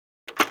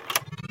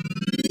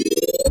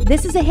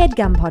This is a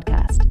HeadGum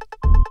podcast.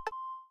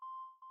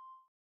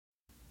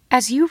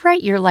 As you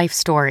write your life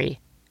story,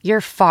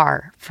 you're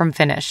far from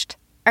finished.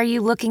 Are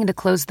you looking to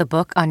close the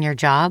book on your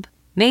job?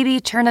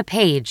 Maybe turn a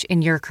page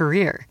in your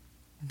career?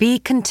 Be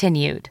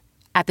continued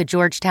at the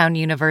Georgetown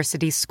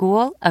University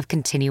School of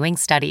Continuing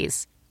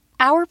Studies.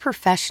 Our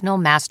professional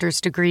master's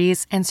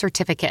degrees and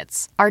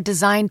certificates are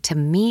designed to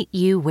meet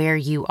you where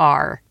you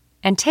are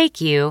and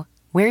take you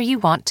where you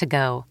want to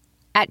go.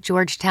 At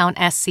Georgetown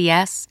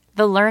SCS,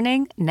 the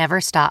learning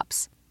never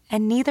stops,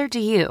 and neither do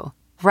you.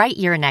 Write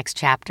your next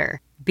chapter.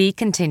 Be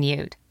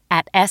continued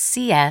at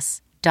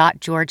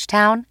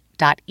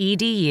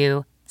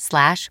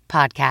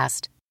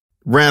scs.georgetown.edu/podcast.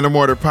 Random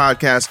Order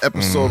Podcast,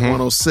 episode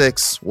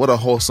 106. What a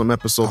wholesome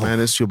episode, man.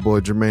 It's your boy,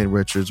 Jermaine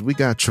Richards. We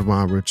got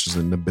Trevon Richards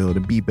in the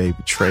building. B-Baby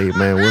Trey,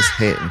 man. What's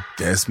hitting?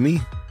 That's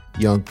me.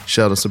 Young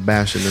Sheldon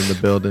Sebastian in the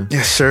building.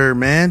 Yes, sir,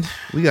 man.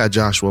 We got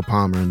Joshua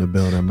Palmer in the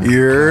building, man.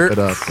 You're Clap it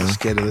up,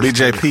 man.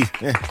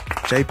 BJP. Yeah.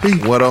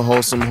 JP. What a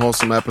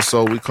wholesome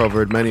episode. We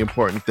covered many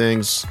important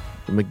things.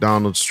 The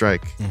McDonald's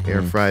strike,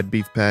 air-fried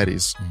beef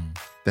patties,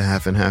 the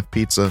half-and-half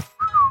pizza,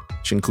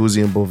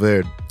 Chinguzi and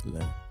Bovaird,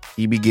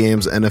 EB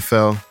Games,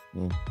 NFL,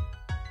 and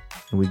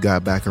we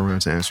got back around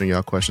to answering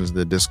y'all questions in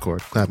the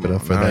Discord. Clap it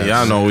up for that.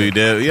 Y'all know we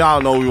did.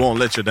 Y'all know we won't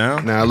let you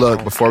down. Now,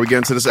 look, before we get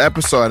into this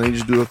episode, I need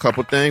you to do a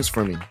couple things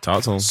for me.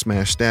 Talk to him.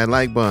 Smash that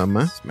like button,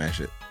 man. Smash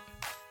it.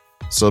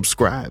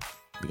 Subscribe.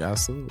 We got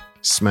salute.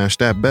 Smash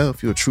that bell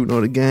if you're a true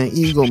Notre Gang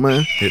Eagle,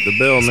 man. Hit the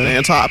bell, man. Stay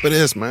on top of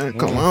this, man.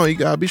 Come on, you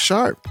gotta be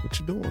sharp. What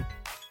you doing?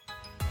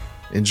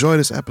 Enjoy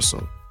this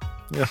episode.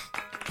 Yeah.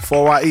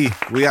 Before I eat,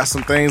 we got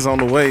some things on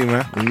the way,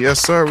 man. Yes,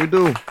 sir, we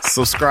do.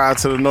 Subscribe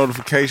to the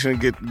notification,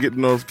 get the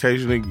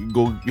notification, and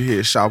go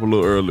hit shop a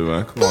little early,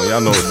 man. Come on,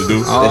 y'all know what to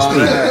do.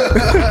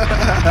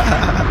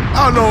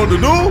 I know what to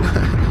do.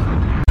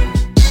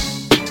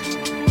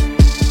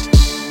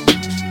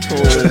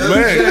 Oh,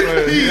 man.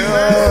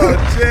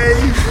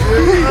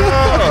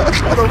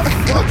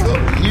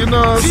 You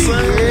know what I'm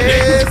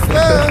saying?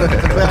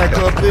 Back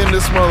up in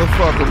this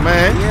motherfucker,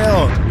 man.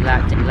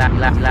 Locked in.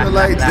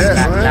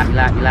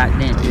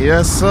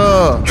 Yes,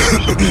 sir.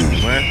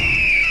 Man.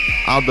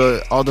 All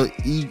the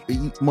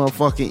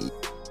motherfucking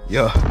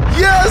Yeah.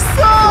 yes,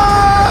 sir.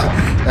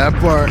 That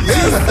part.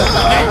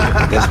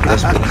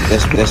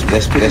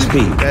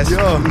 Yes,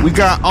 sir. We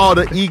got all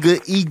the eager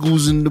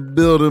Eagles in the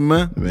building,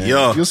 man.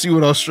 Yeah. You'll see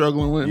what I was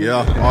struggling with.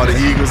 Yeah. All the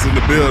Eagles in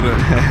the building.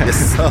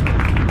 Yes, sir.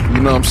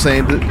 You know what I'm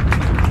saying?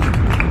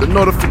 The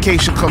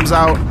notification comes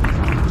out.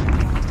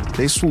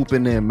 They swoop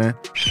in there, man.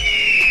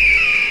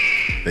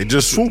 They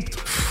just swooped.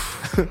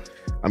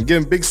 I'm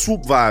getting big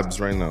swoop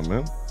vibes right now,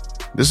 man.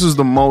 This is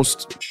the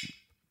most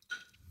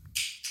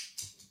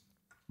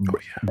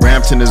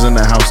Brampton is in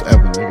the house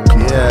ever, nigga.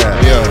 Come on.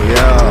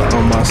 Yeah.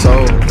 On my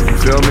soul. You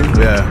feel me?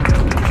 Yeah.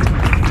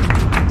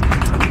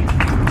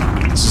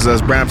 This is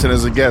as Brampton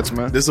as it gets,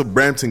 man. This is a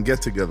Brampton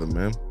get together,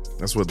 man.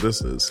 That's what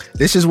this is.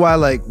 This is why,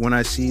 like, when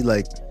I see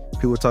like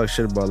people talk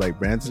shit about like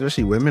Brampton,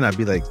 especially women, I'd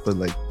be like, but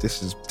like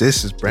this is Brampton.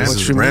 This is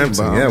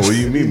Brampton. Yeah, what do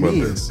you mean by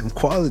this?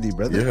 Quality,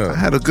 brother. Yeah. I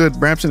had a good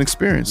Brampton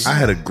experience. I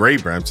had a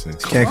great Brampton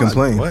experience. Can't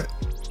complain. What?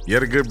 You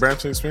had a good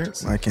Brampton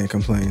experience? I can't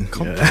complain.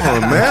 Come on, I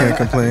man. can't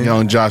complain.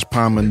 Young Josh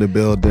Palmer in the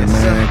building,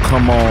 man.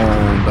 Come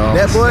on, dog.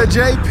 That boy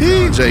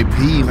JP.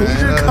 JP, man. You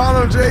should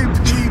call him JP,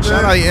 man.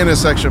 Shout out your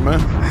intersection,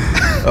 man.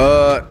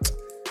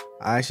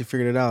 I actually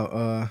figured it out.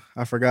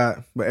 I forgot,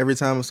 but every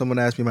time someone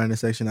asks me my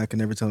intersection, I can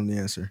never tell them the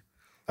answer.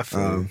 I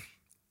feel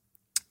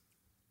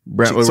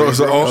Where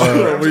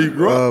you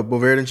grew up?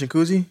 Bovaird and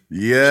Chinguzi.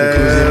 Yes.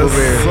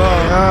 Bovaird.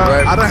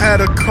 Right. I done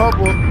had a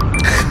couple.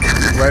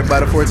 Right by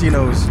the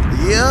Fortinos.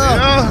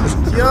 Yeah,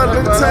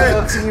 them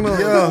tight.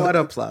 Yeah. What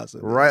a plaza.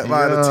 Right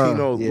by the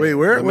Tinos. Yeah. Wait,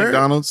 where?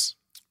 McDonald's.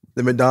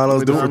 The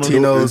McDonald's, the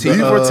Fortinos. The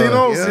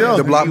Fortinos, yeah.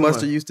 The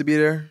Blockbuster used to be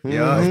there.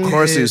 Yeah, of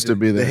course it used to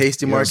be there. The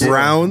Hasty Market.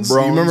 Browns. You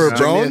remember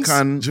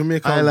Browns?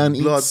 Jamaican Island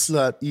Blood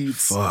Slut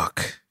Eats.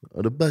 Fuck.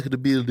 At the back of the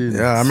building.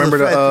 Yeah, I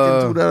remember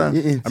I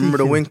remember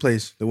the wing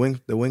place. The wing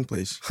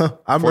place. I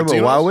remember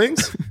Fortinos? Wild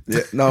Wings.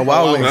 Yeah, no,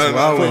 Wild Wings.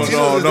 Wild Wings.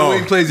 No. The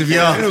wing place. If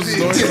Yeah. you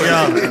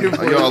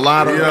Yo, a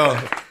lot of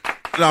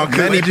No,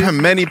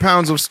 many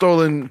pounds of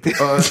stolen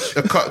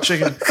cut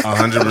chicken.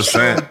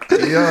 100%.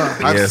 Yeah,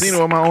 I've Yes. seen it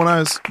with my own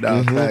eyes.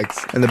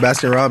 Facts. And the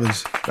Baskin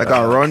Robbins. That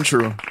got run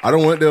true. I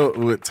done went there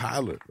with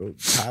Tyler.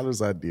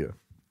 Tyler's idea.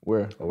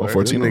 Where? Oh,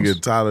 Fortinos?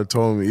 Nigga, Tyler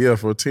told me,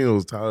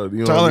 Fortinos. Tyler, you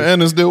know Tyler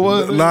Ennis did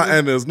what? Not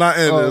Ennis. Not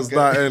Ennis.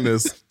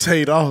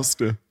 Tate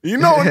Austin. You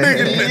know,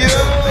 nigga,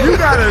 you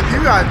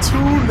got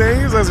two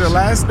names as your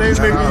last name,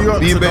 nigga. You up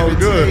to no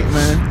good,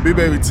 man.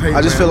 B-Baby Tate.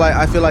 I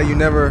feel like you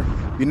never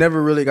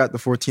really got the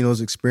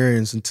Fortinos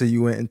experience until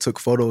you went and took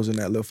photos in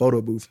that little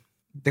photo booth.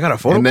 They got a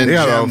photo. And then They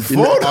got a Jam-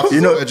 photo.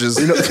 You know,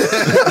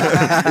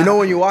 You know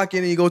when you walk in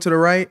and you go to the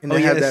right and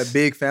they have yes. that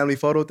big family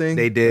photo thing?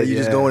 They did, That you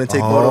just yeah. go in and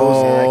take I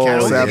photos.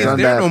 can't say I've it's done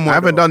there that. no more, I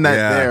haven't done that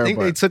Yeah. there. I think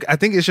but they took. I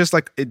think it's just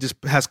like it just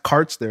has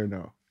carts there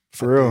now.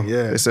 For real.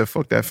 Yeah, they said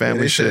fuck that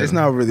family it's, shit. it's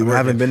not really. I Working.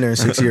 haven't been there in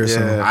 6 years. Yeah.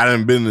 So. I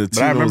done been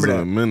to I remember Tito's in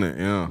that. a minute,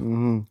 yeah.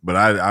 But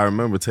I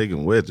remember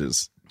taking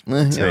wedges.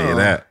 Tell you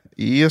that.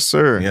 Yes,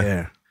 sir.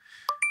 Yeah.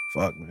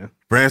 Fuck, man.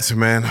 Branson,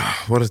 man,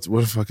 what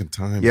a fucking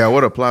time. Yeah,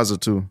 what a plaza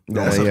too.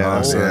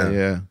 Yeah.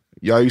 Yeah.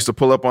 Y'all used to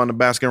pull up on the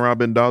Baskin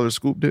Robbins dollar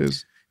scoop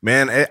days.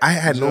 Man, I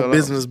had no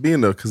business being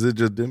there because it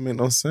just didn't make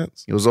no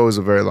sense. It was always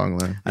a very long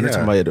line. I know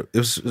somebody. It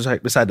was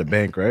like beside the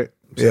bank, right?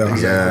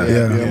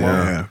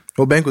 Yeah.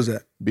 What bank was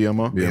that?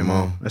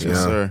 BMO. That's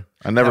Yes, sir.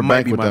 I never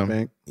banked with them.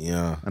 Bank.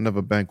 Yeah. I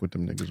never banked with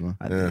them niggas, man.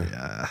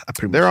 I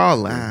pretty They're much, all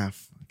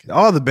laugh.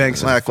 all the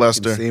banks are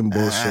Lackluster. fucking same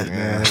bullshit,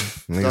 man.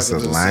 Niggas said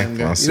to the same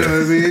guy. lackluster. You know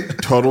what I mean?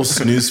 Total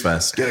snooze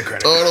fest. Get a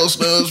credit. Total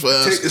snooze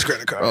fest. Take this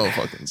credit card. Oh,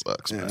 fucking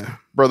sucks, man.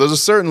 Bro, there's a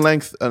certain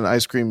length an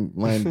ice cream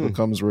line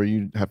becomes where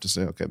you have to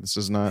say, okay, this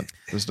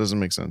doesn't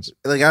make sense.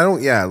 Like I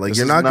don't. Yeah. Like This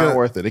you're is not gonna.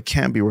 worth it. It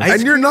can't be worth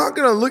And it. you're not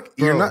gonna look.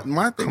 You're Bro, not.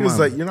 My thing come is on.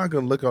 like you're not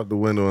gonna look out the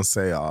window and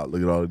say, "Oh,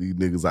 look at all these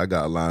niggas I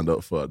got lined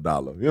up for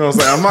 $1." You know what I'm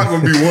saying? I'm not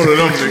gonna be one of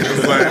them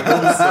niggas. Like,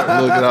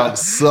 Look at all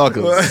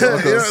sucker.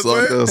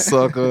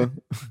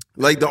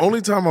 like the only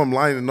time I'm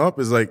lining up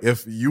is like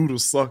if you the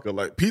sucker.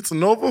 Like Pizza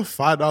Nova,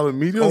 $5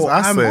 mediums.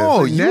 I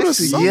say, you the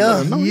sucker.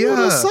 Yeah, No, you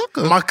the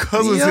sucker. My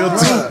cousin's here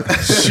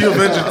too. She a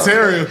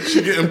vegetarian.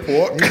 She getting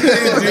pork.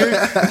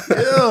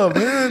 Yeah,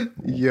 man.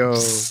 Yo,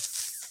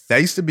 that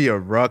used to be a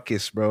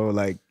ruckus, bro.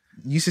 Like,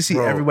 you used to see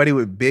everybody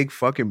with big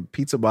fucking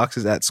pizza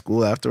boxes at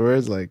school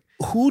afterwards. Like,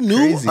 Who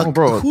knew?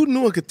 bro. Who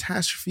knew a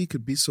catastrophe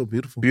could be so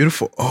beautiful?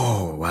 beautiful.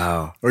 Oh,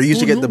 wow. Or you used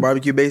to get the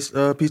barbecue-based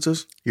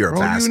pizzas? You're a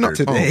bastard.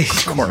 Today.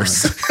 Of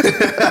course.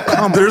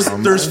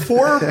 There's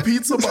 4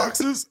 pizza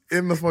boxes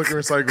in the fucking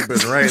recycle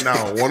bin right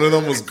now. One of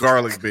them was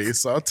garlic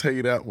based, so I'll tell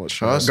you that much.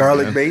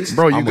 Garlic-based?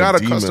 Bro, you I'm a got to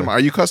demon. customize. Are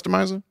you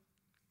customizer?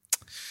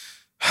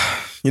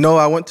 You know,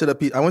 I went to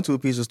a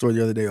pizza store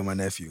the other day with my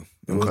nephew.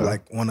 It was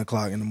like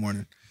 1:00 in the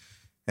morning,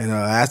 and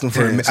I asked him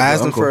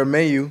for a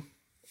menu,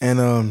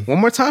 and One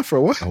more time for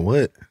what?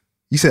 What?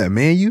 You said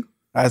menu?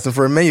 I asked him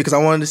for a menu because I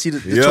wanted to see the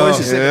Yeah,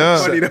 choices. yeah.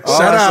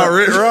 Shout out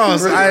Rick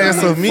Ross. I asked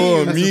for me.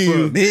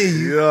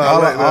 Yeah,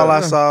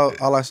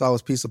 All I saw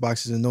was pizza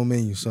boxes and no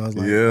menu. So I was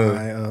like,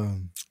 Yeah.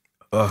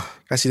 all right,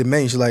 I see the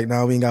menu. She's like,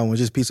 no, we ain't got one,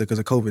 just pizza because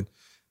of COVID.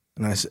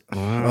 And I said,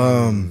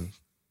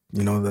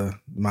 you know,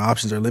 my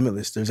options are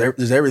limitless. There's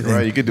everything.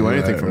 Right, you could do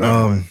anything from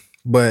that point.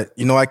 But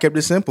you know, I kept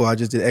it simple. I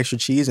just did extra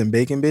cheese and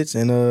bacon bits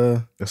and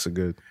That's a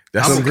good.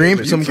 some green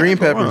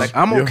peppers. Like,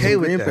 I'm okay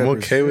with green that. I'm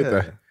peppers. okay with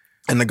that.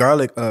 And the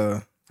garlic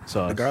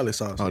Sauce. the garlic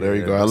sauce. Oh, there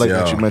you go. I like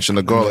that you mentioned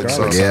the garlic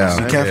sauce. Yeah.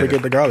 You can't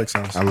forget the garlic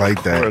sauce. I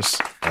like that. course.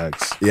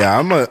 Yeah,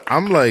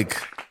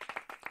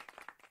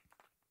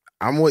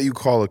 I'm what you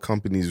call a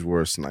company's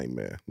worst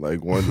nightmare.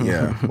 Like when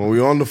we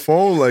on the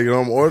phone, like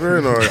I'm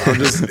ordering, or I'm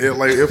just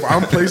like if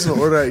I'm placing an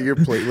order at your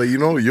place, like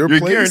your You're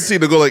place.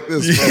 guaranteed to go like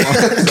this.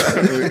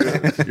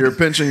 You're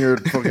pinching your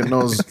fucking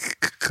nose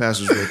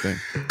passageway thing.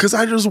 Because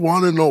I just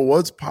want to know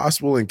what's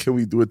possible and can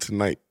we do it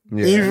tonight?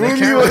 Yeah. You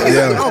feel me? Like,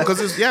 No, because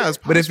it's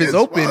possible. But if it's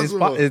open,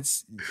 possible.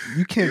 it's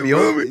you can't be You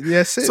feel open. me?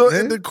 That's it. So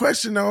man. the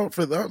question now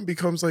for them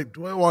becomes like,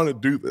 do I want to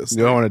do this?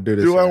 Do I wanna do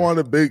this, Do I right? want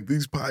to bake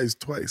these pies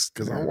twice?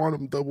 Because I want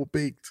them double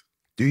baked.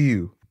 Do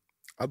you?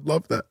 I'd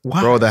love that.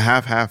 Bro, the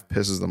half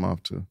pisses them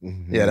off too.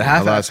 Yeah, the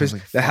half A lot of half times, is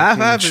like, the half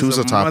half fucking is choose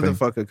a a topping.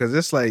 motherfucker because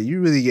it's like you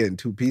really getting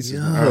 2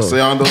 pieces. All right, so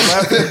on the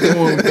left, you're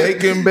doing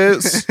bacon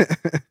bits,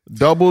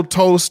 double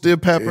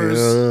toasted peppers,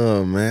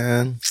 Yeah,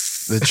 man.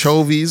 the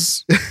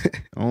chovies.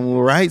 On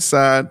the right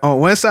side, On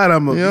one side,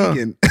 I'm a Yeah.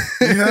 vegan.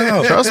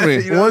 Yeah. trust me.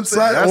 You know what I'm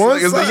saying? That's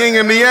like it's the yin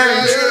and the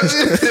yang.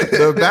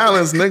 The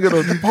balance, nigga.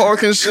 The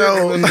pork and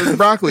shell and the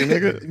broccoli,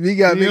 nigga. We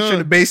gotta make sure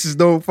the bases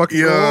don't fucking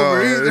go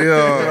over either.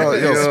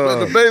 Yo, split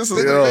the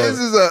bases. Yo.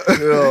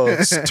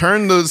 This is a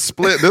Turn the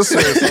split this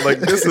way. So like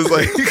this is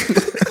like.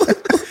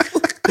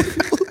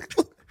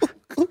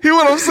 Hear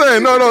what I'm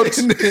saying? No.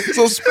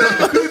 So split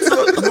the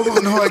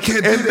pizza. no, I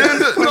can't. And then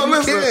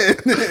listen.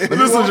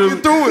 Listen,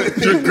 just do it.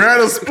 Just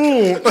grab a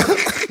spoon.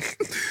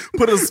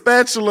 Put a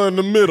spatula in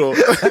the middle.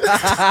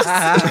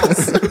 That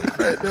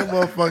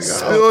motherfucker.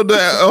 Spill the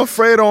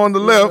Alfredo on the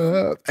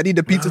left. I need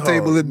the pizza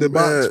table in the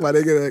box. man. Why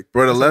they gonna?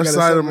 Bro, the left gotta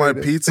side of my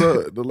separate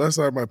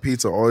it.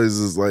 pizza, always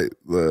is like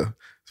the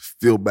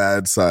feel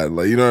bad side.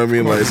 Like, you know what I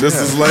mean? Like, this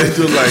is like,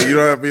 just like, you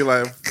know what I mean?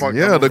 Like, fuck,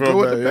 Yeah, I'ma the feel good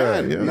with the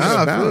bad. Yeah. Yeah, Nah, I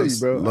feel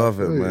balance. you, bro. Love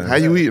it, man. How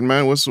you eating,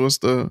 man? What's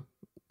the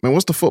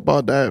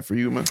football diet for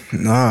you, man?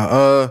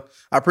 Nah,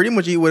 I pretty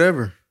much eat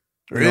whatever.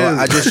 You know,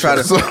 I just try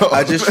to So, stay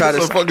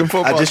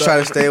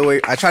away.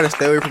 I try to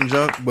stay away from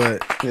junk,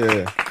 but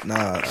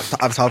nah, off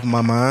the top of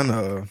my mind,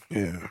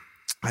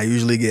 I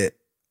usually get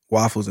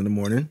waffles in the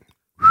morning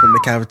from the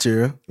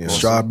cafeteria,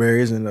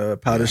 strawberries and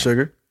powdered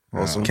sugar.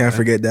 Awesome. Can't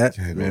forget that.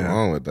 Can't go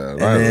wrong with that.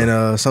 And Right?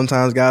 then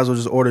sometimes guys will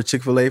just order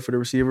Chick-fil-A for the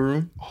receiver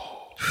room.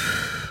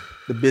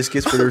 The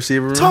biscuits for the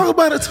receiver room. Talk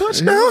about a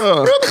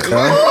touchdown.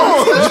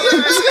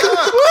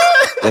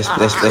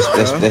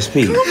 That's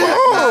Pete.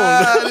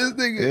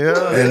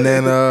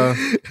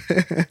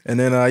 And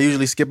then I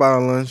usually skip out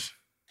on lunch.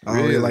 I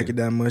don't really like it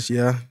that much.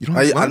 Yeah, You don't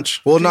have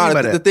lunch? Well, What do you mean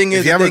by the that? thing is,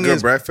 If you have a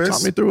good breakfast,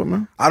 Talk me through it,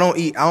 man. I don't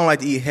like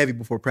to eat heavy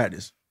before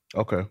practice.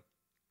 Okay.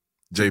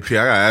 JP,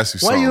 I gotta ask you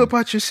Why something. you up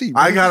out your seat?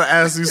 I man? gotta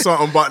ask you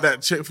something about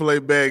that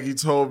Chick-fil-A bag you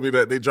told me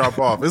that they drop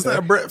off. Is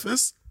that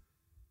breakfast?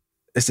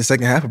 It's the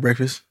second half of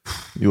breakfast.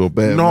 You a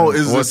bad No, man.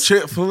 is the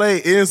Chick-fil-A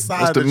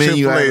inside what's the the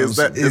menu Chick-fil-A? items? Is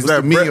that What's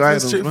the menu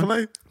breakfast items, man?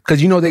 Chick-fil-A?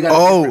 Because you know they got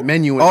a different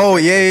menu.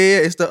 Yeah.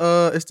 It's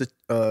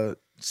the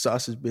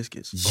sausage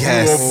biscuits.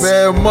 Yes. Oh,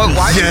 bad mother.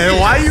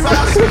 Why you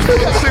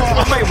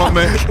Chick-fil-A, my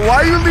man?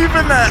 Why you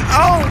leaving that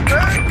out,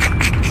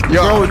 man?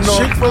 Yo,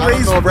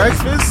 Chick-fil-A's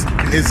breakfast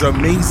is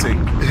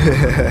amazing.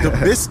 The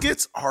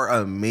biscuits are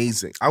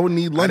amazing. I would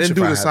need I lunch. didn't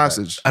do if the I had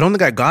sausage. I don't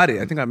think I got it.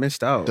 I think I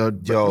missed out.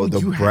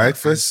 The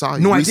breakfast. saw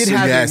No, you. I We did see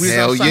have that. it. We was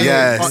Hell outside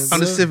yes. on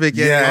the Civic.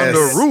 Yeah, Yes. on the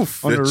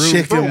roof. The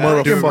chicken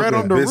motherfucking right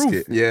on the roof.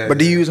 biscuit. Yeah. But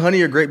do you use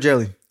honey or grape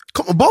jelly?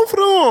 Come on, both of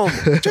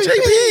them.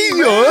 JP.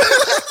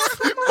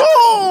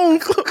 Boom.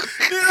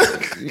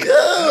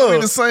 We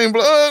the same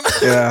blood.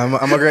 Yeah,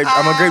 I'm a grape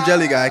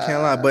jelly guy. I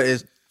can't lie, but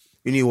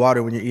you need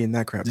water when you're eating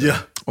that crap.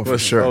 Yeah. Oh, for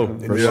sure.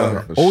 For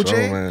sure. For OJ? sure,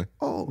 man.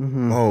 Oh,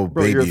 Oh,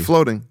 bro, baby. you're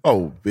floating.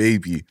 Oh,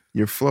 baby.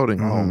 You're floating.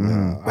 Oh,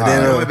 man. But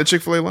then, You don't like the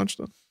Chick-fil-A lunch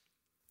though?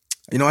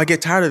 I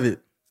get tired of it.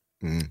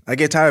 I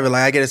get tired of it.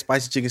 Like I get a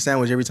spicy chicken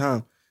sandwich every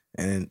time,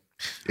 and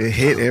It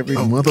hit every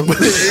mother.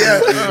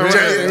 Yeah,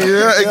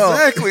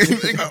 exactly.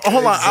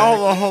 Hold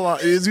on.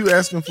 Is you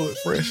asking for it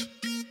fresh?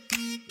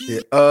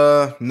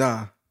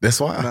 nah. That's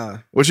why. Nah.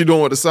 What you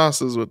doing with the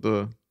sauces? With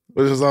the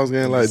What is sauce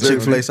getting like?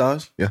 Chick-fil-A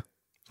sauce? Yeah.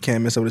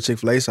 Can't mess up with the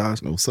Chick-fil-A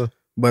sauce. No, sir.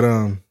 But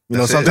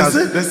sometimes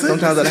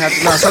I have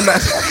to. No,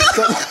 sometimes.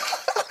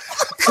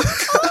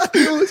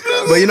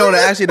 But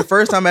actually, the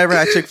first time I ever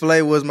had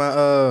Chick-fil-A was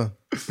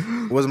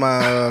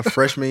my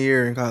freshman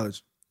year in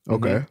college.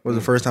 Okay. Was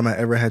the first time I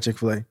ever had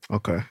Chick-fil-A.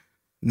 Okay.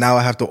 Now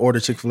I have to order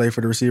Chick-fil-A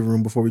for the receiver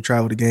room before we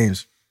travel to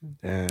games,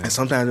 Damn. and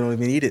sometimes I don't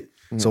even eat it.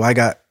 So I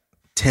got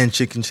 10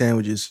 chicken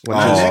sandwiches.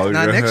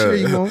 Next year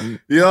you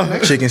won't. Yeah.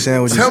 Chicken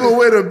sandwiches. Tell me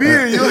where to be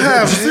and you'll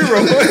have 0.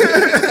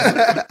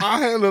 I'll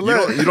handle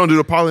that. you don't do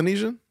the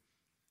Polynesian?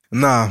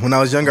 Nah, when I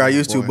was younger, I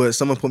used to, but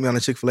someone put me on a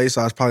Chick-fil-A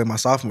sauce probably my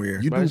sophomore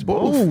year. You do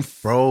both,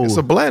 Bro. It's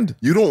a blend.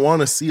 You don't want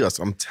to see us.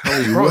 I'm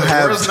telling you. Bro, We'll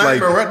have first like night,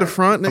 bro, at the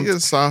front,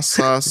 nigga.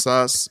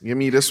 Sauce. Give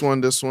me this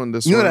one.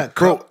 You know that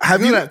cup?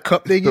 Have you that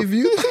cup they give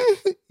you?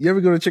 You ever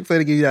go to Chick-fil-A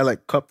to give you that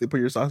like cup? They put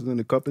your sauces in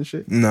the cup and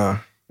shit. Nah.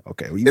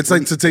 Okay, it's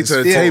like to take to the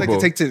It's table. like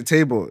to take to the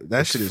table.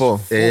 That shit is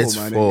full. It's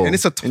my nigga. full. And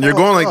it's a And you're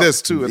going like cup.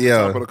 this too at the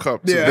top of the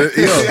cup. too.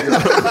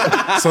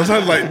 Yeah.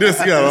 Sometimes like this,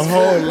 you got a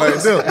whole like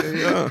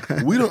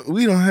this.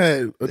 We don't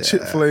have a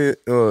Chick-fil-A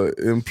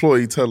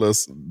employee tell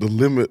us the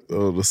limit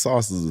of the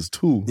sauces is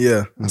 2.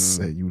 Yeah. I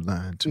said you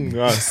lying to me.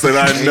 I said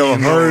I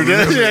never heard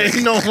that. Yeah,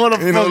 you don't want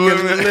to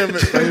fucking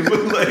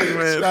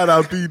limit. Shout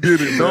out P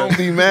Diddy. Don't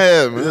be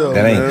mad, man.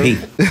 That ain't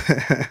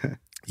Pete.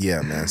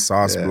 Yeah, man.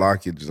 Sauce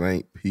blockage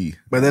ain't P.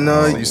 But then,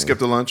 You skipped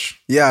the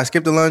lunch. yeah, I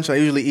skipped the lunch. I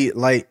usually eat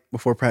light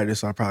before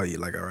practice, so I probably eat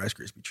like a Rice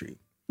Krispie treat.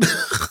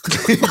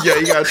 Yeah,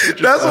 you got.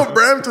 That's what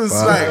Brampton's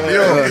like.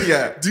 Yo,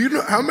 yeah. Do you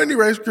know how many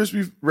Rice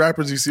Krispie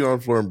wrappers you see on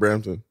the floor in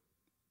Brampton?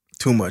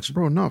 Too much.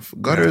 Bro, enough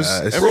gutters,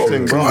 it's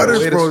everything, bro. Gutters,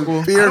 Way to bro. school.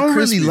 I Beer don't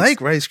really Krispies.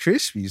 like Rice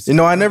Krispies.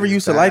 I never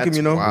used to like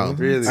them, wild.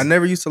 Really? I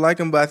never used to like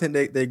them, but I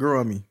think they grew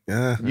on me.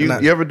 Yeah. You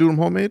ever do them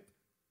homemade?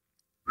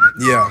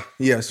 Yeah.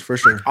 Yes, for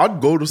sure. I'd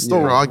go to the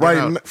store Bro, I'll get right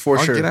out. now. For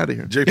I'll sure. get out of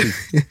here.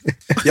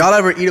 JP. Y'all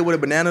ever eat it with a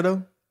banana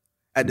though?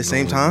 At the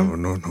same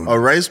time? No. A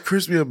Rice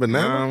Krispie and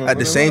banana? At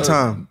the same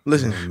time.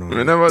 Listen,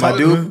 Whenever my I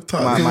dude,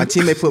 my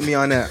teammate put me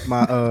on that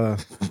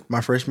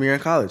my freshman year in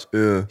college.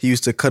 Yeah. He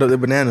used to cut up the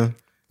banana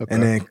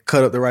and then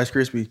cut up the Rice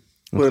Krispie,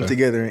 put them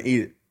together and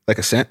eat it. Like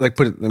a like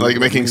put it like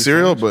making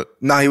cereal, but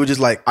Nah, he would just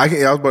like I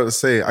was about to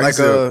say, like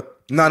no,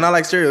 not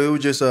like cereal. It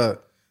was just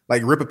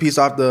like rip a piece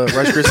off the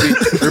Rice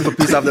Krispie, rip a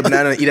piece off the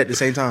banana, and eat at the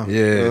same time.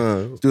 Yeah.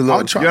 Do a little,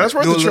 I'll try. yeah, that's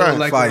worth do a try.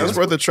 like Fire. That's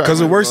worth a try. Because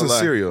it works in Don't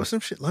lie. cereal. some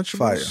shit Lunchables.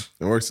 Fire.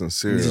 It works in You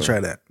cereal. need to try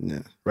that. Yeah.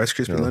 Rice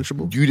Krispie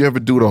Lunchable. You ever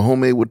do the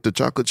homemade with the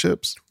chocolate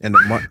chips? And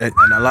and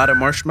a lot of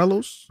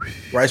marshmallows.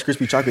 Rice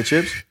Krispie chocolate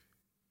chips.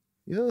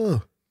 Yeah.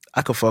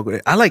 I could fuck with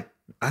it. I like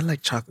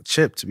chocolate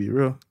chip, to be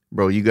real.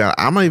 Bro,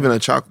 I'm not even a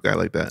chocolate guy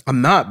like that.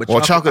 I'm not, but Well,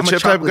 chocolate I'm a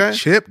chip type guy?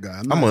 Chip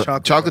guy. I'm a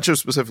chocolate chocolate chip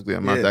specifically.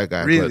 I'm not Yeah, that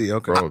guy. really? but,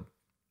 Okay. Bro,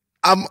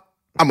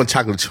 I'm a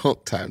chocolate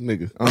chunk type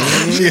nigga.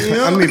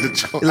 Yeah, I need a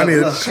chunk. I need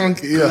a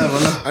chunky.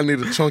 Yeah, I need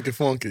a chunky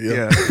funky.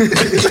 Yeah.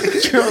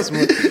 Trust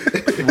me.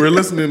 We're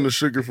listening to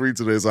Sugar Free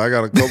today, so I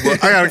got a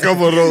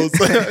couple of those.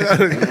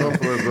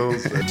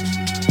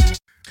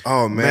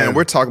 Oh man,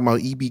 we're talking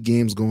about EB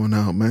games going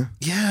out, man.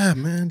 yeah,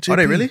 man. JP. Are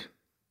they really?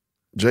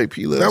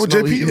 JP, let That us was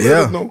know JP. he- Let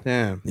us know.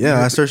 Damn.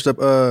 Yeah, I searched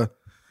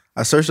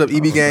up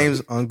EB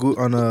games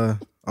on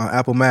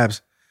Apple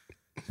Maps,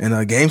 and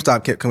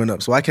GameStop kept coming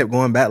up. So I kept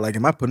going back. Like,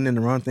 am I putting in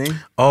the wrong thing?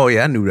 Oh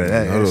yeah, I knew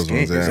that. know those It's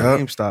ones, yeah.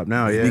 GameStop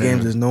now. Yeah. EB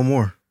games is no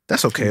more.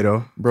 That's okay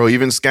though. Bro,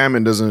 even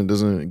scamming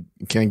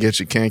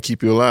can't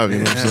keep you alive. You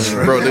know what I'm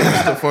saying? Bro, they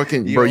used to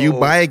fucking bro, you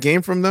buy a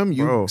game from them,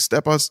 you Bro.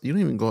 step out, you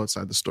don't even go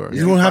outside the store.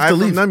 You don't have buy to from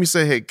leave. them, you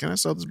say, hey, can I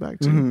sell this back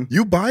to you?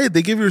 You buy it,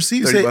 they give you a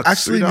receipt. You say, $30,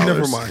 actually,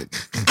 never $3. mind.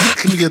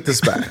 Let me get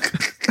this back.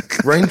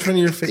 Right in front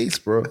of your face,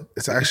 bro.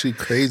 It's actually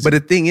crazy. But the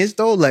thing is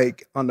though,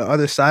 like on the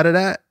other side of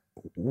that,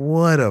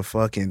 what a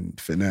fucking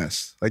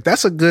finesse. Like,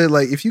 that's a good,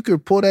 like, if you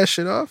could pull that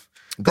shit off.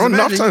 Bro,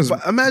 enough times.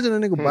 Imagine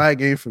a nigga buy a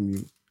game from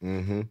you.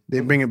 Mm-hmm.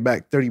 They bring it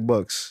back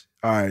 $30.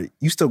 All right,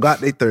 you still got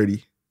their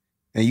 30,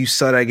 and you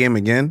sell that game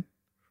again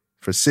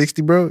for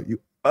 60, bro. You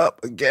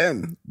up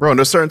again, bro. And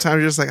there's certain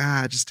times you're just like,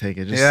 just take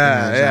it.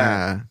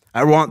 Yeah.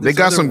 I want. They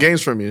got some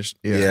games from you.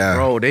 Yeah,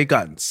 bro. They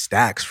got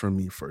stacks from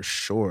me for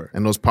sure.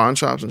 And those pawn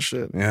shops and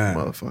shit. Yeah,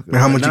 motherfucker. And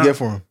how much you get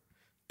for them?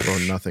 Bro,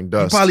 nothing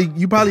does.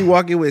 You probably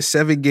walk in with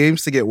 7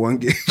 games to get 1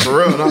 game. For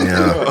real,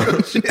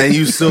 and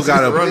you still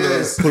gotta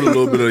put a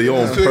little bit of your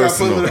own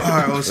personal. All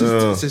right,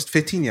 it's just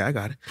 15. Yeah, I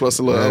got it. Plus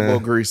a little elbow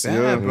grease.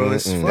 Yeah, bro.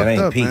 It's fucked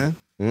up, man.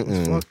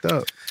 It's fucked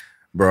up,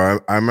 bro.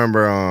 I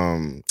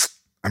remember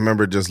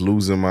just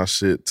losing my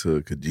shit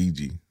to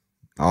Kijiji.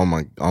 All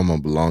my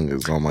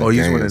belongings, all my games. Oh,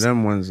 you're one of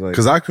them ones, like,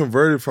 because I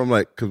converted from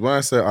because when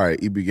I said, all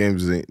right, EB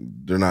Games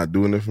they're not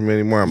doing it for me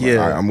anymore. I'm like,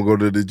 all right, I'm gonna go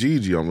to the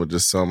Gigi. I'm gonna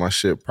just sell my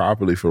shit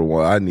properly for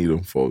what I need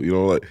them for. You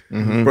know, like,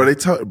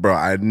 bro,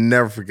 I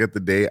never forget the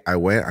day I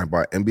went. I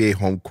bought NBA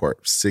Home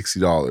Court,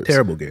 $60.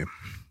 Terrible game.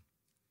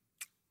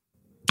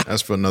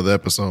 That's for another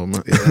episode,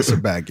 man. Yeah, that's a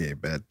bad game,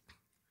 man.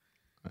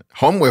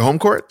 Home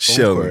court?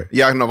 Chilling.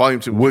 Yeah, no,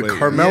 volume 2. With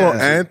Carmelo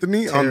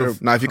Anthony on the...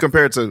 Now, if you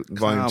compare it to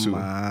volume 2. Come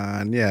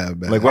on, yeah,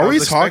 man. Like, were we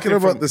talking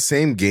about the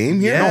same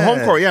game here? Yeah. No,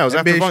 home court, yeah. It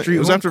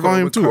was after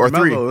volume 2 or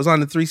 3. It was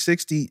on the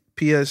 360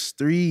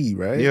 PS3,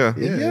 right?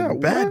 Yeah.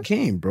 Bad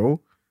game, bro.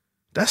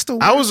 That's the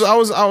worst. I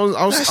was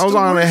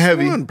on it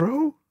heavy. One,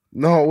 bro.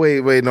 No,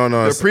 wait, no.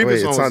 The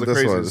previous one was the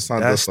craziest.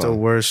 That's the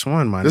worst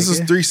one, man. This is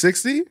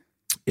 360?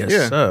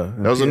 Yes, sir.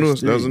 That was a new.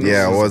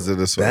 Yeah, was it?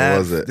 This one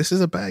was it? This is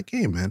a bad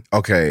game, man.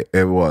 Okay,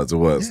 it was.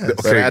 Yeah,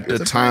 okay, at the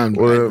time,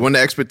 when the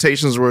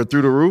expectations were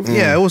through the roof.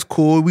 Yeah, it was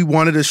cool. We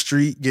wanted a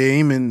street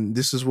game, and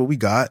this is what we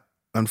got.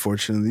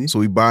 Unfortunately, so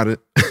we bought it.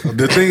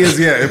 The thing is,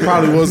 it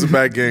probably was a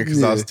bad game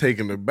because I was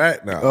taking it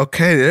back now.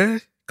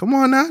 Okay, come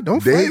on now, don't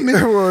fight me.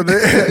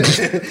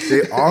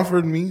 They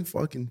offered me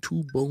fucking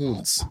 2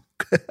 bones.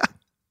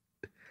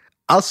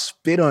 I'll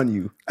spit on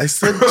you. I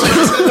said, like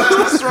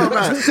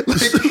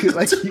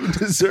you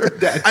deserve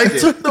that. I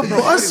took the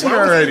bus here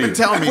already.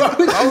 Tell me,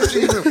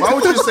 why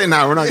would you say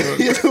now? We're not going.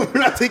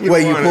 We're not taking.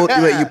 Wait,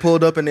 you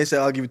pulled up and they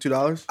said I'll give you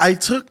 $2. I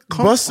took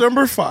bus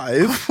number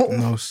 5.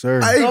 No, sir.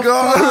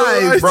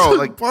 I bro,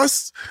 like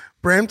bus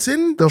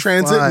Brampton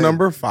Transit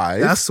number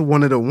 5. That's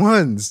one of the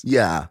ones.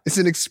 Yeah, it's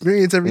an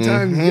experience every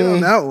time you get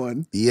on that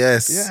one.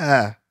 Yes.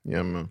 Yeah,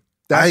 man.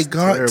 I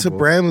got to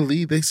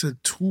Bramley. They said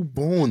 2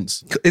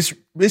 bones.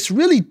 It's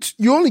really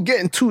you're only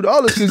getting $2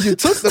 because you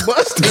took the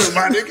bus to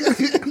my nigga.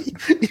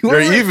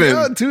 You're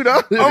even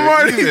 $2. I'm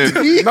already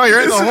even. No,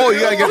 you're in the hole.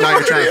 You gotta get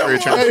your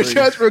transfer. Your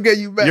transfer get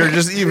you back. You're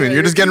just even.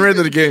 You're just getting rid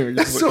of the game.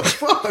 That's so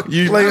fucked.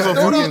 You like throw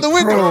it out the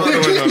window.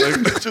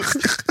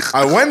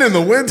 I went in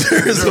the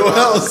winter as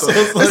well, so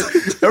it's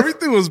like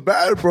everything was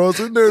bad, bro. I was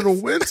in there in the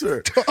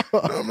winter.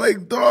 I'm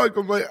like, dog.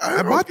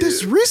 I bought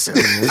this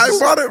recently. I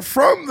bought it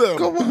from them.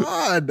 Come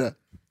on.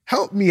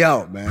 Help me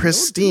out, man.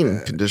 Pristine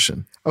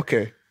condition.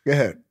 Okay, go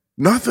ahead.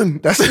 Nothing.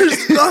 There's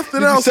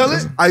nothing else. Sell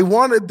it? I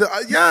wanted the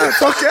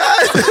fuck yeah.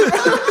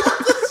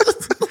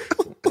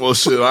 Well,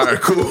 shit. All right,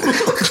 cool.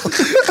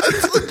 I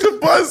took the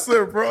bus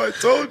there, bro. I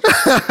told you.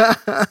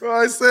 Bro,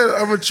 I said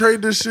I'm gonna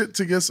trade this shit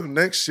to get some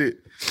next shit.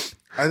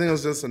 I think it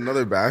was just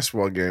another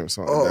basketball game or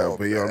something like that.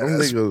 But yeah, them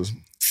niggas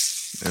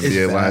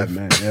NBA Live,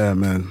 man. Yeah,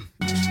 man.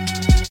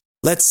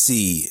 Let's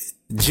see.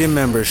 Gym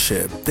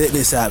membership,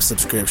 fitness app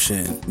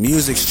subscription,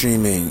 music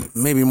streaming,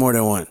 maybe more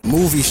than one.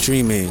 Movie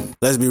streaming,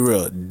 let's be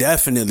real,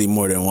 definitely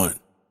more than one.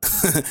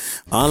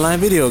 Online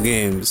video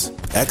games,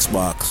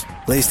 Xbox,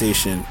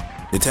 PlayStation,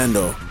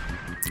 Nintendo.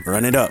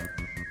 Run it up.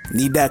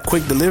 Need that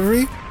quick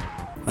delivery?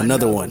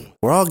 Another one.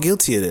 We're all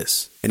guilty of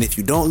this. And if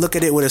you don't look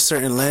at it with a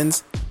certain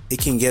lens, it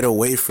can get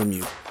away from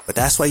you. But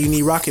that's why you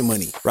need Rocket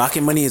Money. Rocket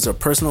Money is a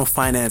personal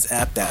finance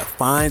app that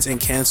finds and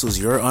cancels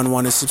your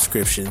unwanted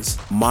subscriptions,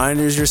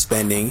 monitors your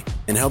spending,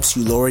 and helps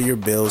you lower your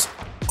bills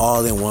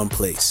all in one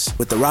place.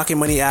 With the Rocket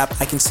Money app,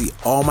 I can see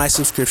all my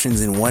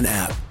subscriptions in one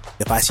app.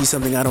 If I see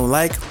something I don't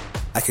like,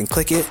 I can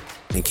click it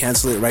and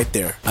cancel it right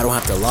there. I don't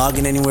have to log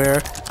in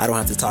anywhere. I don't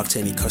have to talk to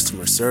any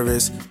customer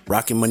service.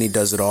 Rocket Money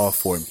does it all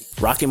for me.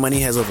 Rocket Money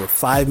has over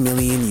 5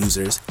 million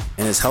users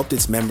and has helped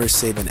its members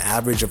save an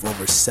average of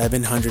over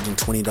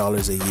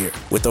 $720 a year,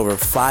 with over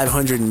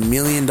 $500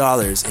 million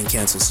in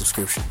canceled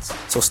subscriptions.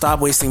 So stop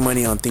wasting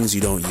money on things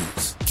you don't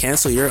use.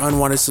 Cancel your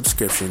unwanted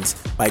subscriptions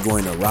by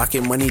going to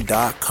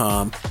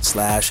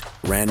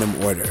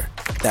rocketmoney.com/random order.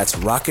 That's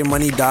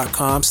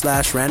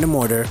rocketmoney.com/random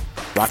order.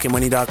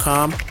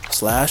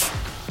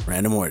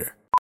 rocketmoney.com/random order.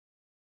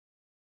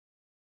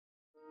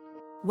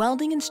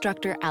 Welding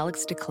instructor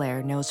Alex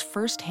DeClaire knows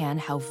firsthand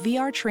how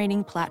VR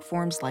training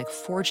platforms like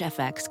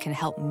ForgeFX can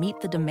help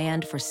meet the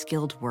demand for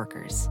skilled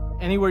workers.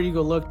 Anywhere you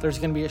go look, there's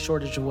going to be a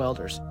shortage of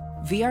welders.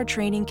 VR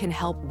training can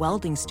help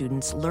welding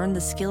students learn the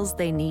skills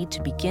they need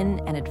to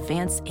begin and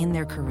advance in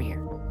their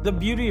career. The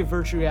beauty of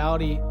virtual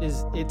reality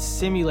is it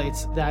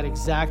simulates that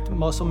exact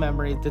muscle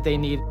memory that they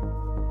need.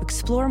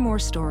 Explore more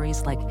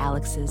stories like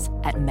Alex's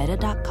at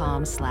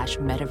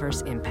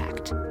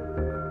meta.com/metaverseimpact.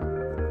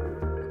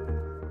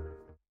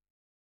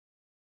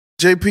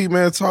 JP,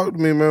 man, talk to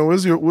me, man.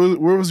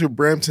 Where was your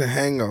Brampton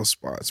hangout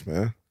spots,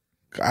 man?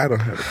 I don't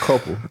have a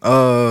couple.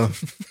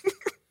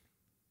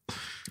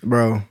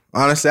 Bro,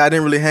 honestly, I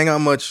didn't really hang out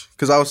much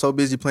because I was so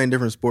busy playing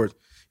different sports.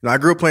 You know, I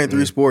grew up playing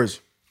 3 sports.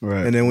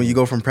 Right. And then when you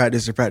go from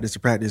practice to practice to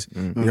practice,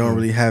 you don't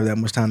really have that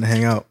much time to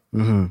hang out.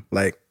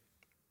 Like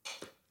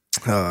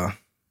even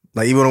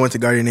when I went to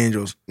Guardian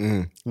Angels,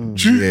 no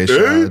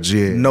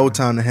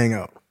time to hang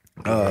out.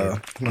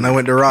 When I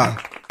went to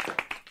Rock,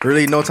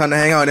 really no time to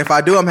hang out. And if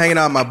I do, I'm hanging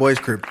out in my boys'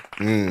 crib.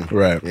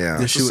 Right.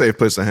 Yeah. It's a safe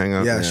place to hang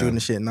out. Yeah, shooting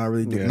the shit, not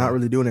really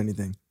doing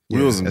anything.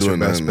 We wasn't doing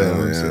that,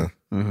 man.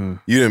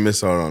 You didn't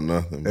miss out on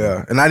nothing. Man.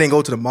 Yeah, and I didn't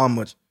go to the mall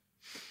much.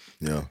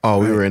 Yeah. Oh,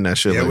 we were in that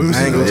shit. Yeah, we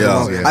I ain't go to the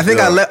mall. I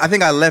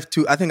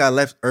think I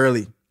left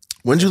early.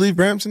 When did you leave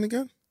Brampton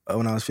again?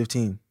 When I was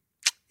 15.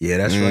 Yeah,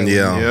 that's right.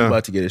 Yeah.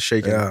 About to get it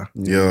shaken.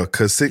 Yeah,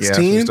 because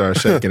 16? Started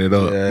shaking it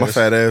up. My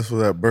fat ass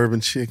was that bourbon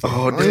chicken.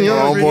 Oh,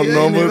 damn.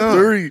 Number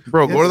 3.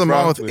 Bro, go to the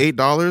mall with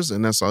 $8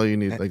 and that's all you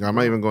need. Like, I'm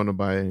not even going to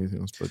buy anything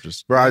else, but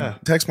just... Bro, I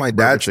text my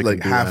dad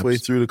like halfway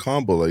through the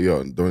combo, like,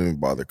 yo, don't even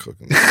bother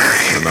cooking. We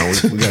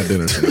got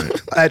dinner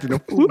tonight. I had to know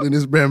food in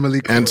this Bramley.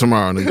 And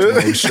tomorrow,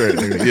 nigga. Straight,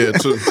 nigga. Yeah,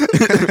 too.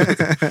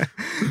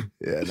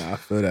 Yeah, I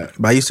feel that.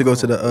 But I used to go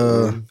to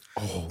the...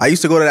 I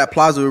used to go to that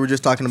plaza we were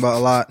just talking about a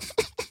lot.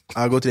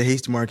 I'll go to the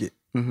Hasty Market.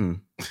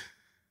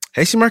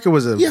 Hasty Market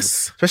was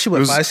especially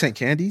with 5-cent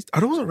candies.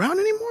 Are those around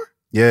anymore?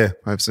 Yeah,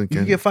 5-cent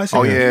candy. You get 5 cents.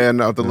 Oh yeah,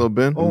 and out the little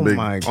bin. Oh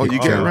my god. Oh, you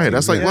get it right.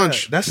 That's like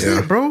lunch. That's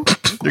it, bro.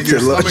 Your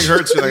stomach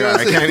hurts. You're like,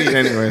 I can't eat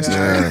anyways.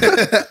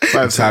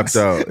 5 tapped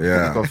out.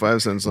 Yeah. Go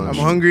 5 cents lunch.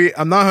 I'm hungry.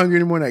 I'm not hungry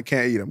anymore and I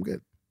can't eat. I'm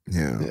good.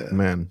 Yeah.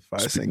 Man.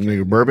 5-cent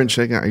nigga, bourbon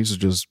chicken. I used to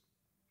just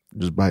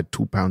buy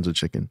 2 pounds of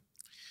chicken.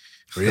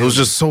 Really? It was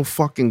just so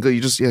fucking good.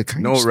 You just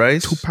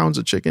rice. 2 pounds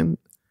of chicken.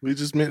 We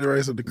just made the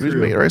rice at the crib.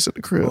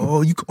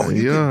 Oh, you can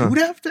do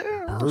that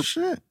there? Oh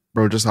shit.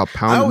 Bro, just how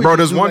pound. Bro,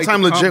 there's one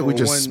time legit we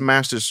just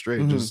smashed it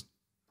straight. Just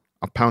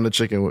a pound of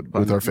chicken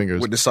with our fingers.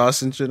 With the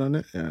sauce and shit on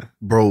it? Yeah.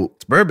 Bro.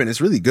 It's bourbon.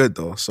 It's really good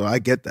though. So I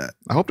get that.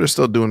 I hope they're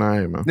still doing all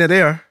right, man. Yeah,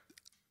 they are.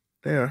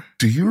 They are.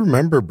 Do you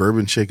remember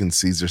bourbon chicken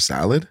Caesar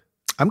salad?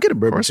 I'm getting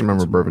bourbon. Of course, I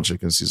remember bourbon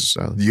chicken Caesar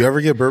salad. Do you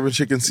ever get bourbon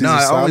chicken Caesar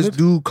salad? No, I always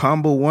do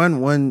combo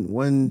one.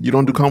 You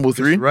don't do combo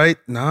 3? Right?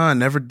 Nah, I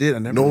never did.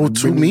 No,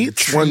 2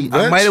 meats, 1 veg?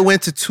 I might have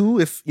went to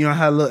 2 if I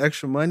had a little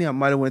extra money. I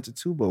might have went to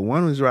 2, but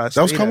 1 was right.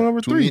 That was combo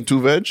number 3. 2 meat,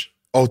 2 veg?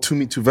 Oh, 2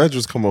 meat, 2 veg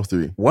was combo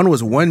 3. 1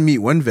 was 1 meat,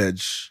 1 veg.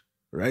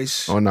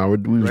 Rice. Oh no, we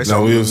was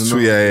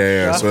 2.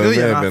 Yeah. So it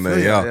may have been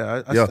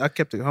that. I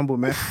kept it humble,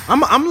 man.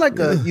 I'm like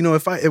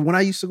when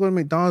I used to go to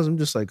McDonald's, I'm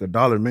just like a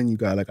 $1 menu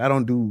guy. Like I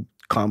don't do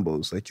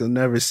combos. Like you'll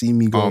never see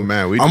me go. Oh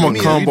man, I'm a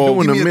combo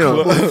in the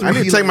meal. I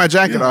need to take my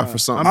jacket off or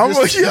something. I'm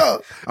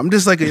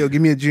just like, yo,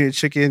 give me a junior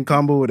chicken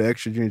combo with an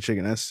extra junior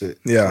chicken. That's it.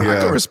 Yeah.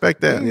 I can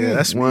respect that. Yeah,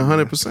 that's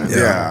 100%.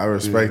 Yeah, I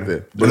respect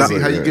it. But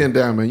how you getting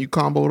down, man? You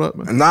comboed up,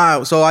 man.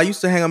 Nah, so I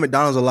used to hang out at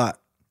McDonald's a lot.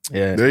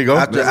 Yeah, there you go.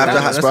 After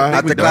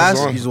class,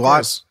 you just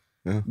watch.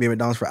 Yeah. Be at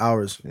McDonald's for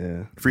hours.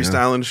 Yeah.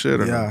 Freestyling shit?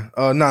 Or yeah.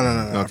 Oh, no.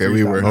 Okay,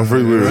 we were. We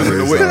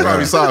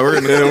probably saw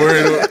it.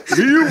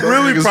 You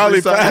really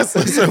probably passed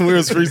us and we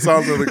was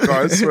freestyling in the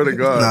car. I swear to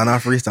God. Nah,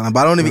 not freestyling.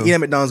 But I don't even eat at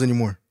McDonald's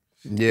anymore.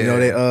 Yeah. You know,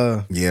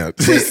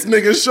 this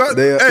nigga shut.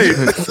 Hey.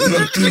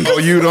 Oh,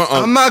 you don't.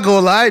 I'm not going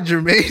to lie,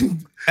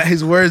 Jermaine.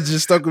 His words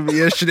just stuck with me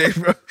yesterday,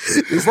 bro.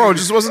 Bro, it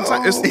just wasn't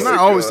time. It's not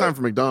always time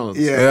for McDonald's.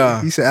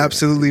 Yeah. He said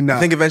absolutely not.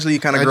 I think eventually you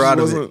kind of grow out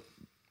of it.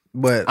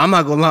 But I'm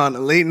not gonna lie, on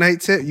a late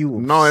night tip, you will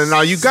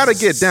you gotta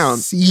get down.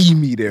 See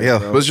me there. Yeah,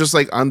 bro. but it's just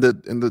like on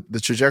the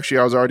trajectory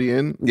I was already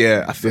in.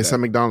 Yeah, they said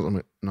McDonald's. I'm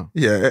like, no.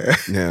 Yeah.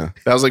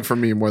 That was like for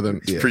me more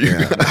than for you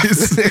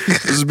guys.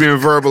 This is being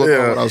verbal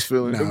about what I was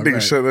feeling. Nigga,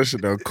 shut that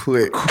shit down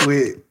quick.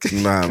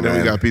 Nah, man. Then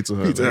we got Pizza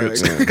Hut.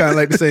 Kind of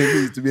like the same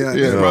piece, to be honest.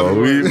 Yeah, bro,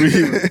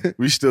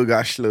 we still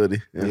got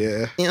slutty.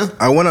 Yeah.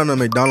 I went on a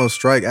McDonald's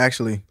strike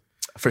actually.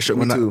 For sure,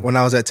 when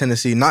I was at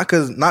Tennessee, not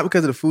because of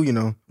the food,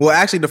 Well,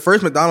 actually, the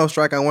first McDonald's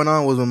strike I went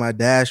on was when my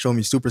dad showed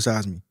me Super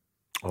Size Me.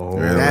 Oh,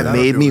 that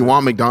made me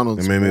want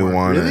McDonald's. It made me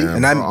want it.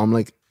 And I'm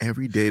like,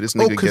 every day this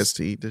nigga gets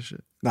to eat this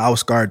shit. No, I was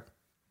scarred.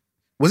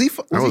 Was he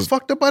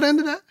fucked up by the end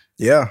of that?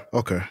 Yeah.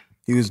 Okay.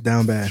 He was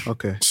down bad.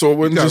 Okay. So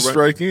when did the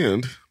strike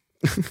end?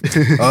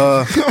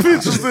 I'm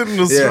interested in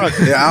the strike.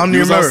 Yeah, I don't even remember. He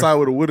was outside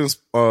with a wooden,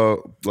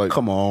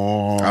 come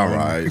on. All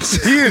right.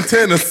 He in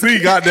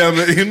Tennessee, goddamn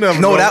it. He never.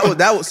 No,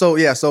 that was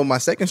so my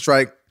second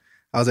strike,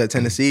 I was at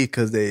Tennessee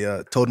because they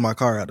towed my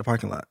car out the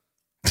parking lot.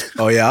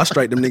 Oh yeah, I'll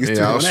strike them niggas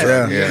too.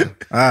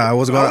 I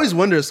was going. I always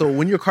wonder. So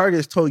when your car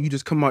gets towed, you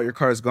just come out, your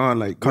car's gone.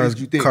 Like car's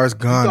gone.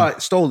 You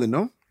got stolen,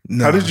 no?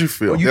 No. How did you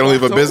feel? You don't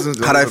leave a business.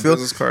 How'd I feel?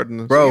 Business card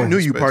in bro, you knew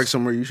you parked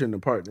somewhere you shouldn't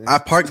have parked. I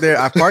parked there.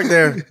 I parked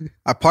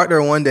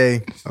there one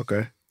day.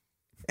 Okay.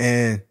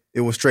 And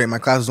it was straight. My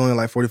class was only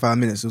like 45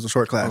 minutes. It was a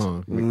short class.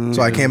 So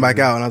I came back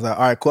out and I was like,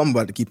 all right, cool. I'm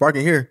about to keep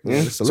parking here.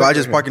 So I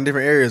just parked in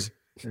different areas.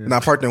 And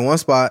I parked in one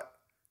spot,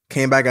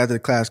 came back after the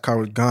class, car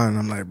was gone. And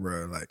I'm like,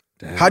 bro, like,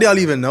 Damn. How do y'all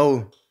even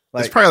know?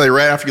 Like, it's probably like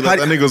right after you let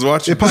that nigga was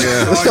watching.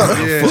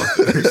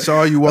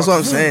 Saw you. That's what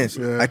I'm saying.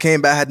 Yeah. I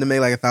came back, had to make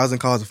like 1,000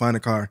 calls to find a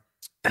car.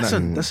 That's a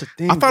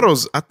thing. I thought it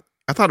was. I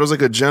thought it was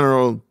like a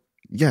general.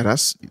 Yeah,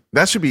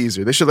 that should be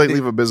easier. They should like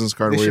leave a business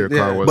card where your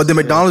car was. But the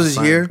McDonald's is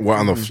here. What,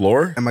 on the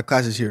floor? And my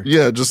class is here.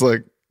 Yeah, just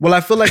like. Well,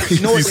 I feel like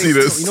you know what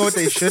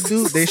they should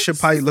do? They should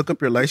probably look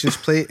up your license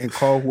plate and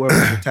call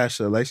whoever's attached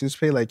to the license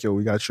plate. Like, yo,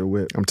 we got your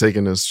whip. I'm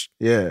taking this.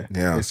 Yeah.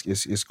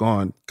 It's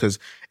gone because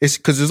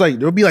there's like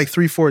there'll be like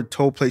 3-4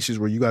 toll places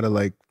where you gotta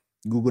like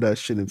Google that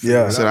shit and figure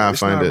it out.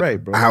 It's not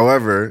right, bro.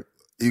 However,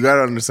 you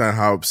gotta understand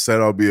how upset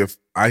I'll be if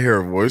I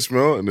hear a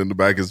voicemail and then the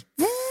back is.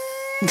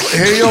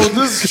 Hey yo,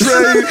 this is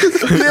Trey.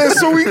 Yeah,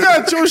 so we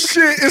got your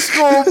shit. It's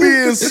gonna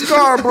be in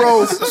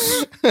Scarborough.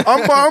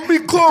 I'm be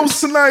close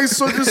tonight,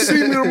 so just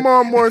see me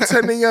tomorrow morning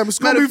 10 a.m. It's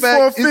gonna be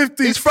 4:50.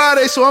 It's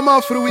Friday, so I'm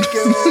out for the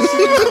weekend.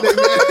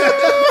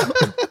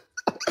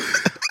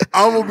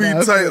 I'm gonna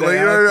be tight. Like, you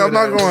know what I mean? I'm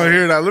not gonna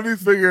hear that. Let me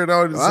figure it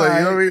out. It's like,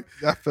 you know what I mean?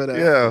 I feel that.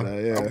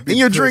 Yeah. And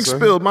your drink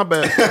spilled. My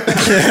bad.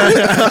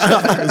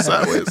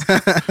 Sideways.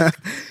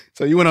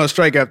 So you went on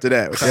strike after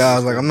that? Yeah, I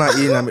was like, I'm not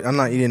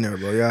eating there,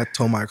 bro. Yeah, I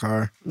towed my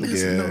car.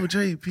 Listen, no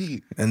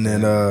JP. And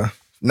then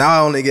now I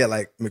only get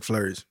like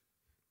McFlurries.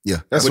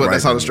 Yeah, that's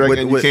how the strike.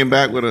 And you came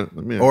back with a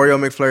Oreo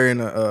McFlurry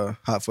and a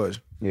hot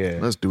fudge. Yeah,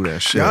 let's do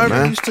that shit, y'all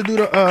man. Used to do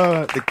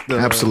the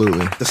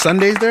absolutely the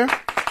Sundays there.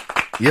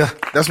 Yeah,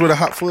 that's where the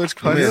hot fudge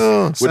comes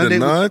in. With Sunday, the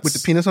nuts. with the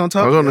peanuts on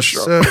top. I was on the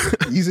show.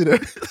 Easy to.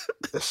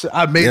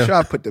 I made sure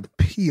I put the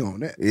P on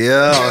that.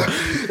 Yeah.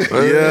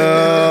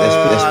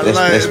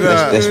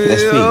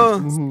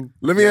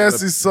 Let me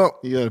ask you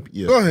something.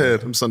 Go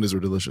ahead. Them Sundays were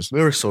delicious.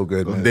 They were so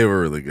good, man. They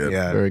were really good.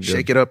 Yeah, very good.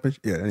 Shake it up. And,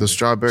 the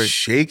strawberry.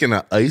 Shake and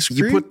the ice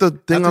cream? You put the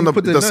thing on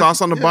the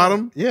sauce on the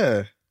bottom?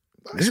 Yeah.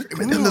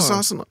 And then the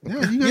sauce. You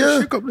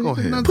gotta shake up. Go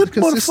ahead. Put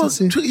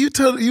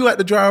motherfucker. You at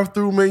the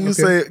drive-through, man. You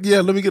say,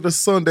 yeah, let me get the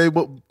sundae,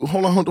 but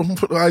hold on, don't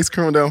put the ice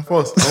cream down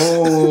first.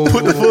 Oh,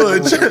 put the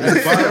fudge.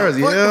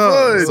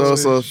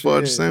 So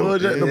fudge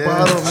sandwich. Fudge at the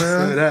bottom,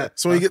 man.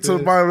 So when you get to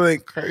the bottom, it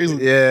ain't crazy.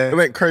 Yeah, it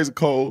ain't crazy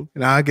cold.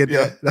 Nah, I get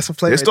that. That's a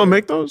flavor. They still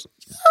make those?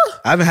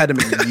 I haven't had them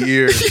in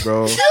years,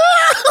 bro. Get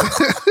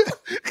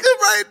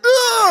right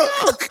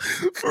there.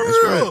 For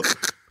real.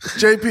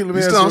 JP, let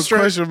me ask you a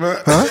question, man.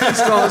 Huh? You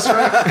still on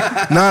strike?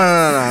 No.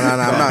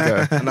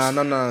 I'm not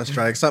on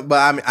strike. But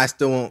I mean, I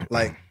still won't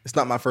like. It's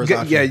not my first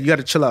option. Yeah, you got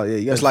to chill out.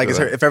 Yeah, it's like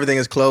if everything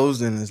is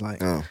closed, then it's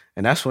like, and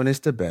that's when it's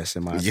the best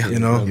in my opinion. You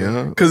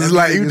know, because it's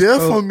like you there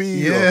for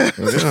me. Yeah,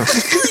 you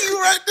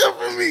right there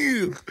for me.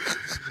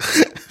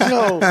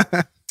 Yo,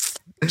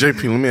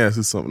 JP, let me ask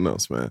you something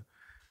else, man.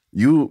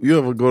 You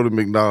ever go to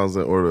McDonald's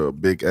and order a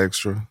big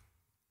extra?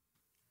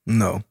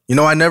 No. You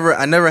know, I never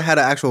had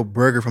an actual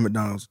burger from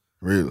McDonald's.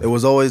 Really? It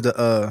was always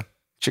the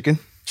chicken.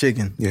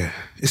 Yeah,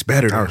 it's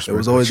better. It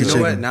was always the chicken.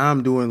 You know what? Now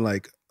I'm doing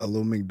like a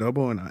little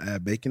McDouble and I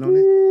add bacon on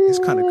it. It's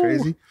kind of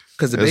crazy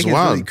because the bacon's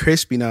really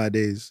crispy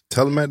nowadays.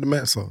 Tell them add the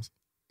mat sauce.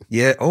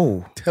 Yeah.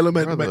 Oh, tell them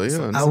add the mat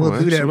sauce. I will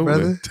do that,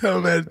 brother.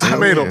 Tell them add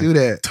tomato. Do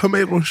that.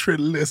 Tomato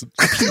shredded lettuce,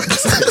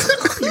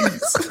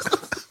 please.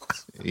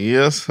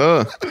 Yes,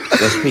 sir.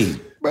 That's me,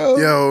 bro.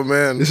 Yo,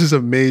 man, this is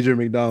a major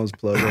McDonald's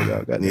plug.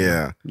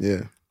 Yeah.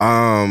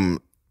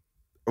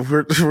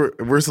 We're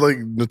like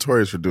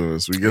notorious for doing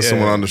this. We get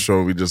someone on the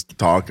show, we just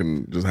talk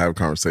and just have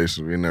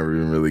conversations. We never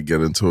even really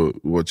get into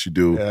what you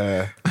do.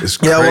 Yeah. It's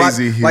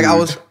crazy. Like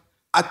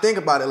I think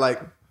about it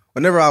like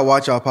whenever I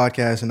watch y'all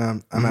podcast and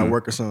I'm at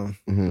work or something,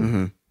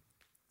 and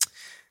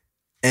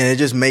it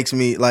just makes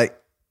me like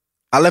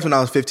I left when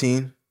I was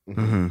 15,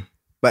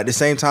 but at the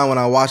same time when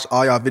I watched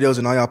all y'all videos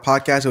and all y'all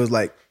podcasts, it was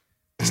like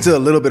still a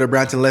little bit of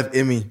Brampton left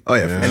in me. Oh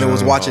yeah, and it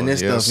was watching this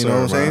stuff. You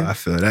know what I'm saying? I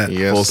feel that.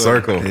 Full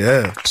circle.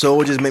 Yeah. So it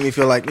would just make me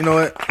feel like, you know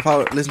what? If I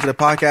listen to the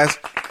podcast,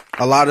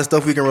 a lot of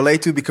stuff we can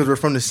relate to because we're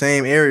from the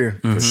same area,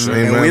 and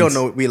we don't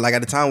know. We like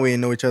at the time we didn't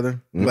know each other,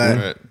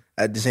 but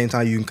at the same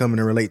time you can come in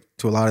and relate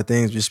to a lot of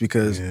things just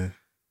because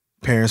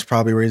parents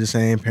probably raised the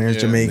same. Parents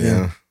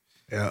Jamaican.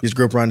 Yeah. Just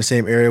grew up around the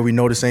same area. We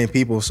know the same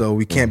people, so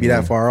we can't be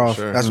that far off.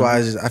 Sure. That's why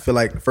I feel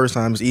like the first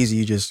time it's easy.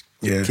 You just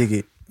kick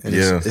it. And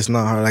it's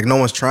not hard. Like no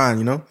one's trying,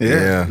 you know?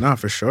 Yeah. No,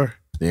 for sure.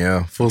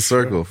 Yeah. Full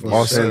circle.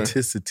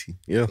 Authenticity.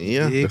 Sure.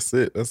 Yeah. That's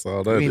it. That's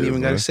all that is. We ain't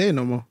even got to say it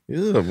no more.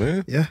 Yeah,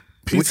 man. Yeah.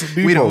 Pizza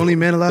we the only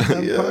man allowed to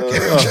have a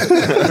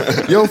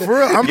podcast. Yo, for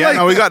real.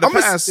 we got the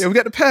pass. We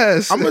got the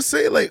pass. I'm gonna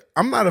say, like,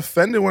 I'm not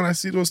offended when I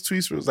see those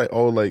tweets where it's like,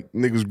 oh, like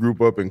niggas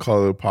group up and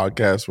call it a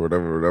podcast or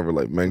whatever.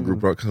 Like men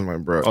group up because I'm like,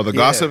 bro. Oh, the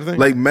gossip thing?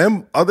 Like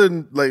men, other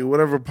than like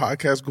whatever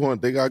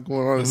podcast they got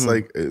going on, it's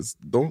like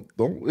don't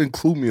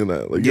include me in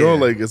that. Like, you know,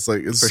 like it's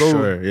like it's for so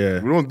sure,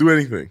 we don't do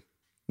anything.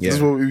 Yeah. This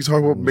is what we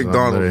talk about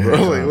McDonald's,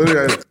 bro. Like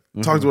literally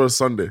I talked about it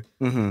Sunday.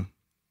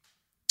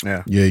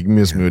 Yeah, you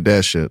miss me with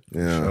that shit.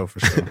 Yeah, for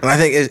sure. And I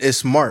think it's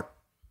smart.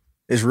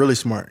 It's really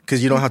smart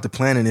because you don't have to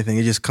plan anything.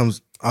 It just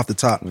comes off the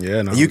top.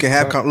 Yeah, no, and you can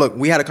have look.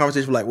 We had a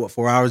conversation for like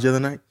 4 hours the other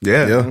night.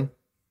 Yeah.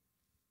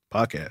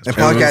 Podcast. And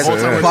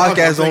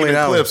podcast only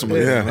now. Clips.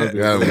 Yeah,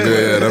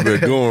 that been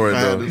going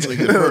right now.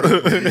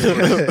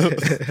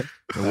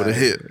 Would have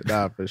hit.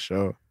 Nah, for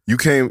sure. You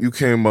came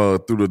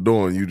through the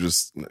door and you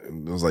just,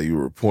 it was like you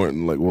were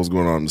reporting like what's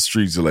going on in the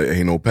streets. You're like,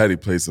 ain't no patty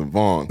place in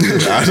Vaughn.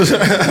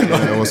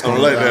 What's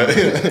going like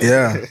that?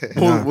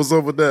 Yeah. What's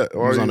up with that? I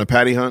was on a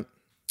patty hunt,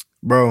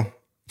 bro.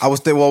 I was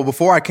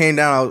before I came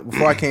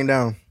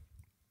down.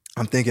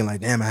 I'm thinking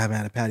like, damn, I haven't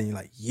had a patty in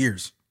like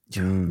years.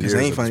 Because you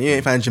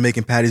ain't find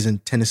Jamaican patties in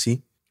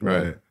Tennessee.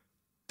 Right.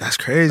 That's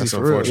crazy. That's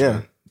for real.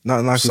 Yeah. Not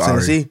in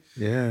Tennessee.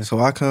 Yeah. So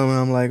I come and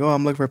I'm like, oh,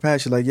 I'm looking for a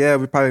patty. She's like, yeah,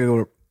 we probably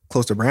go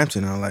close to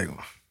Brampton. And I'm like,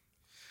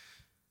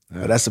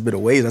 but that's a bit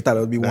of ways. I thought it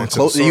would be one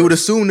closer. You would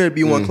assume there'd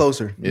be one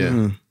closer.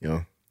 Yeah.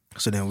 Yeah.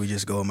 So then we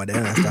just go with my dad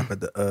and I stop at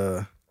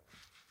the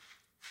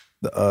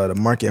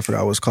market, I forgot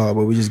what it was called,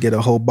 but we just get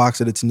a whole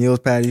box of the Tennille's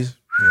patties.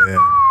 Yeah.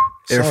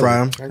 Air fry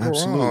them. Can't go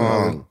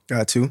wrong.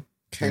 Got to.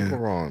 Can't go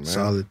wrong, man.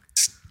 Solid.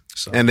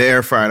 and the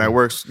air fryer that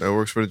works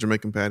for the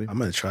Jamaican patty. I'm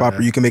gonna try Proper.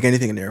 that. You can make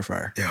anything in the air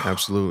fryer. Yeah,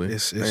 absolutely.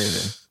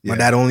 My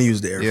dad only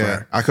used the air Yeah,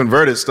 fryer. I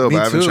converted still, Me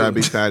but I haven't too. tried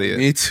beef patty yet.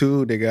 Me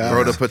too, nigga.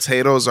 Bro, the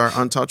potatoes are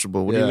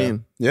untouchable. What do you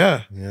mean?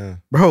 Yeah. Yeah.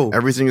 Bro,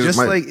 Everything is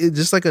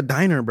just like a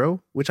diner,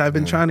 bro, which I've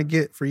been trying to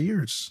get for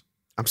years.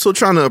 I'm still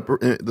trying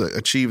to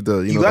achieve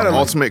the the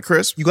ultimate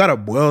crisp. You gotta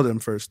boil them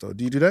first, though.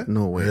 Do you do that?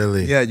 No way.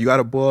 Really? Yeah, you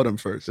gotta boil them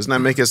first. Doesn't that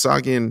make it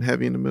soggy and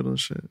heavy in the middle and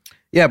shit?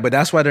 Yeah, but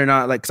that's why they're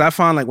not like. Because I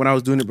found like when I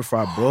was doing it before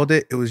I boiled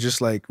it, it was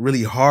just like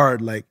really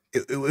hard. Like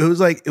it was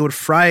like it would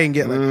fry and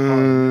get like hard. You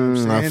know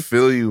what I'm I saying?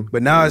 feel you.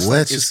 But now it's What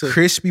like you it's said?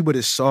 crispy, but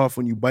it's soft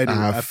when you bite it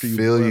I after you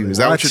feel boil you. it. Is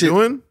that what you're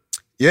doing?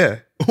 Yeah.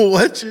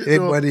 What you Hey,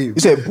 doing? buddy. You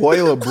said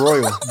boil or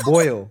broil?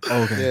 Boil.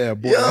 Okay. Yeah,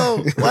 boil.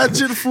 Yo,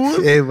 watch it,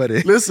 fool. Hey,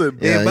 buddy. Listen,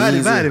 Hey,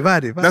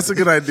 body. that's a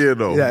good idea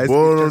though. Yeah, it's-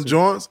 Boil them it's-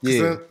 joints. Yeah.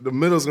 yeah. Then the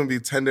middle's gonna be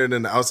tender and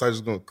then the outside's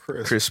just gonna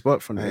crisp. Crisp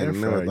up from the I air ain't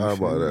fryer. never you thought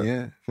feel about me?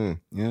 that. Yeah.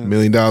 Yeah. $1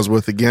 million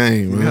worth of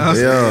game, man.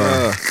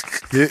 Yeah.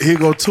 Here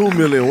go 2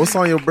 million. What's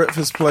on your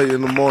breakfast plate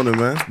in the morning,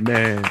 man?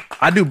 Man,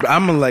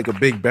 I'm like a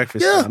big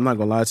breakfast guy. I'm not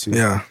gonna lie to you.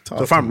 Yeah.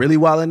 So if I'm really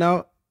wilding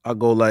out, I'll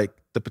go like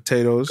the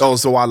potatoes. Oh,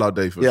 so wild out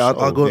day for yeah,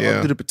 sure. I'll go. yeah.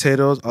 I'll do the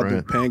potatoes. I'll do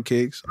Right.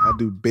 pancakes. I'll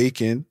do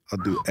bacon.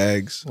 I'll do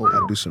eggs.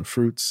 I'll do some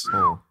fruits.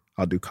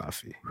 I'll do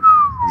coffee.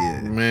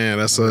 Yeah. Man,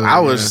 that's I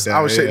was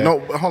shaking. yeah. No,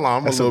 hold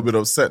on. I'm a little bit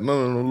upset. None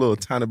of them little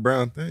tiny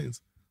brown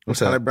things. What's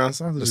tiny that? brown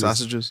sausages. The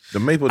sausages. The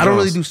maple I don't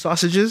really Jones. do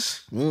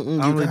sausages. I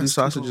don't really do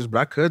sausages, but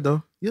I could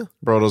though.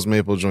 Bro, those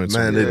maple joints,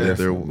 Man, man, they're they're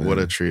different, man. what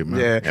a treat, man.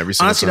 Yeah. Every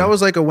single Honestly, time. that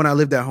was like a when I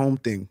lived at home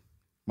thing.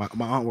 My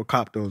aunt would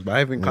cop those, but I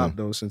haven't copped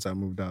those since I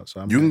moved out.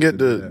 So You can get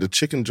the the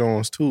chicken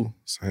Jones too.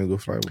 Same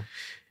good flavor.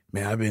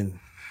 man.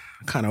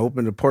 I kind of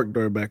opened the pork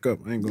door back up.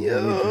 I ain't gonna.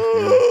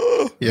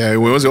 Yeah,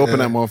 once you open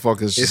that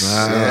motherfucker, it's just,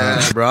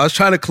 Yeah, bro. I was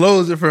trying to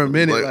close it for a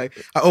minute.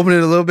 Like I opened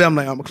it a little bit. I'm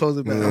like, I'm gonna close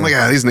it back. I'm like,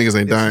 these niggas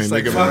ain't dying. It's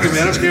like, nigga. fuck it,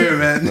 man. I'm scared,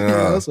 man.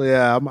 Yeah. So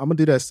yeah, I'm gonna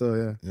do that still.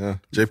 Yeah. Yeah.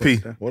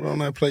 JP, what on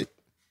that plate?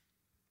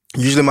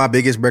 Usually my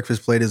biggest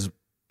breakfast plate is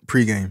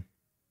pregame.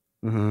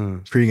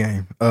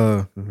 Pregame.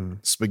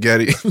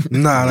 Spaghetti.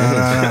 Nah.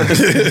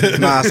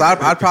 Nah. So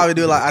I'd probably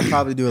do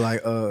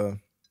like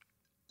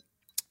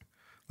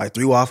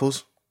 3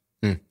 waffles,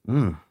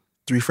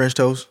 3 French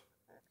toasts,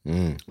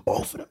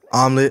 both of them,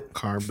 omelet,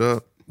 Carved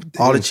up.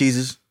 all the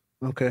cheeses,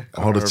 Okay.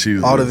 All the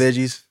cheese. all the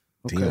veggies,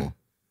 Damn.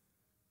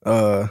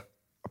 a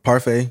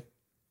parfait,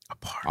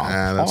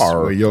 That's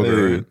where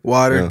yogurt.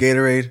 water, Yeah.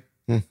 Gatorade,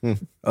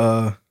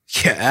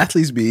 Yeah,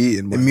 athletes be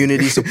eating. Bro.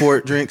 immunity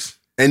support drinks.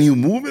 And you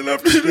moving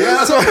up to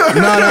this? No.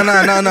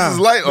 This is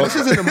light. This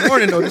is in the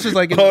morning though. This is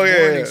like in Oh the yeah.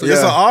 morning. So It's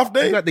an yeah. off you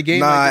day? got the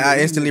game. Nah, like, in the I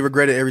evening. instantly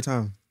regret it every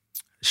time.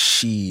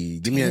 She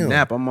give me a Damn.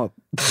 nap. I'm up.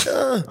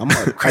 I'm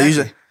up.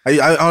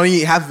 I only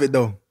eat half of it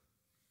though.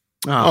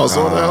 Oh,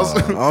 someone else?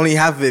 I only eat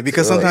half of it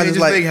because sometimes it's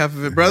like half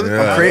of it, brother.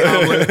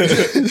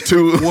 Yeah.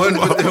 Two. One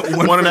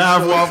and a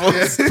half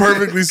waffles.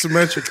 Perfectly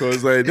symmetrical.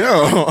 It's like,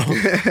 no.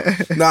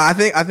 no. I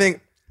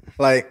think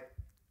like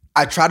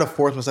I try to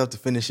force myself to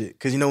finish it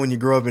because you know when you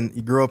grow up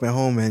at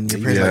home and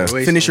your parents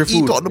like finish your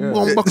food. Bro,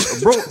 Bro,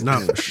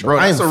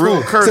 that's a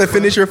real curse. So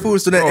finish your food.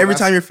 So that every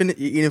time you're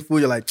eating food,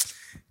 you're like,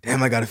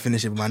 damn, I gotta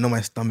finish it. But I know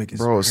my stomach is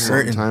Bro,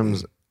 hurting.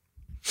 sometimes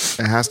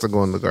it has to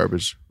go in the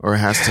garbage. Or it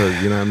has to,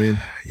 you know what I mean?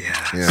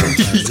 Yeah.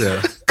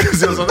 Because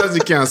sometimes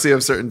you can't see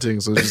up certain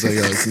things. So it's just like,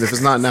 yo, if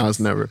it's not now, it's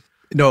never.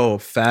 No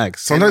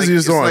facts. Sometimes you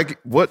just don't. Like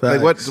what's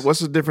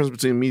the difference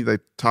between me like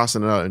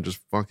tossing it out and just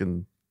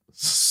fucking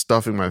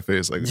stuffing my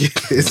face? Like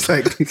It's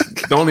like,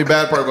 the only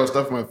bad part about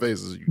stuffing my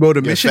face is you bro,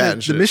 the get mission. fat and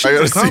The shit. mission. I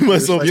gotta see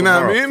myself. You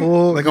know what I mean?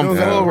 Like I'm you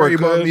full. don't worry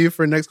about Work me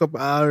for the next couple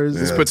hours.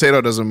 This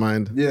potato doesn't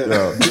mind.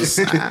 Yeah.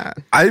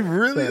 I've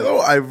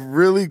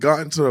really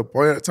gotten to the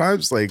point at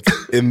times, like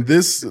in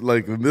this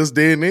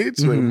day and age,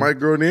 like my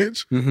growing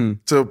age,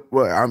 to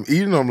what I'm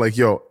eating, I'm like,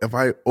 yo, if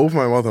I open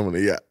my mouth, I'm gonna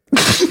yap.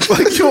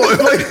 Like, yo,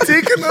 if I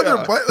take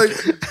another bite,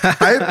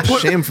 like I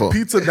put Shameful.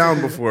 pizza down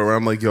before where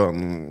I'm like, yo,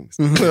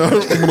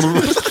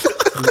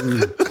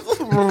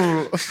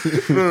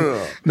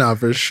 Nah,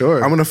 for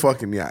sure. I'm gonna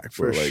fucking yak,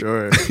 for like,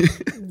 sure.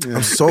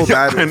 I'm so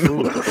bad at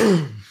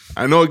food.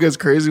 I know it gets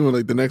crazy when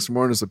like the next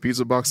morning it's a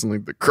pizza box and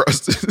like the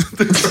crust is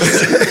the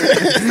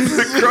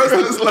crust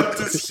is like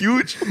this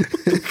huge.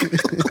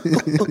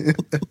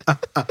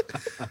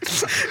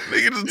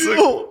 Nigga just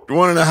took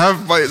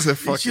 1.5 bites and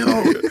fuck you.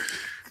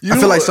 I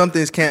feel like some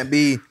things can't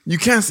be. You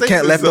can't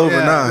say left over.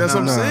 Nah, that's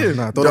what I'm saying.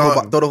 Throw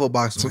the whole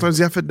box. Sometimes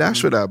you have to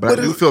dash for that, but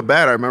I do feel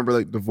bad. I remember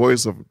like the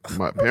voice of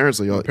my parents,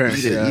 like, y'all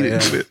eat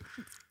it.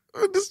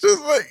 It's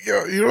just like,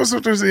 yo, you know,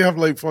 sometimes you have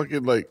like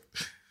fucking like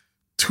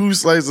 2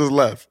 slices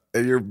left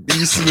and you're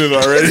beasting it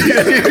already.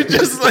 You're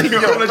just like,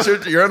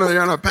 you're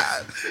on a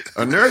path.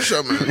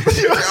 Inertia, man.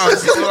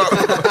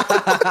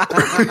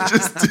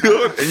 Just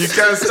do it and you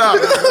can't stop.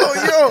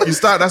 Yo. You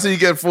stop, that's how you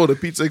get full. The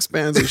pizza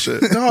expands and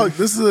shit. Dog,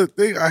 this is the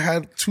thing. I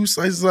had 2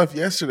 slices left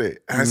yesterday.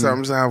 And I said,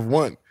 I'm just gonna have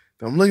 1.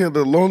 I'm looking at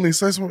the lonely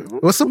slice.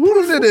 What's the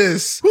point of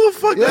this? Who the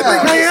fuck do you think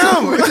I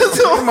am?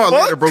 Come on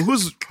later, bro.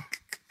 Who's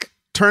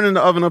turning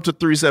the oven up to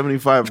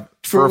 375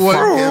 for one?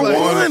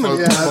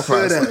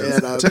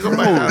 Take a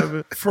bite out of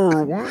it.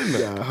 For 1.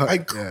 I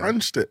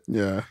crunched it.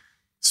 Yeah.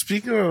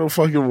 Speaking of the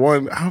fucking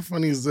 1, how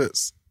funny is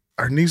this?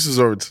 Our niece is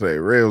over today.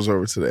 Ray was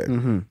over today.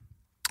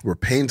 We're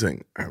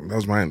painting. That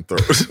was my own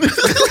throat. So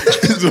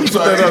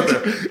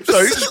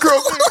you just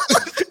croaked.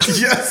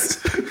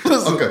 Yes.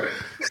 Listen. Okay.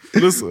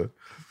 Listen.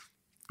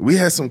 We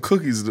had some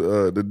cookies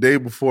the day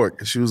before.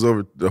 She was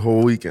over the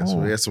whole weekend, so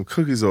we had some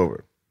cookies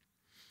over.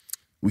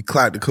 We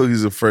clapped the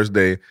cookies the first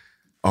day.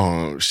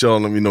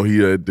 Sheldon let me know he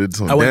did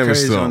some damage to them. I went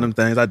crazy on them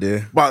things. I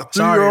did. About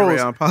 3 Sorry, years.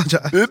 Ray, I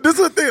apologize. This is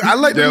the thing. I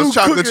like the new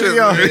chocolate cookie. chip.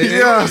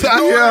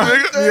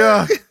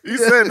 Yeah. You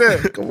said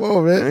that. Come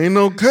on, man. Ain't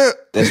no cut.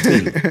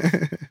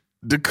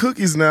 The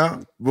cookies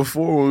now,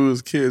 before when we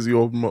was kids, you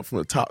open them up from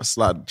the top,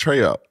 slide the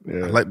tray up.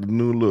 Yeah. I like the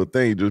new little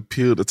thing. You just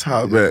peel the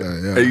top back.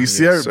 And you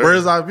see every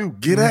bird's eye view.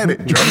 Get at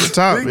it. Drop the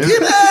top, man.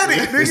 Get at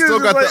it. They still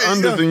got the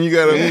under thing. You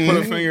got to put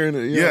a finger in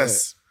it.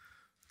 Yes.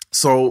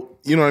 So,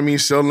 you know what I mean?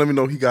 Sheldon let me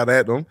know he got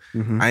at them.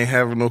 I ain't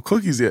having no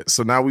cookies yet.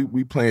 So now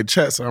we playing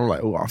chess. And I'm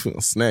like, oh, I'm feeling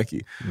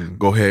snacky.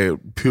 Go ahead,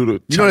 peel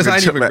the You notice I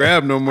ain't even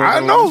grab no more. I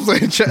know.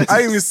 Playing chess. I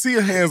didn't even see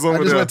your hands over I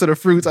just there. went to the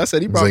fruits. I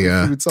said, he brought me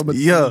fruits. I'm going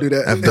to do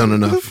that. I've done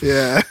enough.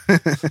 Yeah.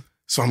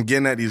 So I'm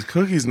getting at these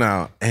cookies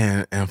now,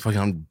 and fucking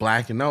I'm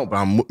blacking out, but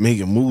I'm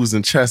making moves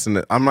in chess,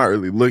 and I'm not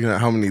really looking at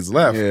how many's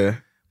left. Yeah.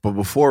 But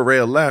before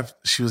Rhea left,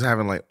 she was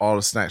having like all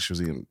the snacks. She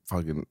was eating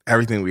fucking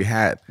everything we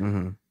had.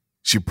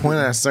 She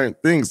pointed at certain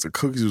things. The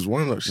cookies was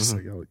one of them. She's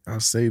like, yo, I'll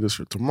save this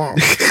for tomorrow.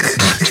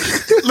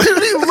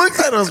 Literally looked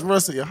at us, bro.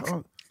 Said, yo,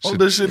 hold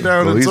this shit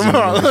down until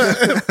tomorrow.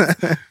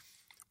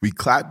 We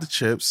clapped the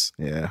chips.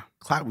 Yeah.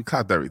 We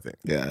clapped everything.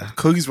 Yeah.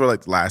 Cookies were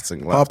like the last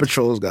thing left. Paw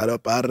Patrols got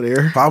up out of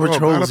there. Paw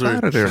Patrols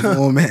out of there.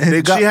 Oh, man.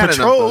 They got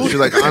patrols. She's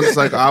like, I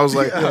was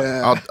like,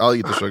 I'll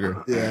eat the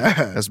sugar. Yeah.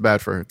 That's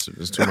bad for her.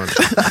 It's too much.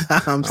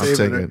 I'm taking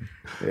saving it.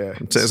 Yeah.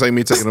 It's like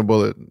me taking a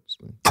bullet.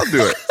 I'll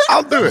do it.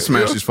 I'll do it.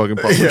 Smash these fucking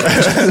puppets.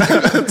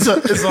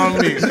 It's on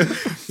me.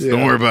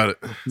 Don't worry about it.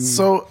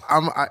 So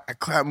I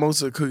clapped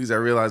most of the cookies. I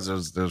realized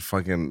there's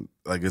fucking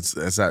like it's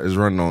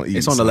running on E.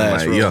 It's on the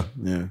last row.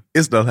 Yeah.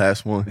 It's the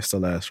last one. It's the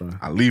last one.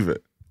 I leave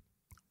it.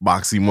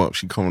 Box him up.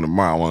 She coming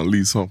tomorrow. I want to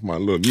leave something for my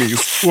little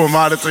niece. Who am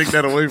I to take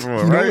that away from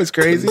her, You know right? what's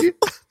crazy?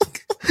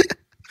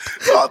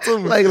 Talk to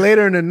me. Like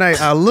later in the night,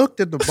 I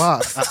looked at the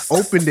box. I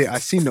opened it. I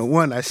seen the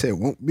one. I said,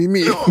 won't be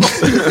me. No.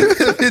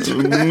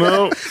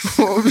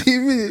 Won't be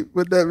me.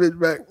 Put that bitch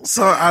back.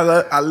 So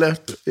I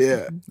left it.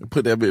 Yeah.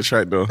 Put that bitch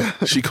right there.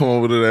 She come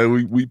over to that.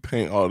 We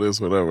paint all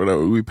this,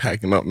 whatever. We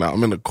packing up now.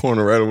 I'm in the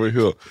corner right over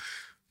here.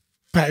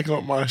 Packing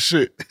up my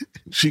shit.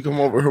 She come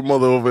over, her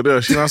mother over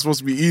there. She not supposed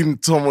to be eating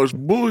so much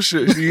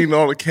bullshit. She eating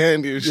all the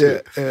candy and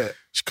shit. Yeah.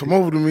 She come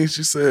over to me.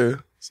 She said,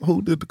 so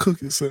who did the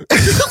cookies, son?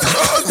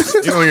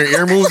 You know your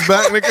ear moves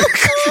back, nigga.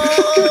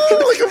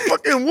 Like a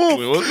fucking wolf.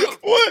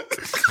 What?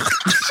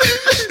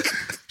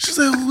 She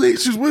said, who ate?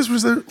 She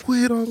whispers, who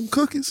ate all them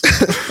cookies?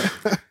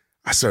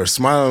 I started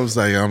smiling. I was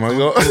like, oh my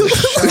God.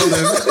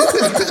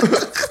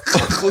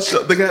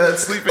 The guy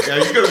that's sleeping. Yeah,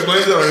 you gotta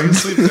blame that on him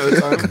sleeping at the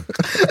time.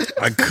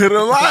 I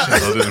couldn't lie.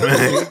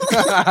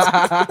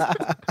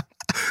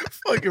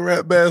 Fucking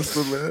rat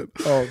bastard, man.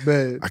 Oh,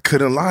 man. I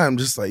couldn't lie. I'm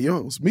just like,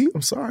 yo, it's me.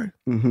 I'm sorry.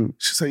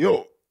 She said,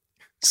 yo,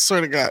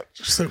 swear to God.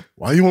 She said,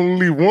 why you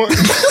only leave one? She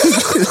said,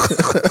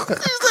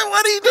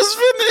 why did you just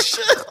finish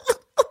it?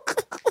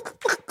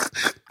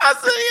 I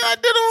said, yo, I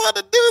didn't want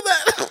to do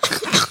that.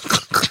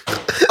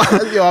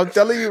 Yo, I'm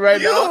telling you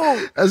right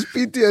now, that's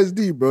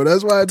PTSD, bro.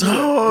 That's why I did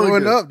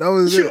growing up. That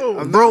was it.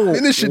 I'm bro,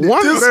 finishing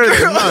one it. better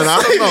than none.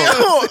 I don't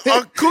know. Yo,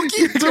 a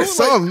cookie too.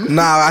 Something.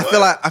 Nah,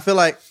 I feel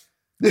like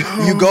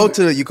you go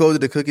to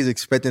the cookies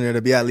expecting there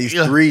to be at least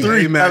three.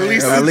 Man. At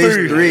least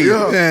three.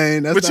 Yeah.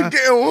 Man, that's But you not,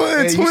 getting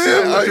one, you twin.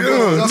 said Like,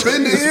 up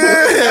in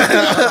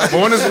this.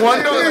 But when it's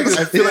one,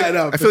 though, I feel Yeah,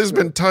 no, I feel it's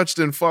been touched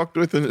and fucked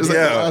with, and it's like,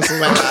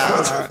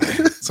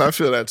 so I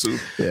feel that too.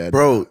 Yeah,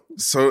 bro.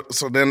 So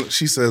then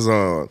she says,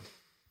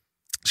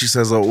 she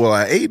says, "Oh, well,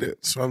 I ate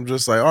it." So I'm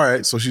just like, all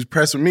right. So she's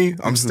pressing me.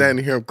 I'm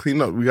standing here. I'm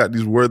cleaning up. We got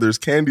these Werther's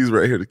candies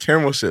right here, the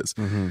caramel shits.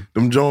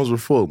 Them Jones were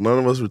full. None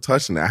of us were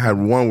touching it. I had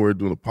one. We were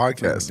doing a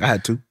podcast. I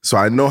had 2. So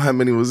I know how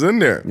many was in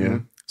there. Yeah.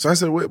 So I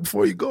said, wait,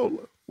 before you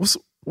go, what's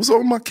up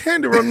with my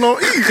candy running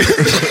on E?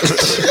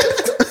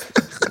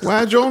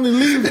 Why'd you only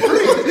leave 3?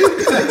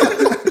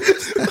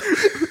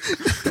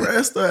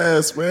 Pressed her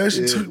ass, man.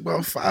 She took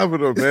about 5 of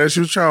them, man.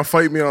 She was trying to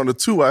fight me on the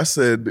 2. I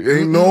said,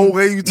 ain't no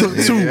way you took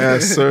 2.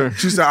 Yes, sir.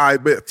 She said, I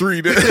bet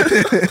 3 then.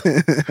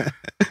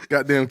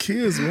 Goddamn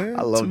kids, man.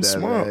 I love Too that.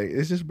 smart. Man.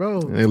 It's just,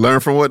 bro. They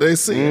learn from what they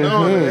see.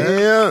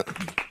 Yeah.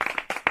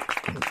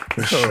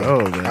 For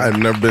sure, man. I've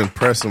never been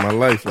pressed in my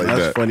life like That's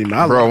that. funny,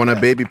 man. Bro, when a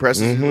baby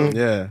presses you,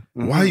 Yeah.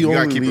 Why you gotta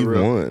only keep it leave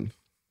real. one?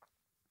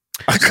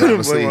 I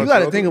couldn't blame You got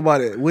to think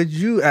about it. Would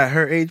you, at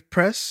her age,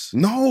 press?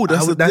 No,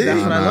 that's the thing.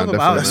 That's what I love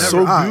about it. That's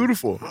so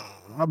beautiful.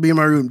 I'll be in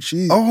my room.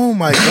 Jeez. Oh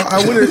my god,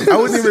 I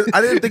wouldn't even.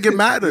 I didn't think it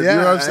mattered. You know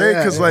what I'm saying?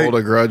 Because like, hold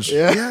a grudge.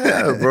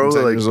 yeah, bro.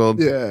 10 Like, years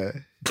old. Yeah.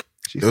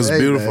 it was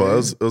beautiful.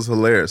 It was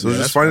hilarious. It was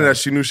just funny that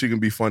she knew she can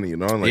be funny. You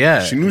know,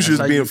 like she knew she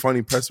was being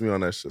funny. Pressing me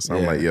on that shit. So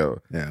I'm like, yo,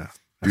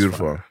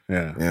 beautiful.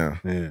 Yeah.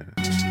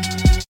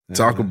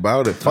 Talk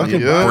about it.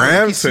 Fucking Rookie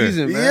Brampton.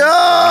 season, man.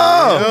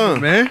 Yeah,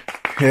 man.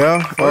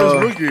 Yeah. First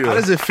rookie year. How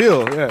does it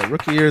feel? Yeah,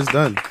 rookie year is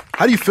done.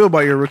 How do you feel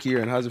about your rookie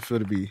year, and how does it feel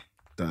to be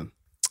done?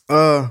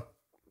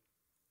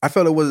 I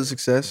felt it was a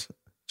success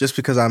just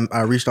because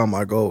I reached all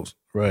my goals.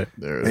 Right.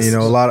 And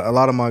a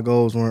lot of my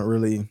goals weren't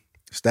really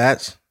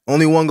stats.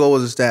 Only one goal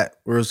was a stat,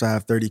 where it was to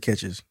have 30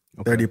 catches,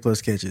 30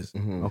 plus catches.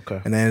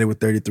 Okay. And I ended with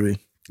 33.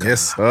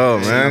 Yes. Oh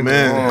man.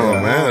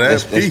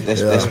 That's peak.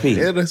 That's peak.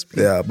 Yeah, that's peak.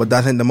 Yeah, but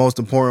I think the most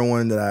important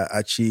one that I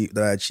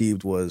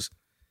achieved was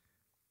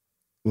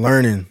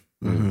learning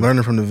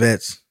from the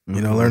vets.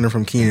 Learning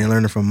from Keenan,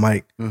 learning from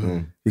Mike,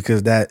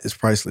 because that is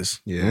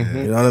priceless. Yeah.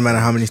 No matter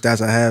how many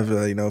stats I have,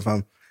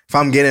 if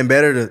I'm getting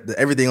better,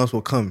 everything else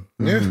will come.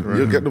 Yeah,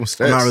 you'll get them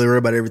stats. I'm not really worried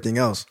about everything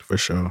else For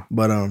sure.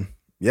 But and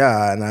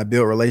I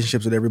built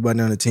relationships with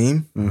everybody on the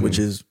team, which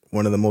is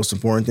one of the most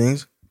important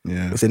things.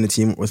 Yeah. Within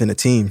the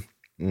team.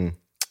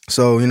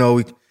 So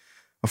we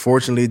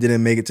unfortunately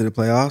didn't make it to the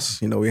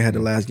playoffs. We had the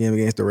last game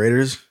against the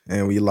Raiders,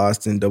 and we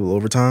lost in double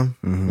overtime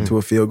to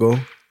a field goal.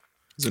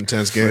 It's an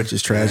intense game. Which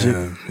is tragic.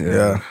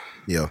 Yeah.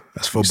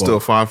 That's football. You still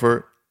fought for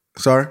it?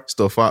 Sorry?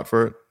 Still fought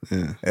for it?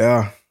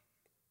 Yeah.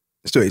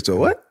 So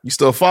what? You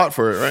still fought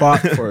for it, right?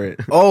 Fought for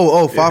it.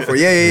 Fought for it.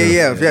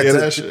 Yeah.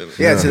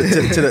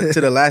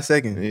 To the last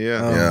second.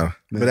 Yeah.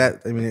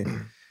 But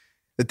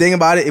the thing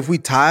about it, if we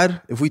tied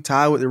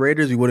with the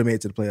Raiders, we would have made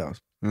it to the playoffs.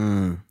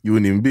 You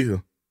wouldn't even be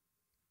here.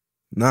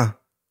 Nah.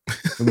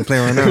 We'll be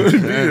playing right now. We'll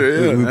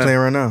be playing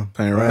right now.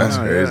 That's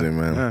crazy,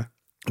 man. Yeah.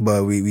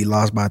 But we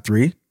lost by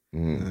 3.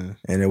 And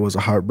it was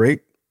a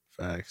heartbreak.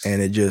 Facts.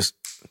 And it just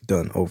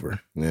done over.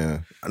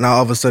 Yeah. Now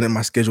all of a sudden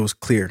my schedule is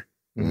clear.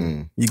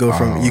 You go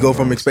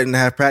from expecting to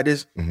have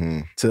practice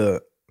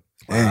to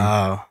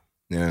wow.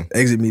 Yeah.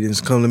 exit meetings.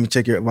 Come, let me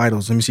check your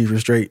vitals. Let me see if you're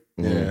straight.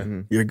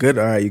 Yeah. You're good.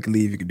 All right, you can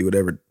leave. You can do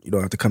whatever. You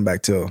don't have to come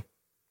back till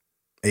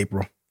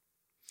April.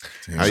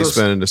 How you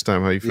spending this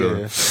time? How you feeling?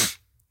 Yeah.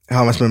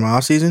 How am I spending my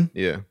off season?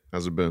 Yeah.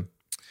 How's it been?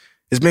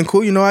 It's been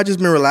cool. I just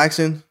been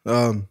relaxing.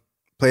 Played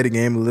the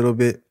game a little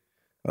bit.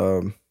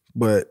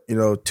 But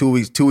 2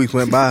 weeks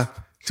went by.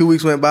 2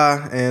 weeks went by,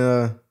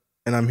 and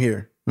I'm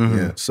here.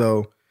 Yeah.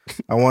 So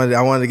I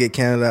wanted to get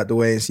Canada out the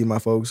way and see my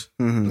folks.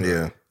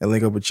 Yeah. And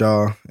link up with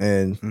y'all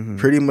and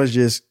pretty much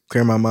just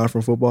clear my mind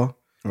from football.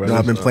 Right.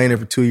 I've been playing it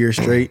for 2 years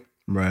straight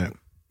Right.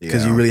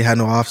 because you really had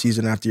no off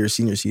season after your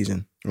senior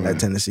season at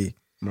Tennessee.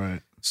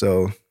 Right.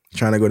 So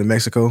trying to go to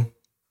Mexico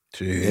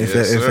in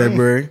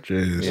February.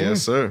 Jeez.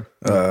 Yes, sir.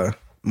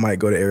 Might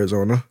go to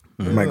Arizona.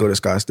 Might go to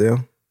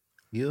Scottsdale.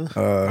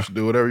 Yeah.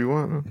 Do whatever you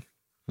want.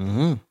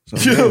 Huh?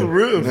 Yeah,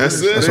 real.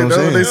 That's it. That's They what I'm know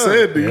saying. what they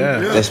said, dude. Yeah.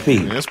 That's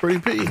peak. That's pretty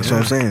peak. That's what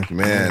I'm saying.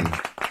 Man,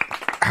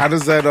 how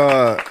does that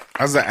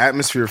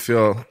atmosphere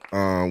feel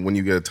when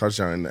you get a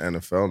touchdown in the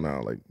NFL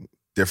now? Like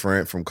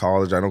different from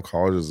college? I know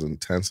college is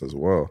intense as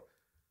well.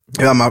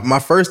 Yeah, my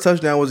first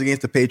touchdown was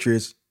against the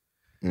Patriots.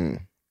 And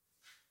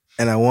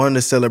I wanted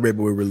to celebrate,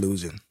 but we were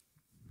losing.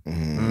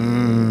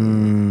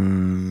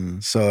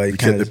 So it You kind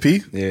kept the of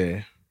P?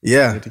 yeah.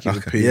 Yeah.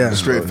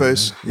 Straight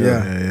face.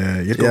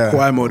 Yeah. You go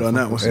quiet mode on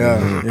that one.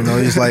 Yeah.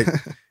 It's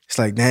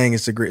like, dang,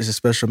 it's a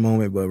special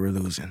moment, but we're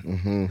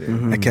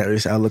losing. I can't really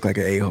say I look like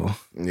an a-hole.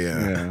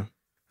 Yeah.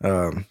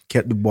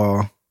 Kept the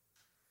ball.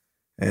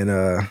 And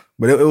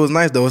but it was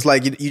nice though. It's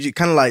like you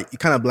kind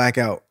of black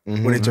out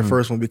when it's your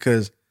first one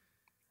because,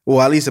 well,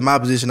 at least in my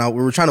position,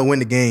 we were trying to win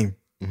the game.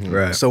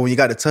 Right. So when you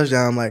got the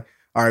touchdown, I'm like,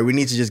 all right, we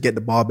need to just get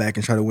the ball back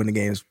and try to win the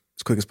game as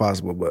quick as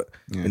possible. But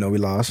we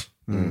lost.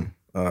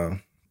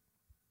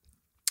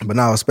 But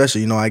now,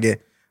 especially, I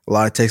get a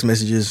lot of text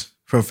messages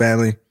from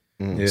family.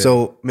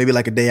 So maybe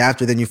like a day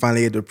after, then you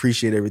finally get to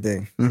appreciate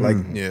everything. Like,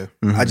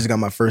 I just got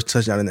my first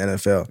touchdown in the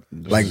NFL.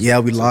 Like,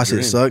 we lost,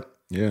 it sucked.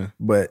 Yeah.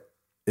 But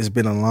it's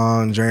been a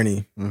long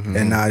journey,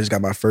 and now I just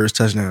got my first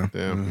touchdown.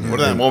 Damn. What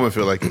did that moment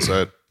feel like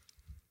inside?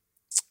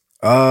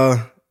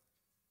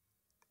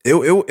 It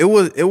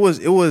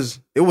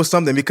was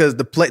something because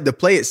the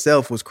play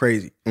itself was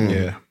crazy.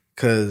 Yeah,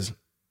 because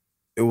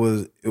it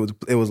was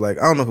like,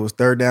 I don't know if it was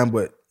third down,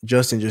 but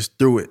Justin just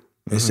threw it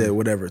and said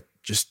whatever,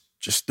 just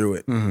threw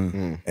it,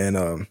 and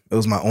it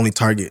was my only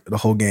target the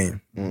whole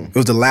game. It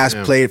was the last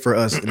play for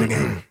us in the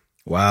game.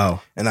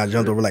 Wow! And I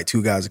jumped over like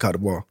 2 guys and caught the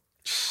ball.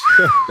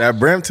 Them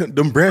Brampton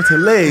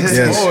legs.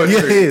 Yes.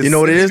 You know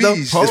what it is though?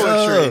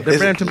 The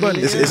Brampton Bunny.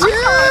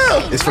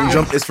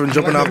 It's from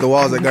jumping off the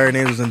walls that Gary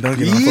Names was in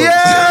dunking. Yes.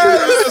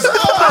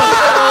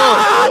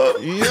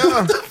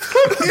 Yeah.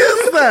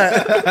 Yes,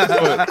 that.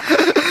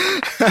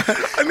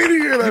 I need to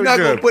hear that. You're not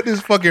gonna put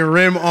this fucking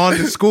rim on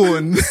the school,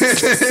 and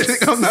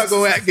I'm not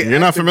gonna get. You're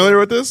not familiar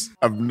with this?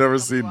 I've never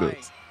seen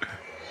this.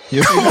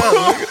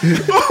 Oh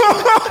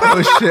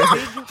shit!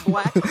 Big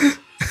black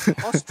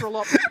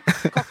Australorp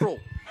cockerel,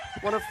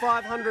 one of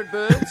 500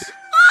 birds.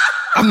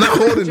 I'm not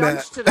holding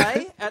that.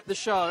 Today at the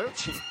show.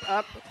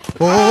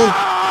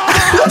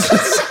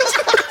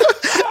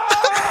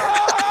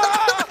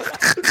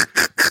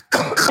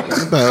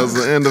 That was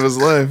the end of his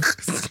life.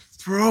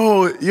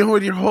 Bro,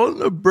 when you're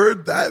holding a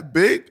bird that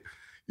big,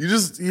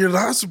 you're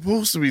not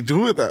supposed to be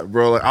doing that,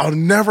 bro. Like,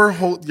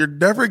 you're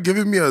never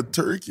giving me a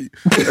turkey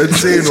and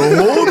saying,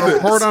 hold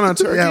it. Hold on a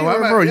turkey? Yeah,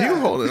 bro, you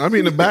hold it. I mean,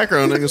 in the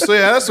background, they can say,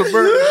 that's a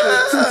bird.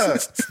 Yeah.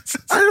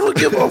 I don't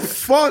give a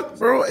fuck,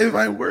 bro, if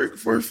I work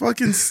for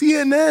fucking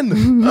CNN.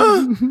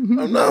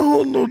 I'm not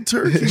holding no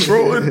turkey,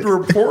 bro, and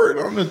report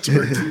on the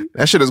turkey.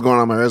 That shit is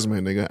going on my resume,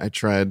 nigga. I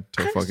tried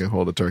to fucking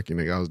hold a turkey,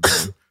 nigga. I was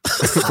doing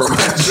for my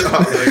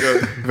job,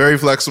 nigga. Very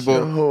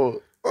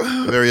flexible,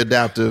 very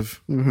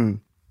adaptive.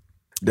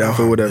 Down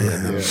for whatever.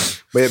 Yeah.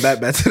 But back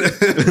to the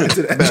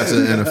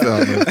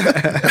NFL.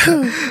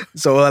 Man.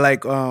 So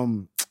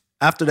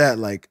after that,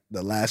 like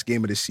the last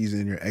game of the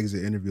season, your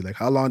exit interview, like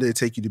how long did it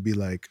take you to be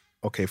like,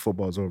 okay,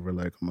 football's over,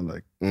 like I'm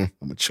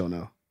gonna chill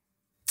now?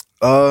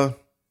 Cause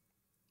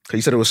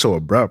you said it was so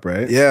abrupt,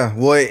 right? Yeah.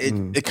 Well,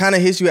 it kind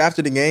of hits you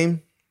after the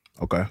game.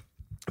 Okay.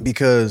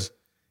 Because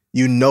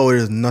you know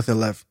there's nothing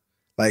left.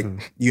 Like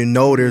you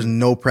know there's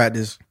no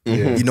practice.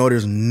 You know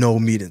there's no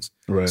meetings.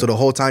 Right. So the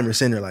whole time you're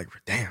sitting there like,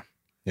 damn.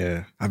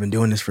 Yeah. I've been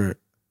doing this for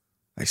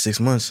like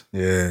 6 months.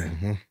 Yeah.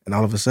 And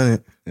all of a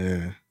sudden,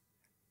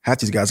 half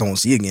these guys I won't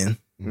see again.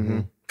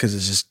 Because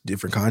it's just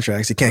different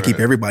contracts. You can't keep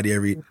everybody at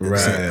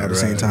the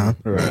same time.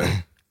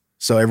 Right.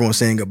 So everyone's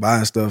saying goodbye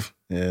and stuff.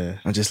 Yeah.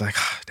 I'm just like,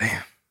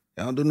 damn.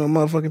 Y'all don't do no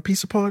motherfucking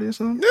pizza party or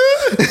something?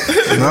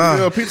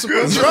 Nah. Pizza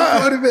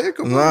party, man.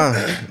 Come on.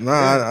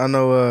 I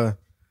know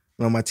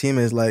my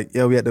teammates like,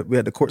 we at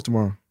the court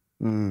tomorrow.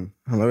 I'm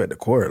like, we at the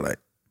court, like,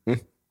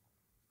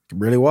 can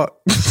barely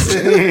walk. What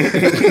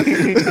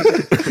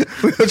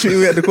you mean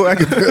we at the court? I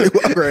can barely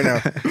walk right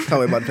now.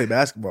 I'm about to play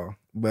basketball.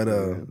 But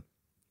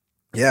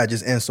it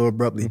just ends so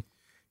abruptly.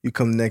 You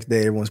come the next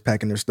day, everyone's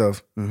packing their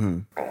stuff.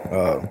 Some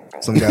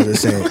guys are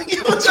saying,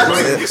 What's wrong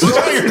with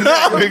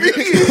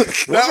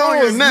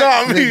you?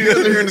 Not me.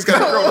 Hearing this guy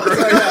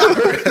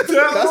That's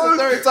the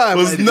third time.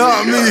 Was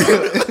not me.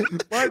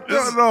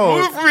 No.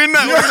 Move for me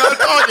now. We're not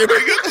talking,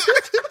 nigga.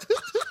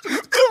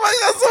 Come I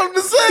got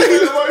something to say.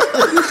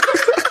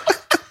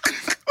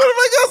 What if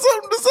I got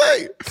something to say?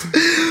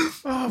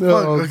 Oh,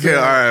 fuck. Okay,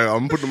 all right.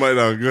 I'm putting the mic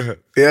down. Go ahead.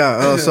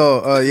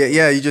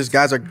 Yeah. You just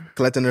guys are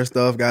collecting their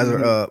stuff. Guys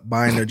are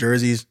buying their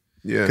jerseys.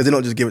 Yeah, because they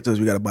don't just give it to us.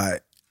 We gotta buy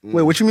it.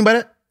 Wait, what you mean by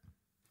that?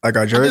 Like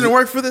our jersey. I didn't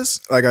work for this.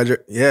 Like our you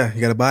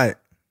gotta buy it.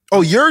 Oh,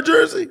 your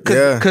jersey?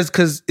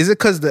 Because is it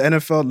because the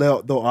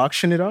NFL they'll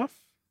auction it off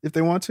if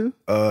they want to?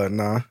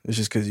 Nah. It's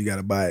just because you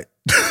gotta buy it.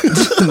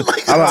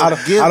 I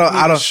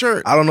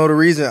don't know the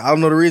reason. I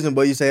don't know the reason,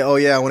 but you say, oh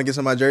yeah, I want to get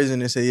some of my jersey,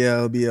 and they say, yeah,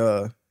 it'll be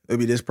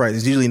this price.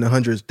 It's usually in the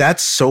hundreds.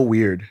 That's so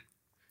weird.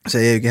 I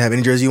say, yeah, you can have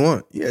any jersey you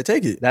want. Yeah,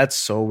 take it. That's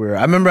so weird.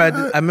 I remember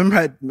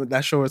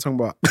that show we were talking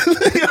about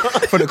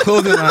for the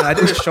clothing line. I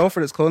did a show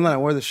for this clothing line. I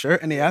wore the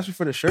shirt, and they asked me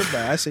for the shirt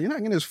back. I said, "You're not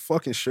getting this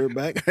fucking shirt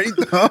back. Are you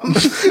dumb?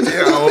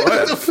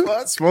 What the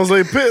fuck? Smells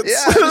like pits.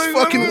 Yeah, I just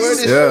fucking wear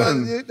this shirt.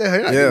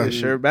 You're not getting this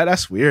shirt back.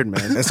 That's weird,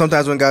 man. And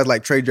sometimes when guys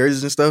like trade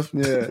jerseys and stuff,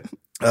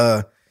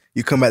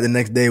 you come back the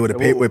next day with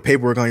with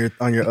paperwork on your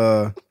in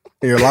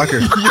your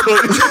locker.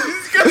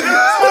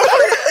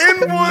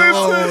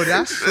 Oh,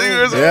 that's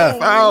so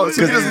foul.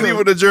 So you just leave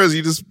with a jersey.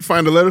 You just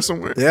find a letter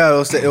somewhere. Yeah,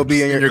 it'll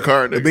be in your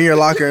car. It'll be in your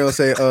locker, and it'll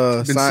say,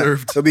 sign.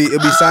 It'll be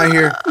signed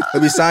here.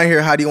 It'll be signed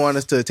here. How do you want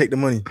us to take the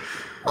money?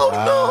 Oh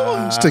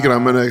no! Just take it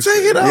on my next.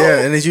 Take it out. Yeah,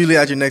 and it's usually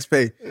at your next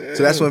pay. Yeah.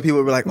 So that's when people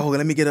will be like, "Oh,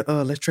 let me get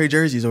let's trade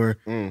jerseys," or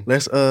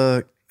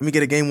let me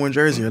get a game worn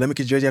jersey, or let me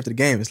get a jersey after the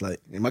game. It's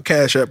like my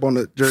cash app on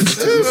the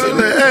jersey.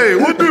 Hey,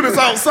 we'll do this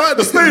outside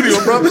the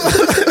stadium, brother.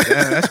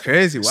 Yeah, that's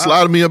crazy. Wow.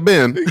 Slide me a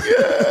bin.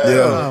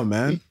 Yeah, oh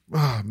man.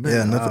 Oh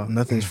man. Yeah,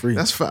 nothing's free.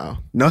 That's foul.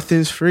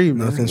 Nothing's free,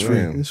 man. Nothing's free.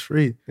 It's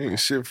free. Ain't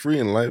shit free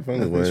in life,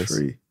 anyways. Nothing's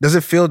free. Does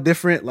it feel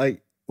different,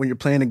 like when you're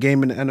playing a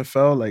game in the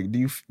NFL? Like,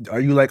 are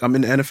you like I'm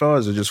in the NFL, or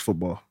is it just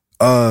football?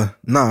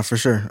 Nah, for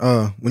sure.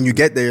 When you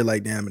get there, you're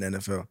like, damn, in the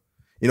NFL.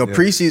 You know,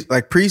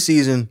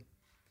 preseason,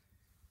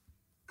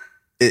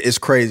 it's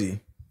crazy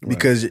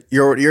because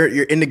you're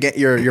in the game,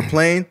 you're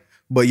playing,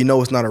 but you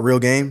know it's not a real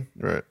game.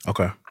 Right.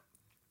 Okay.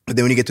 But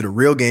then when you get to the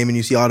real game and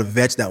you see all the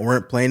vets that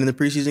weren't playing in the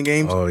preseason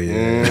games, oh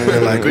yeah,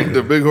 you're like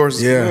the big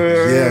horses. Yeah,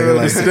 you're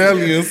like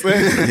stallions.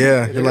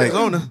 Yeah, you're like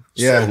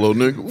Solo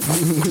nigga.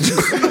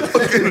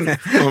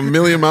 A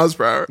million miles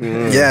per hour.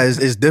 Yeah,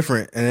 it's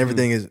different and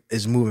everything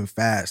is moving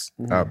fast.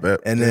 I bet.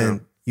 And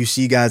then you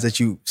see guys that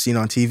you've seen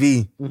on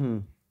TV,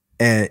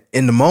 and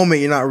in the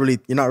moment you're not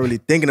really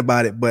thinking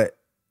about it, but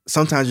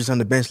sometimes you're on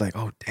the bench like,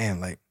 oh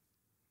damn, like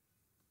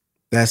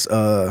that's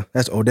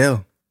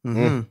Odell.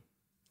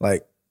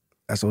 Like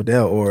that's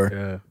Odell,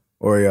 or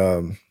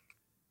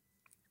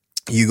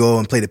you go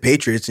and play the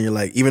Patriots and you're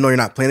like, even though you're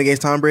not playing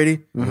against Tom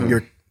Brady,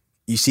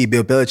 you see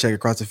Bill Belichick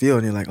across the field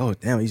and you're like, oh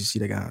damn, I used to see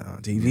that guy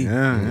on TV.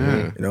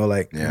 Yeah. You know,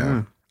 like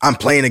I'm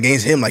playing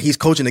against him, like he's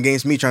coaching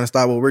against me, trying to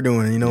stop what we're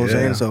doing. You know what I'm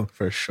saying? So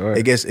for sure,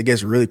 it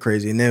gets really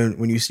crazy. And then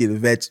when you see the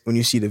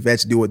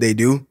vets do what they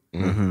do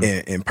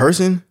in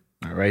person,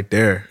 right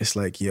there, it's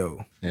like,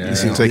 yo,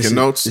 taking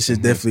notes. This is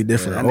definitely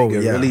different.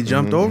 Really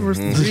jumped over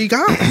 3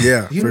 guys.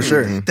 Yeah, for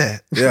sure.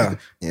 That.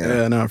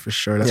 Yeah, no, for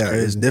sure. That's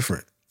crazy. It's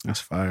different. That's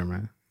fire,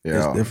 man.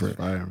 Yeah, it's different.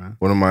 That's fire, man.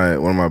 One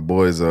of my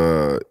boys,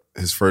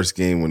 his first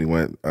game when he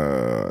went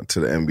to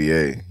the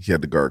NBA, he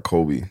had to guard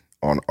Kobe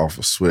off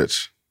a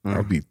switch.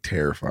 I'd be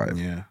terrified.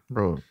 Yeah,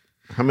 bro.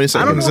 How many I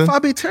seconds? don't know if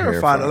I'd be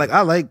terrified. Like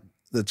I like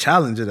the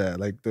challenge of that.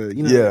 Like the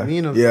what I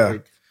mean?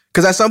 Like,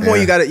 because at some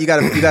point you gotta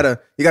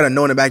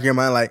know in the back of your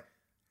mind, like,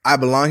 I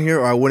belong here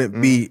or I wouldn't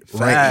be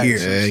right here.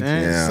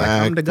 Exactly.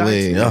 I'm the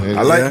guy.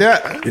 I like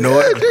that. You know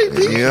what?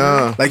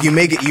 Yeah. Like you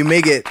may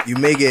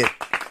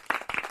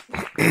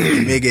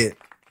get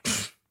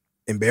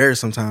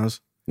embarrassed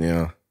sometimes.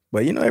 Yeah.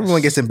 But you know,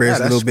 everyone gets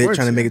embarrassed a little bit sports,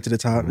 trying to make it to the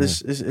top.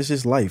 It's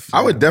just life.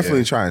 I would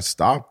definitely try and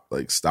stop it.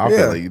 Like,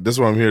 this is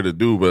what I'm here to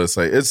do. But it's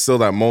like, it's still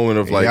that moment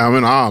of like, I'm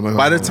in awe.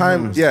 by the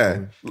time,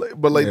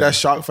 but like that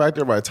shock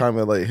factor, by the time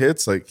it like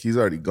hits, like he's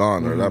already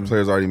gone or that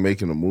player's already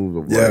making a move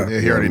of like,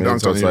 he already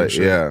dunked on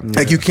like,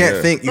 like you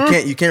can't think,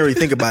 you can't really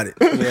think about it.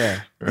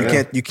 Yeah.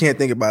 You can't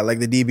think about it. Like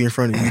the DB in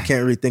front of you. You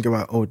can't really think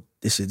about, oh,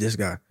 this is this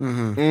guy.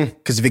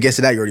 Because if it gets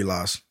to that, you already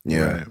lost.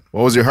 Yeah. Right.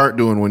 What was your heart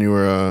doing when you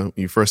were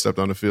you first stepped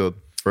on the field?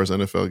 First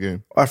NFL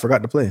game. Oh, I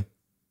forgot to play.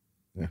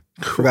 Yeah.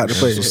 Forgot to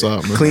play. What's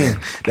up, man? Clean.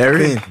 There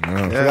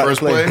First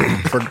play.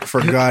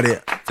 Forgot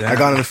it. I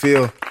got on the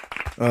field.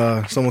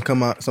 Someone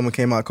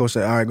came out. Coach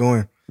said, all right, go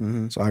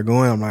in. So I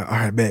go in. I'm like, all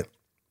right, bet.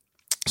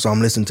 So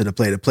I'm listening to the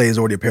play. The play is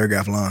already a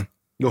paragraph long.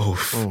 Oh,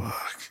 fuck.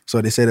 So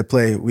they said the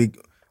play.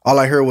 All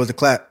I heard was the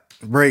clap,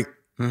 break.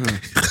 I'm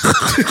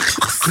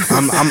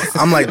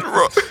like,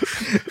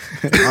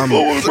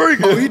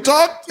 he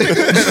talked.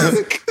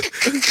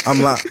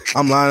 I'm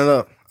lining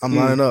up. And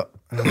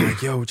I'm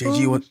like, yo,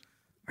 JG,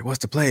 what's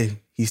the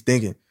play? He's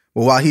thinking.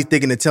 Well, while he's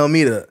thinking to tell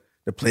me the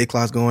play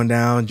clock's going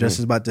down,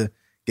 Justin's about to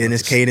get in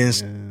his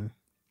cadence.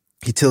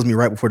 He tells me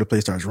right before the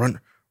play starts, run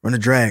the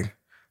drag.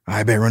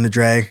 I bet run the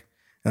drag.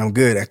 And I'm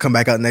good. I come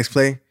back out the next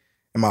play,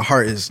 and my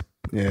heart is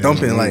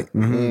dumping. Like,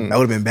 that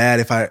would have been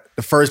bad if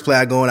the first play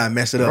I go and I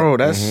mess it up. Bro,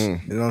 that's you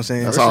know what I'm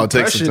saying? That's all it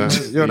takes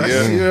sometimes.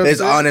 It's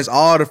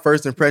all the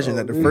first impression.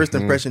 That the first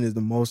impression is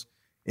the most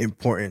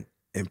important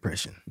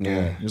impression.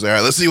 Yeah. He's like, all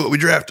right, let's see what we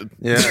drafted.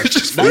 Yeah.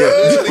 What's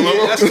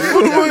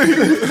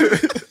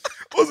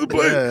the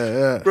play?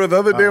 Yeah. Bro, the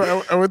other day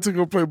I went to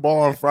go play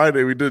ball on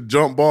Friday. We did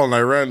jump ball and I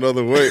ran the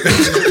other way.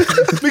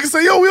 Nigga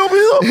say, yo, we over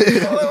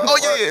here. Oh,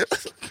 yeah.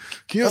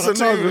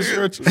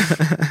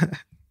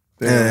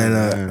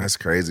 That's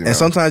crazy, man. And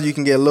sometimes you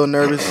can get a little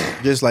nervous,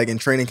 just like in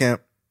training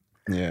camp.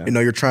 Yeah. You know,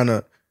 you're trying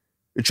to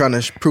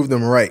prove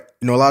them right.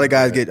 You know, a lot of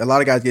guys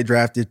get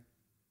drafted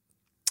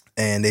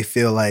and they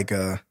feel like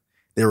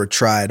they were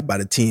tried by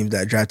the teams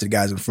that drafted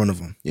guys in front of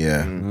them.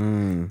 Yeah.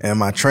 And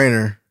my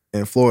trainer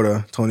in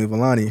Florida, Tony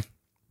Villani.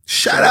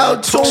 Shout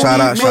out Tony.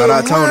 Shout out Tony.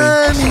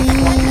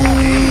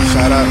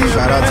 Shout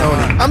out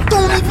Tony. I'm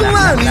Tony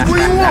Villani. What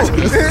do you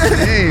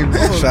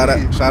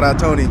want? Shout out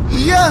Tony.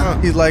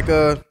 Yeah. He's like,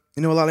 you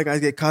know, a lot of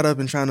guys get caught up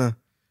in trying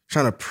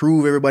to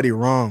prove everybody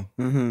wrong.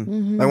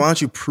 Like, why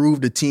don't you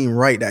prove the team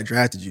right that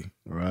drafted you?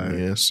 Right.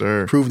 Yes,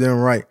 sir. Prove them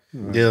right.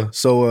 Yeah.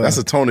 So that's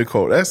a Tony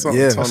quote. That's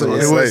something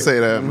Tony would say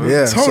that, man.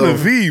 Yeah. Tony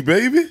V,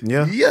 baby.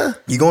 Yeah. Yeah.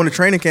 You go into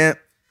training camp.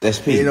 That's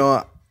P. You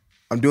know,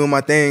 I'm doing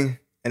my thing,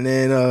 and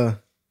then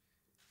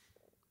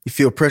you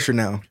feel pressure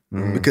now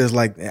because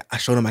like I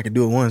showed them I could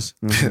do it once.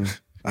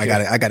 I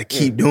gotta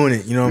keep doing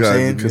it. You know what I'm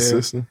saying? Be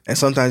consistent. And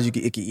sometimes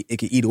it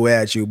can eat away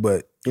at you,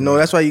 but you know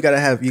that's why you gotta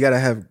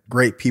have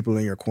great people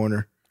in your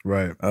corner,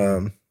 right?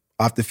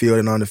 Off the field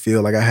and on the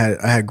field. Like I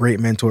had great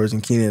mentors in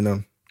Keenan and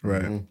them,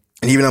 right? And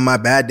even on my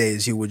bad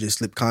days, he would just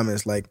slip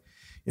comments like,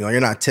 you know, you're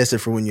not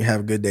tested for when you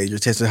have good days. You're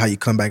tested how you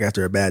come back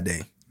after a bad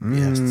day.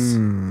 Yes.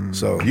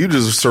 So you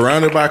just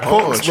surrounded by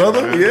quotes,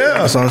 brother. Yeah,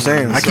 that's what I'm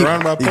saying.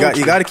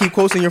 You got to keep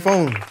quotes in your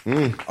phone.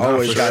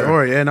 Always, for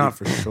sure. Yeah, not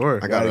for sure.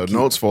 I got a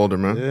notes folder,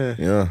 man.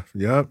 Yeah.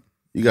 Yep.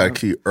 You gotta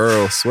keep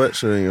Earl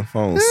sweatshirt in your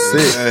phone.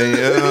 Sick.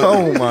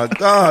 Oh my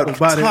God.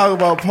 Talk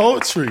about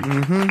poetry.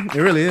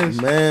 It really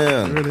is.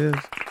 Man. It really is.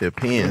 The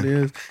pen. It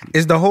is.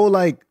 It's the whole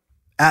like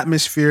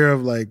atmosphere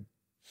of like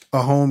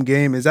a home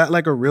game? Is that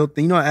like a real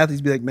thing? You know, how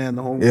athletes be like, man,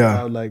 the home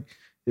crowd, like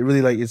it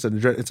really like it's an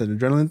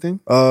adrenaline thing.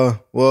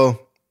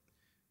 Well,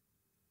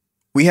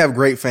 we have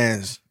great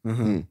fans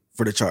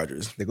for the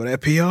Chargers. They go to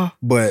that PR,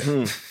 but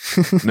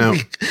no,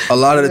 a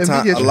lot of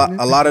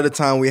the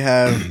time we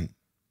have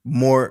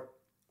more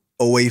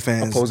away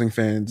fans, opposing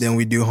fans, than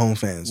we do home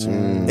fans.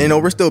 You know,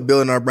 we're still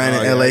building our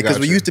brand in LA because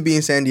we used to be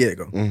in San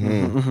Diego.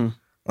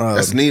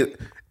 That's neat.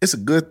 It's a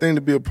good thing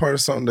to be a part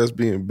of something that's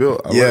being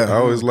built. I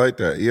always like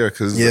that. Yeah,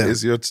 because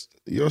it's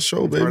your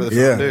show, baby. Part of the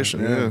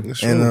foundation.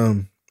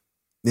 And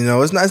you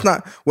know, it's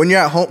not when you're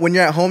at home. When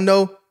you're at home,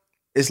 though,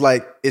 it's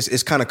like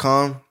it's kind of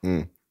calm.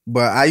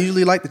 But I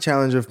usually like the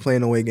challenge of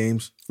playing away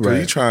games. So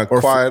you try to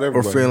quiet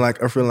everybody,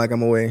 or feeling like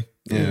I'm away.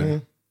 Yeah.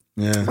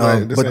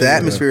 But the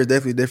atmosphere is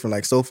definitely different.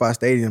 Like SoFi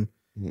Stadium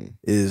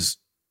is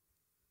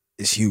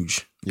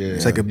huge. Yeah,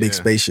 it's like a big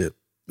spaceship.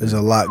 There's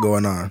a lot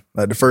going on.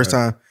 Like the first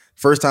time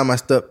I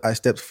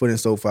stepped foot in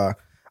SoFi,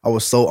 I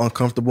was so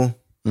uncomfortable.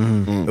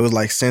 It was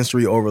like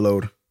sensory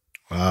overload.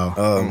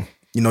 Wow.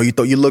 You know,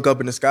 you look up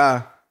in the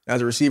sky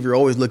as a receiver, you're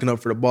always looking up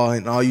for the ball,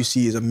 and all you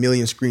see is a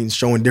million screens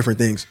showing different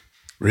things.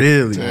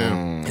 Really?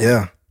 Damn.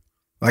 Yeah.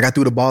 Like I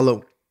threw the ball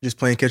up, just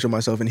playing catch with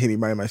myself, and it hit me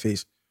right in my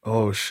face.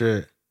 Oh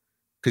shit.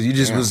 Cause you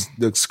just was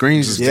the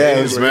screens just it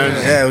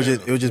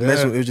was just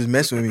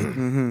messing with me.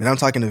 And I'm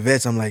talking to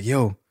vets. I'm like,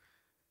 yo,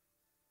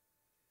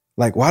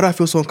 like why do I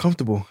feel so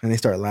uncomfortable? And they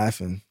start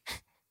laughing.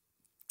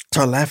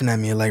 Start laughing at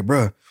me like,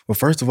 bro. Well,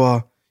 first of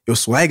all, your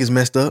swag is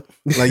messed up.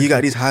 Like you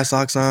got these high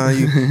socks on.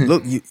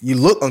 You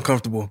look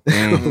uncomfortable.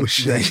 Oh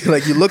shit.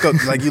 like you look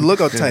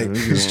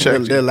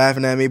uptight. They're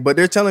laughing at me, but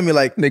they're telling me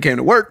like they came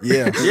to work.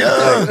 Yeah.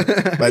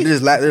 Like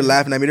they're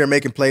laughing at me. They're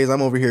making plays.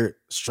 I'm over here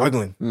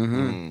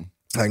struggling.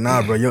 Like,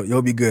 nah, bro,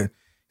 you'll be good.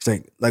 It's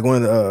like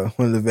one of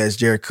the vets,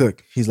 Jared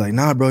Cook. He's like,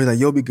 nah, bro. He's like,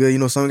 you'll be good. You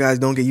know, some guys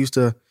don't get used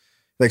to,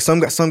 like some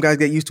guys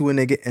get used to when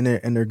they get and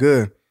they're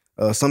good.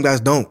 Some guys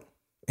don't.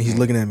 And he's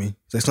looking at me.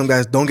 He's like, some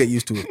guys don't get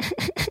used to it.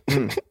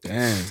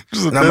 Damn.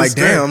 And I'm like,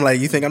 damn. I'm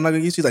like, you think I'm not gonna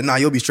get used to it? He's like, nah,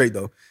 you'll be straight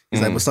though.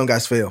 He's like, but some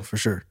guys fail for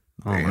sure.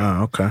 Oh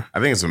wow, okay. I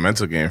think it's a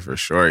mental game for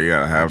sure. You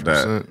gotta have 100%.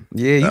 That.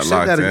 Yeah, you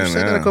said that. You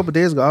said that a couple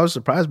days ago. I was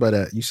surprised by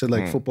that. You said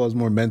like football is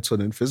more mental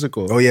than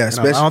physical. Oh yeah,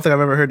 especially. I don't think I've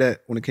ever heard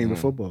that when it came to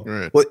football.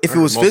 Right. Well, if it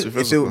was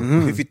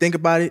if you think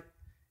about it,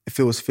 if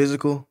it was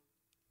physical,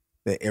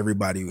 then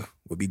everybody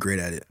would be great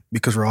at it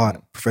because we're all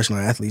professional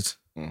athletes.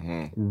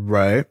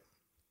 Right.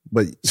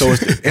 But so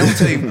it's it'll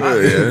take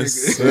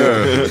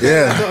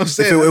yeah. If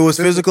it was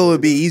physical,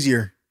 it'd be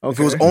easier. Okay. If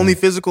it was only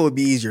physical, it'd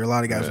be easier. A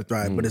lot of guys would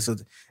thrive, but it's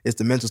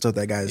the mental stuff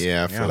that guys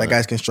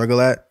guys can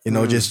struggle at. You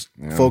know, just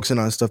focusing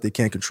on stuff they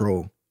can't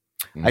control.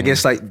 I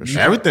guess like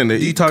everything. Do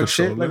you talk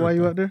shit like while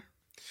you out there?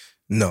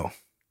 No.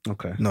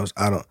 Okay. No,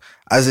 I don't.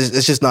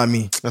 It's just not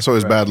me. That's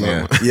always bad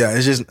luck. Yeah,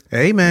 it's just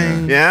hey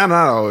man. Yeah,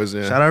 not always.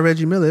 Yeah. Shout out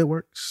Reggie Miller. It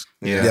works.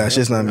 Yeah, it's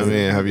just not me. I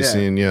mean, have you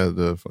seen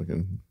the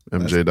fucking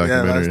MJ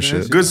documentary and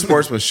shit? Good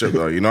sportsmanship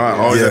though. You know, I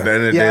always at the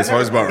end of the day, it's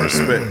always about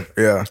respect.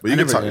 Yeah, but you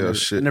can talk your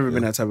shit. I've never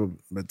been that type of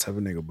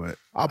nigga, but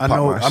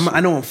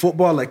I know in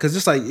football, like, cause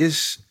it's like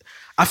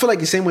I feel like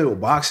the same way with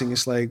boxing.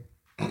 It's like,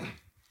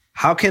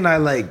 how can I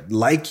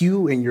like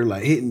you and you're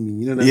like hitting me?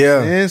 You know what I'm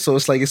saying? So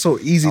it's like it's so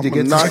easy to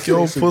get knock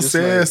your pussy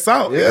ass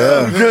out.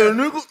 Yeah.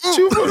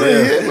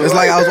 It's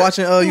like I was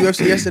watching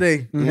UFC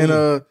yesterday,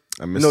 and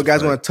you know,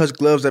 guys want to touch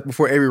gloves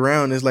before every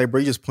round. It's like, bro,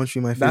 you just punched me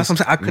in my face. That's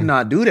what I'm saying. I could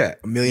not do that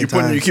a million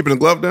times. You keeping the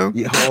glove down?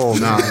 Yeah. Oh,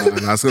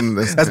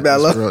 that's bad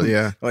luck.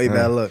 Yeah. Oh,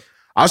 bad luck.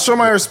 I'll show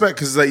my respect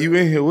because like you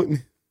in here with me.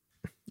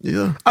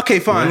 Yeah. Okay,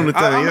 fine.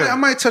 I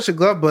might touch a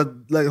glove, but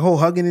like whole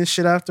hugging and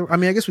shit after. I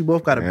mean, I guess we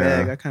both got a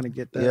bag. I kind of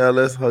get that. Yeah,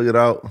 let's hug it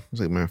out.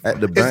 It's like, man, at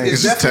the bank.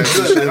 It's definitely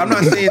good. Like, I'm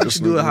not saying that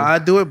you do it how I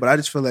do it, but I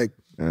just feel like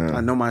I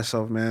know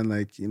myself, man.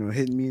 Like, you know,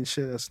 hitting me and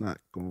shit, that's not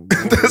going to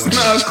That's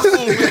not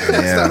cool,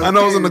 man. Yeah. I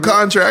know it's in the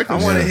contract.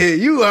 I want to hit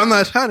you. I'm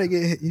not trying to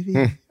get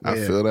hit. I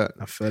feel that.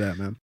 I feel that,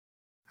 man.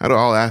 How do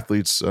all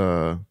athletes'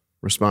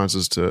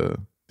 responses to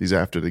these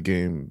after the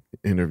game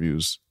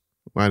interviews?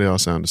 Why they all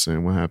sound the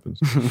same? What happens?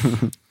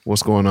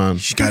 What's going on?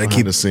 You gotta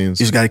keep the scenes.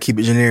 You just got to keep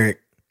it generic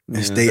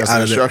and stay out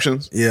of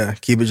instructions.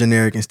 Keep it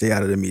generic and stay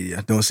out of the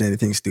media. Don't say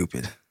anything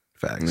stupid.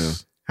 Facts. Yeah.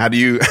 How do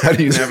you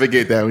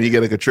navigate that when you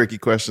get like a tricky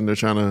question they're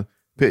trying to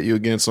pit you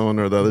against someone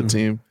or the other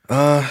team?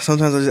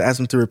 Sometimes I just ask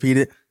them to repeat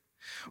it,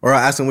 or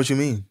I ask them what you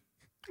mean.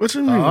 What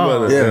you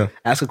mean?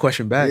 Ask a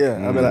question back.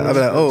 Yeah, I'll be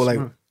like, oh, like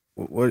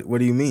what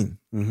do you mean?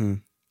 Mm-hmm.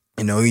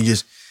 You know, you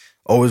just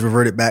always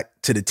revert it back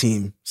to the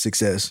team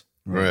success,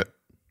 right?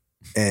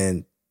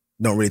 And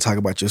don't really talk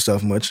about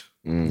yourself much,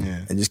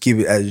 and just keep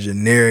it as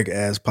generic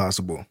as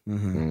possible.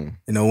 Mm-hmm.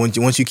 You know,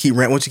 once you keep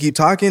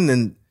talking,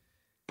 then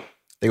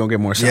they're gonna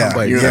get more sound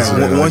bites.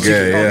 The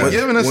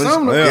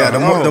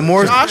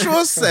more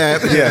Joshua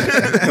said,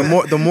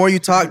 the more you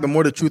talk, the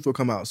more the truth will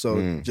come out.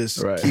 So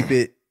just keep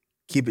it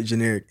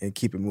generic and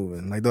keep it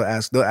moving. Like they'll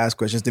ask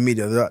questions to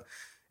media,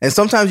 and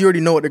sometimes you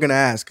already know what they're gonna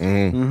ask.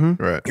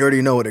 Mm-hmm. Right, you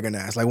already know what they're gonna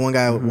ask. Like one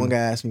guy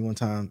asked me one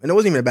time, and it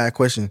wasn't even a bad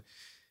question.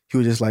 He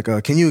was just like,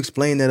 "Can you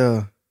explain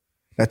that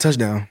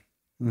touchdown?"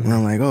 And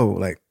I'm like, "Oh,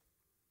 like,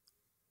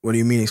 what do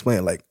you mean explain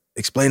it? Like,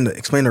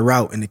 explain the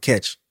route and the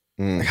catch.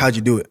 Like, how'd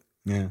you do it?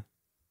 Yeah.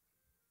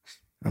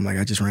 I'm like,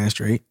 I just ran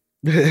straight.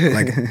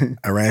 Like,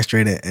 I ran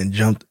straight and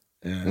jumped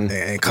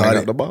and caught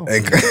it. The ball.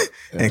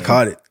 And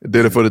caught it.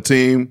 Did it for the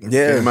team.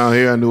 Yeah. Came out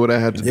here. I knew what I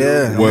had to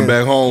do. Went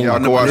back home. Y'all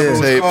can watch the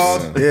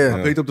tapes. Yeah.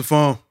 I picked up the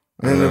phone.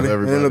 And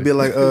it'll be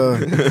like,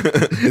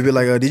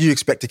 did you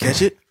expect to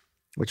catch it?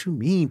 What you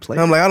mean, play?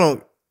 And I'm like,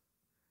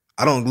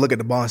 I don't look at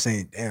the ball and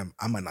saying, damn,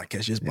 I might not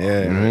catch this ball.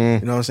 Yeah. You know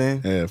what I'm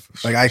saying? Yeah.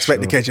 Like, I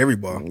expect to catch every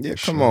ball. Yeah,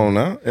 come on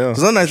now. Yeah.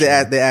 So sometimes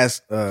they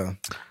ask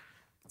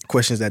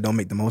questions that don't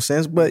make the most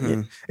sense, but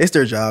it's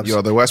their jobs.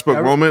 Yo, the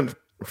Westbrook moment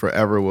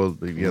forever will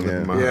be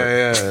in my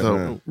heart.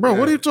 So, bro,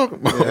 what are you talking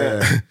about?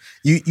 Yeah.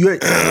 you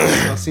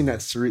I've seen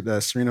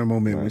that Serena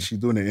moment when she's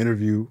doing an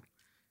interview,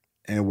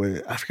 and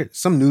with I forget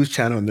some news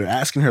channel, and they're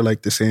asking her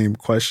like the same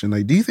question,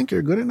 like, "Do you think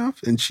you're good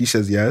enough?" And she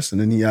says yes, and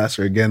then he asks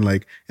her again,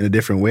 like in a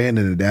different way, and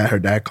then her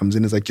dad comes in,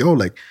 and is like, "Yo,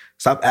 like,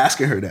 stop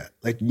asking her that.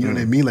 Like, you know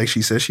what I mean? Like,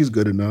 she says she's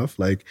good enough.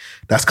 Like,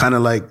 that's kind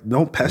of like,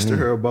 don't pester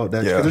her about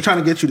that because they're trying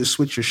to get you to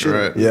switch your shit.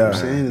 Right. You know what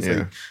I'm saying? It's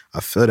like, I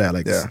feel that.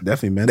 Like, it's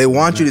definitely meant. They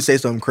want you to say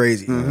something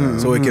crazy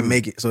so it can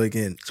make it, so it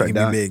can be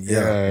big.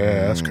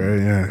 Yeah, that's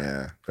crazy.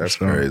 Yeah, that's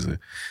crazy.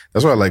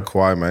 That's why I like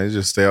Kawhi, man. He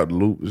just stay out the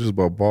loop. It's just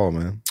about ball,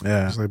 man.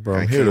 Yeah. It's like, bro,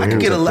 I'm I here to could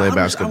get a play lot. I wish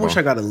basketball.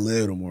 I got a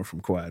little more from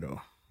Kawhi though.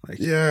 Like,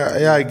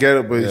 yeah, I get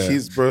it, but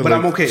he's bro. But like,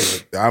 I'm okay.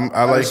 Like,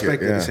 I like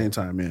respect it. it Yeah. at the same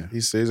time. Yeah.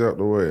 He stays out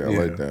the way. I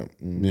like that.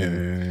 Mm-hmm.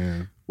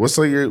 Yeah. What's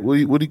like your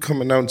what are you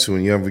coming down to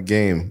when you have a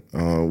game?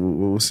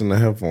 What's in the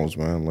headphones,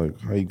 man? Like,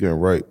 how you getting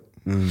right?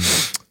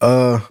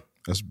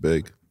 That's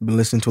big. Been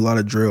listening to a lot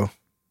of drill.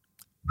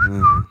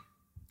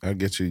 I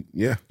get you.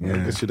 Yeah, I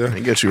get you there. I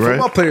get you right.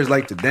 Football players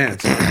like to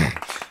dance.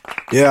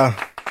 Yeah,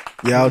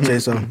 I would say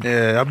so.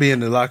 Yeah, I'll be in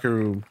the locker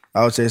room.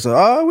 I would say so.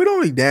 Oh, we don't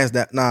really dance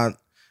that. Nah,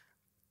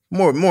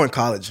 more in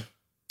college.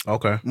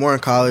 Okay. More in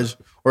college,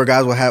 or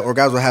guys will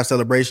have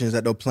celebrations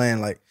that they'll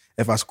plan. Like,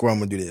 if I score, I'm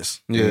gonna do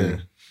this. Yeah.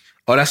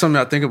 Oh, that's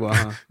something I think about,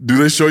 huh? Do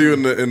they show you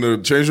in the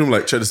change room?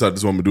 Like, check this out.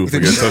 This is what I'm gonna do if I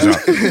get a touchdown.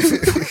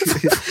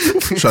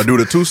 Should I do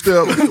the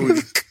 2-step?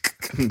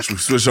 Should we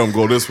switch up and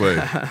go this way?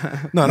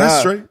 No, that's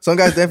straight. Some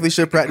guys definitely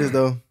should practice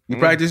though. You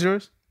practice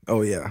yours?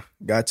 Oh yeah,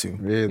 got to.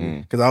 Really?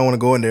 Because I don't want to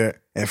go in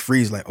there and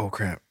freeze like, oh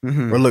crap,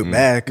 or look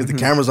bad because the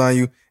camera's on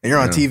you and you're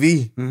on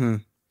TV.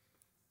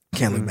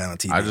 Can't look bad on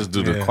TV. I just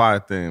do the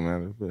quiet thing,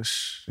 man.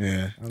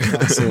 Yeah.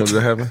 I see what's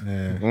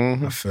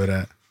happening. I feel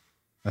that.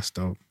 That's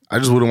dope. I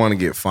just wouldn't want to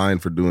get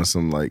fined for doing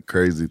some like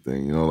crazy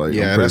thing, you know, like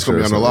that's gonna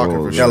be on the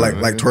locker for sure. Yeah,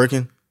 like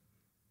twerking.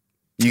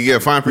 You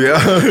get fined for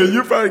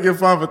you probably get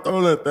fined for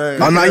throwing that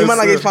thing. Oh no, you might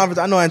not get fined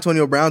for. I know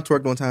Antonio Brown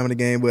twerked one time in the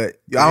game,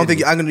 but I don't think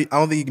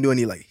you can do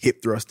any like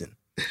hip thrusting.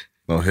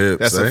 No hips.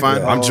 That's a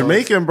fine. I'm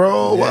Jamaican,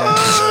 bro.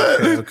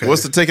 What? Okay.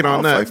 What's the ticket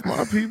on that? Fight for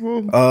my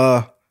people.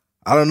 I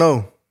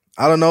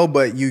don't know,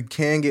 but you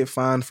can get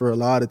fined for a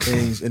lot of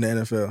things in the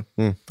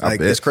NFL. Like,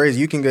 it's crazy.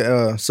 You can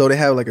get so they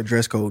have like a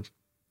dress code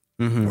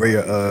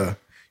where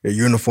your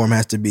uniform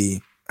has to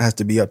be up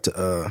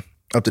to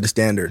the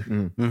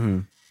standard,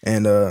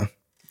 and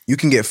you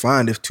can get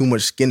fined if too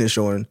much skin is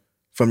showing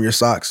from your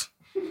socks.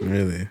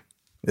 Really?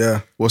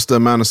 Yeah. What's the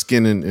amount of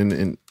skin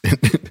in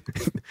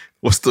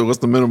what's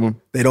the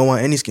minimum? They don't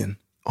want any skin.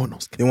 Oh, no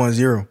skin. They want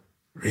zero.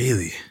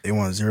 Really? They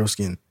want zero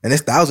skin, and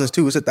it's thousands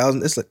too. It's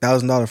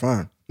 $1,000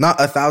 fine. Not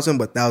 1,000,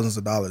 but thousands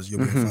of dollars.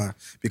 You'll be fine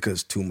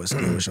because too much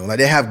skin was showing. Like,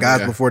 they have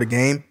guys before the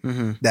game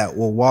that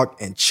will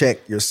walk and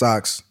check your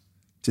socks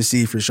to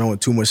see if you're showing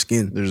too much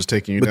skin. They're just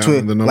taking you down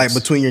in the notes. Like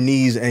between your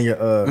knees and your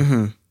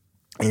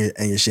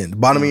and your shin. The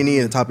bottom of your knee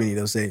and the top of your knee,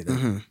 they'll say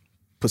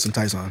put some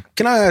tights on.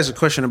 Can I ask a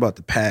question about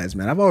the pads,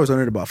 man? I've always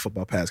wondered about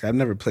football pads. I've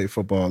never played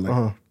football,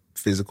 like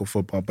physical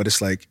football, but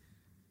it's like,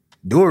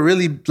 do it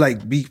really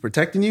like be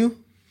protecting you?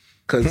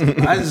 Because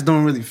I just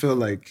don't really feel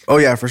like. Oh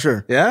yeah, for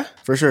sure. Yeah,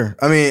 for sure.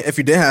 I mean, if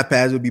you didn't have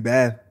pads, it would be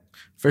bad.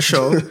 For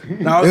sure.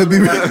 No, it would be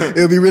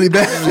really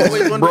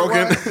bad.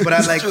 Broken. But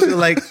I like feel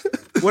like,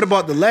 what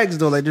about the legs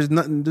though? Like, there's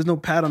no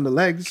pad on the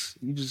legs.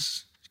 You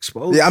just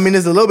expose. Yeah, I mean,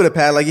 there's a little bit of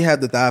pad. Like, you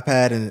have the thigh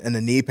pad and the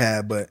knee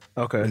pad, but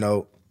okay, you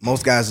know,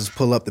 most guys just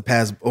pull up the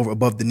pads over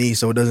above the knee,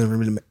 so it doesn't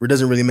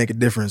really make a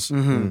difference.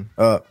 In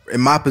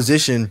my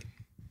position,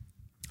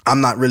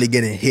 I'm not really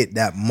getting hit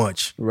that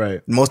much.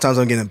 Right. Most times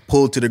I'm getting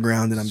pulled to the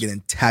ground and I'm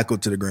getting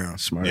tackled to the ground.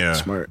 Smart.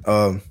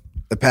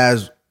 The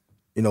pads,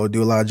 you know,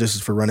 do a lot of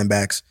justice for running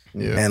backs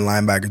and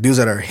linebackers. Dudes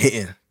that are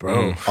hitting,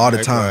 all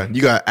the time.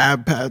 You got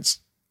ab pads?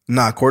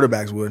 Nah,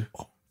 quarterbacks would.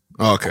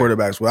 Oh, okay.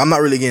 Quarterbacks would. I'm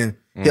not really getting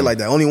hit like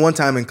that. Only one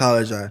time in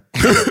college, I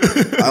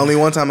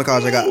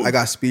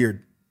got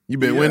speared. You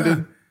been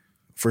winded?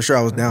 For sure,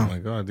 I was down. Oh my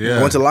God, yeah.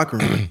 I went to the locker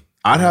room.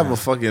 I'd have a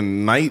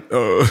fucking knight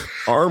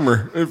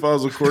armor if I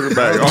was a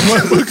quarterback. On my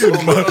fucking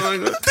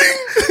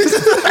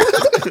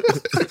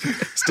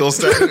still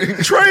standing.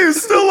 Trey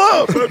is still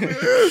up.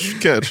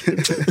 Catch.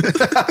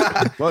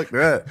 Fuck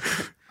that.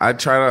 I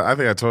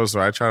think I told her,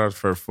 I tried out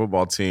for a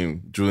football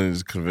team. Julian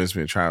just convinced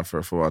me to try out for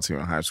a football team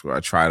in high school. I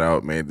tried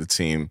out, made the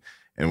team,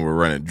 and we're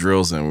running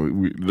drills,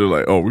 and they're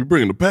like, "Oh, we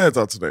bringing the pads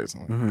out today." So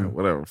I'm like, yeah,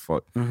 whatever,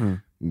 fuck.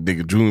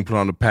 Nigga Julian put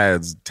on the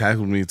pads,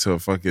 tackled me to a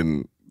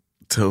fucking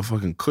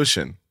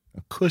cushion.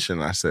 A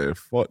cushion. I said,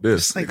 fuck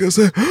this. Nigga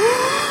said,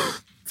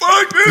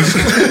 fuck this.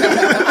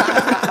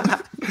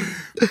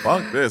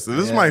 Fuck this.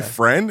 This is my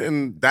friend,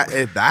 and that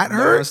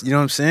hurts. You know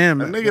what I'm saying?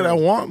 That nigga that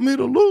want me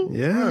to lose.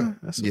 Yeah.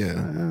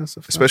 That's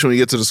especially when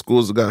you get to the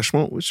schools that got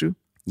smoke with you.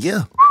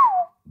 Yeah.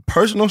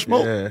 Personal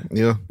smoke.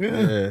 Yeah.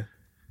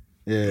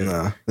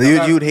 Nah.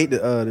 You would hate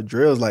the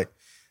drills. Like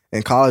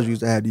in college, we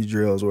used to have these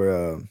drills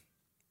where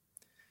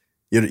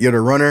you're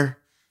the runner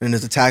and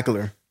there's a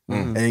tackler,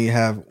 and then you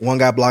have one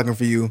guy blocking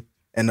for you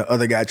and the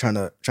other guy trying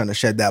to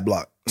shed that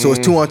block. So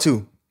it's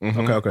 2-on-2.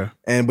 Okay.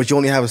 But you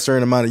only have a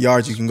certain amount of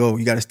yards you can go.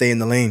 You got to stay in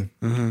the lane,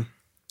 and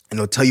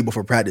they'll tell you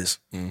before practice.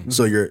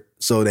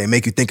 So they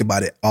make you think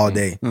about it all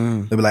day.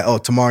 They'll be like, "Oh,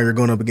 tomorrow you're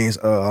going up against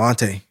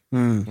Alante."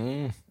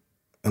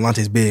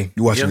 Alante's big.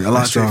 You watching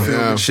Alante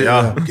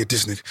film? Get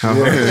this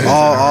nigga.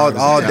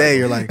 All day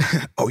you're like,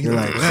 you're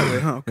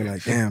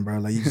like, damn, bro.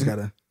 Like you just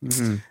gotta.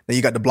 Then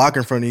you got the blocker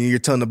in front of you. You're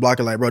telling the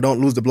blocker like, bro,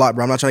 don't lose the block,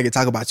 bro. I'm not trying to get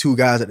tackled by two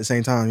guys at the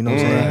same time. You know what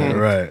I'm saying?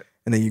 Right.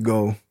 And then you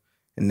go,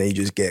 and then you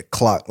just get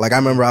clocked. Like I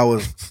remember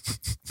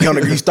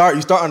you start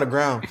on the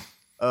ground,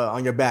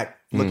 on your back,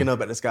 looking up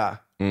at the sky,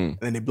 and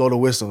then they blow the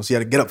whistle. So you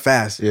had to get up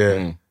fast.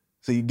 Yeah.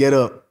 So you get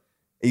up,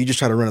 and you just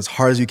try to run as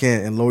hard as you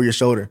can and lower your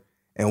shoulder.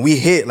 And we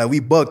hit, like we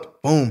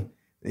bucked, boom.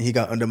 And he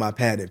got under my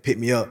pad and picked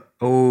me up.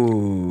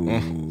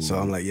 Oh. So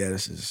I'm like, yeah,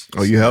 this is.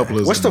 Oh, you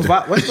helpless. What's the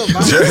vibe?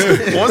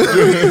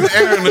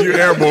 You're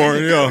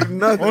airborne,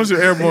 yeah. Once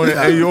you're airborne,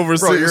 and you over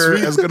 6 you're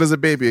feet, as good as a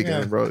baby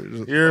again, bro.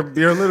 You're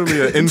literally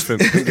an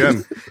infant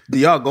again. Do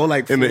y'all go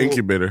like in the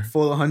incubator?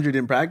 Full 100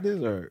 in practice,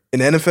 or in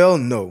the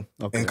NFL? No.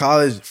 Okay. In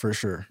college, for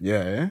sure.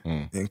 Yeah.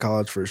 In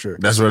college, for sure.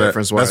 That's where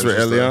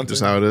Elion.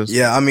 Just how it is.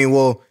 Yeah, I mean,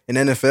 well, in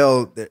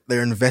NFL,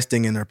 they're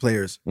investing in their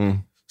players.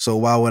 So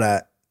why would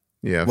I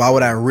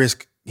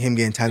risk him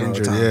getting tackled all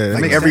the time? Yeah,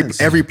 like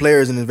every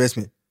player is an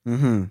investment.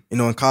 You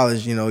know, in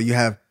college, you know, you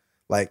have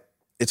like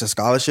it's a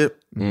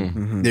scholarship.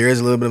 There is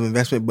a little bit of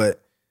investment,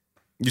 but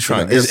you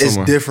trying it's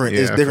different.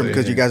 Yeah, it's different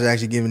because you guys are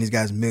actually giving these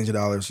guys millions of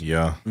dollars.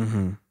 Yeah.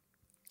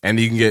 And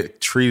you can get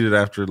treated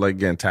after like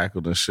getting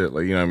tackled and shit.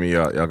 Like, you know what I mean?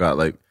 Y'all got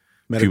like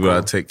medical people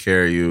that take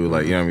care of you.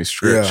 Like, you know what I mean?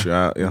 Stretch you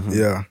out.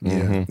 Yeah.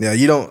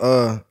 You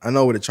don't. I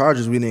know with the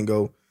Chargers, we didn't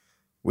go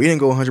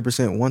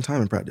 100% one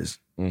time in practice.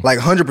 Like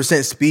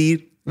 100%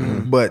 speed,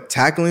 but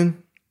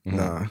tackling,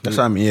 nah. That's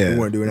what I mean. Yeah, we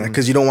weren't doing that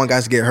because you don't want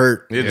guys to get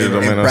hurt in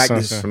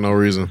practice for no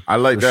reason. I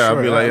like that. Sure.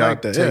 I'll be like,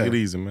 like that. Take it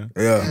easy, man.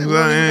 Yeah,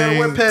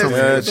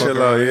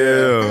 chill out.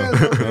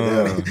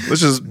 Yeah.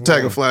 Let's just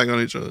tag a flag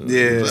on each other.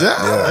 Yeah.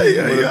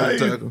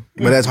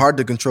 But that's hard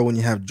to control when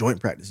you have joint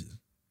practices.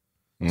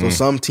 So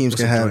some teams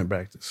can have joint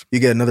practice. You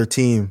get another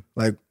team.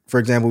 Like for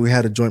example, we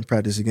had a joint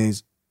practice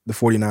against the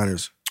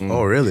 49ers.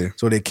 Oh, really?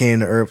 So they came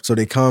to Earth. So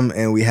they come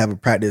and we have a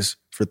practice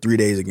for 3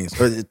 days against,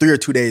 or 3 or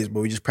 2 days,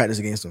 but we just practice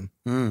against them.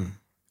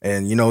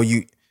 And you know,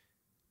 you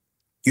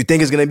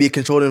think it's gonna be a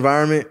controlled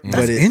environment,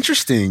 but it's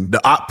interesting.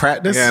 The op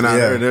practice,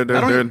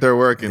 they're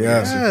working.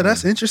 Yeah,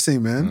 that's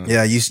interesting, man.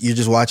 Yeah, you're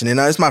just watching it.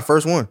 Now it's my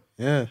first one.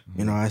 Yeah,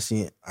 you know, I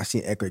seen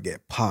Eckler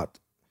get popped,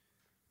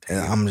 and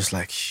I'm just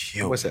like,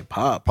 yo, what's that?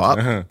 Popped.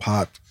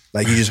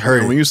 Like you just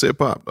heard it when you say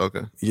pop.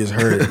 Okay, you just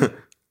heard it.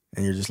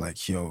 And you're just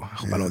like, yo, I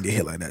hope I don't get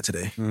hit like that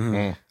today.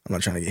 I'm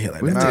not trying to get hit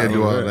like that. We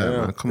do all that,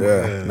 man. Come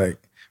on. Like,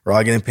 we're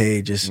all getting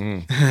paid. Just chill.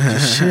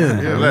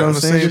 You know what I'm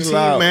saying? Just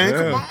team,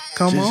 man.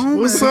 Come on.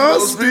 What's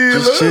up,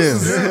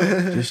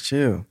 Steelers? Just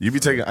chill. You be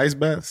taking ice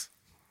baths?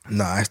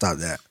 Nah, I stopped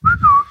that.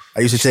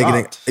 I used to take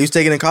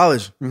it in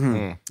college.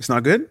 It's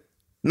not good?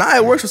 Nah,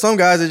 it works for some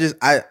guys. It just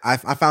I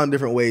found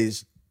different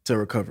ways to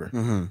recover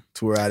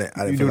to where I didn't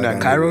you feel doing like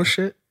that Cairo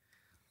shit?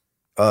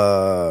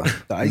 The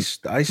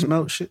ice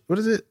melt shit. What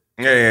is it?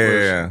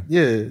 Yeah.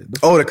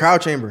 The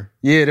crowd chamber.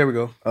 Yeah, there we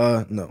go.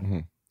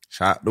 No.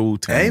 Shot the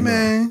Wu-Tang. Hey,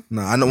 man.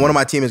 No, I know one of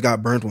my teammates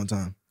got burnt one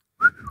time.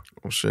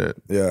 Oh shit.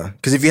 Yeah,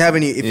 because if you have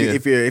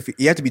if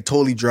you have to be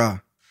totally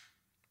dry,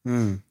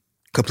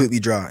 completely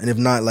dry, and if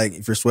not, like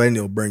if you're sweating,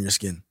 it'll burn your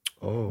skin.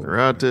 Oh,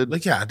 rotted.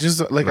 Like I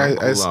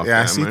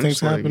see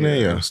things happening.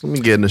 Let me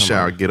get in the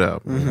shower, get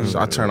up. So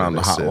I turn on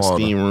the hot water,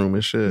 steam room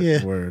and shit.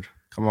 Yeah. Word.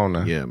 Come on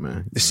now. Yeah,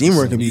 man. The steam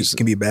room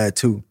can be bad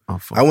too.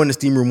 I went in the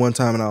steam room one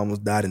time and I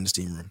almost died in the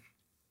steam room.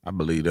 I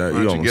believe that.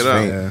 You almost get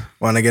out. Yeah.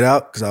 Why not get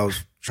out? Because I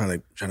was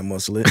trying to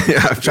muscle it.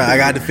 I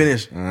got to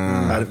finish, but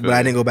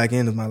I didn't go back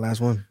in. It was my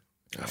last one.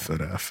 I feel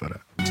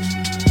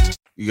that.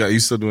 You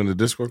still doing the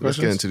Discord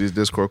questions? Let's get into these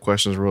Discord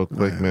questions real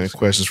quick, man.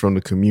 Questions from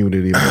the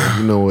community,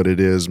 man. You know what it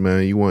is,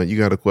 man. You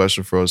got a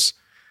question for us?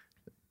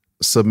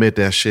 Submit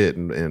that shit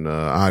in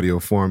audio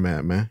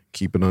format, man.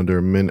 Keep it under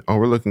a minute. Oh,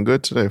 we're looking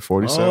good today.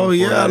 47. Oh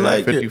yeah, I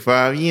like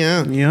 55. it.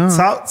 Yeah.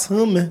 Talk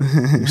to me.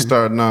 We're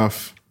starting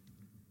off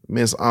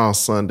Miss All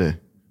Sunday.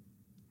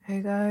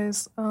 Hey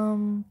guys.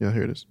 Y'all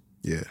hear this?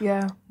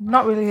 Yeah.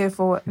 Not really here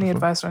for any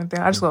advice or anything.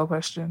 I just got a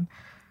question.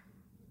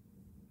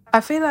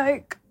 I feel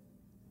like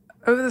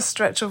over the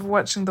stretch of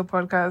watching the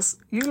podcast,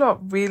 you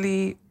lot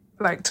really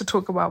like to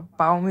talk about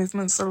bowel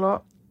movements a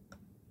lot.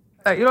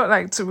 Like, you don't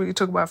like to really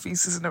talk about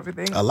feces and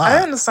everything. A lot. I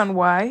don't understand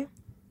why.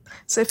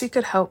 So if you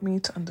could help me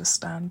to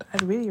understand,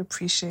 I'd really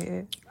appreciate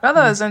it. Not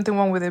that there's anything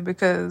wrong with it,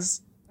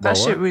 because that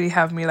shit really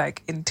have me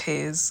like in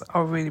tears.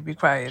 I'll really be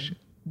crying,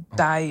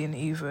 dying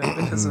even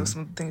because of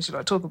some things you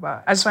don't talk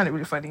about. I just find it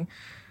really funny.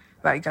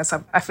 Like, guys,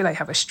 I feel like I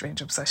have a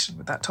strange obsession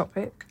with that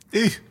topic.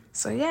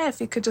 So yeah, if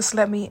you could just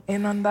let me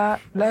in on that,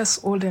 let us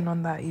all in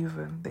on that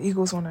even. The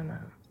Eagles want to know.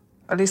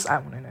 At least I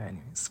want to know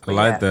anyways. But I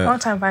like that. Long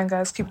time fan,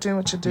 guys. Keep doing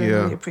what you're doing.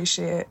 Really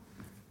appreciate it.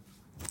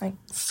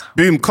 Thanks.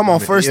 Boom, come on.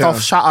 First off,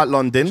 shout out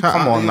London.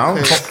 Come on now.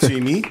 Talk to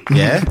me.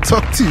 Yeah.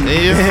 Talk to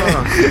me.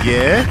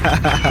 Yeah.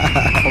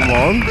 Come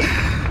on.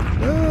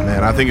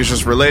 Man, I think it's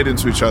just relating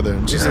to each other.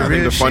 I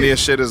think the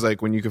funniest shit is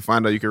like when you can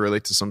find out you can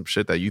relate to some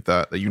shit that you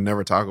thought that you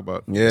never talk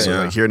about. Yeah. So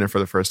like hearing it for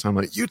the first time,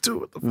 like, you too,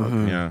 what the fuck?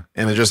 Yeah.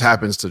 And it just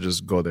happens to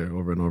just go there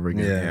over and over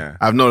again. Yeah.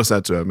 I've noticed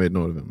that too. I've made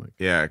note of it. Like,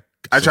 yeah.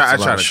 I try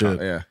to I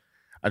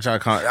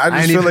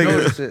just feel like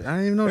I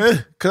didn't even know.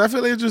 Because I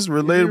feel like it's just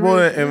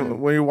relatable,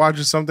 and when you're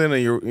watching something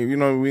and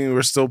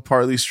we're still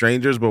partly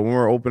strangers, but when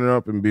we're opening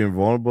up and being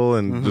vulnerable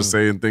and just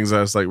saying things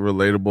that's like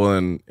relatable,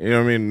 and you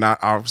know what I mean,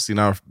 not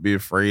be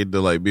afraid to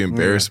like be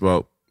embarrassed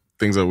about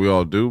things that we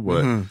all do,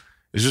 but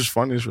it's just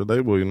funny, it's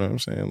relatable. You know what I'm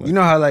saying? Like, you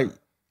know how like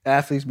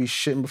athletes be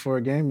shitting before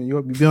a game, and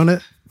you be doing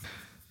it.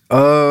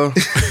 Why don't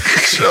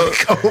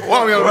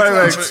we go right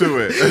back to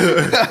it?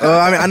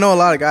 I mean, I know a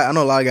lot of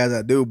guys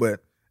that do, but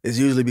it's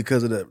usually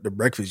because of the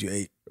breakfast you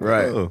ate.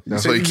 Right.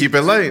 That's why you keep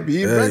it light.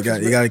 Yeah, you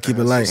got to keep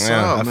it light.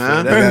 Yeah,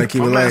 man. You got to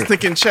keep it light.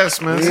 Thinking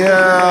chess, man.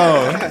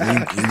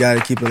 Yeah. You got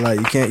to keep it light.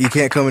 You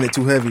can't come in it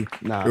too heavy.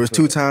 There was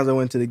 2 times I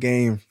went to the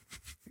game.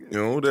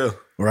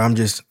 Where I'm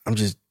just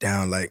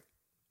down, like,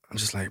 I'm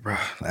just like, bro,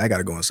 I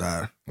gotta go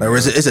inside. Like,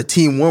 it's a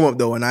team warm up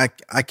though, and I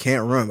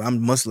can't run. I'm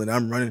muscling.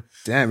 I'm running.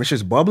 Damn, it's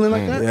just bubbling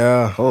like that.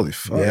 Yeah, holy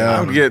fuck. Yeah,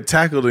 I'm get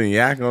tackled and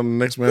yak on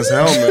the next man's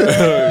helmet.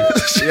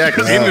 Yak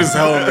in his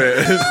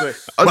helmet. Like,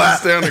 I'll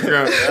just stay on the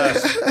ground.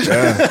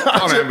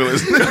 I'm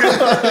ambulance.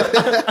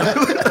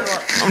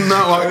 I'm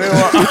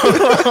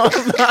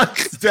not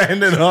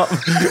standing up.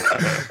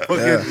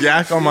 Fucking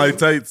yak on my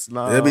tights.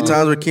 Nah. There'll be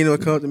times where Keenan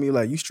would come up to me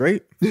like, "You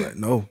straight?" I'm like,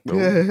 no,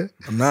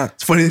 I'm not.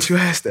 It's funny that you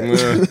asked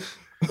that.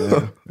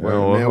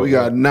 Well, man, we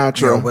got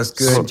Natural. Yo, what's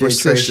good, J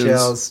Trey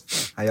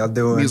Shells? How y'all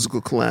doing?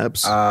 Musical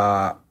collabs.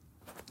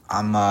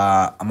 I'm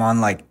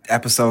on like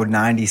episode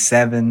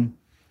 97.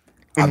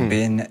 I've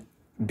been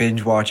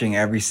binge watching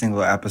every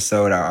single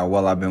episode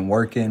while I've been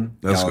working.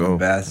 Let's y'all go. The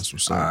best. That's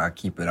what's up.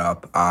 Keep it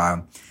up.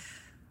 I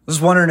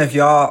was wondering if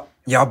y'all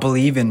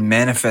believe in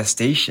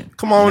manifestation.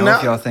 Come on now.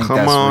 If y'all think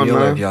that's real,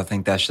 or if y'all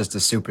think that's just a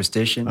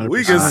superstition.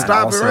 We can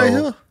stop it right here.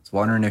 I was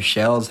wondering if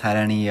Shells had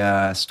any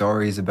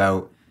stories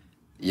about,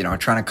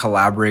 trying to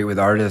collaborate with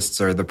artists,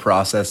 or the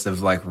process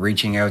of like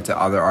reaching out to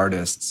other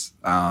artists,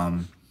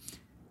 trying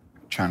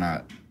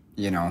to,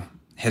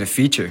 hit a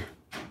feature.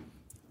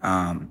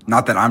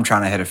 Not that I'm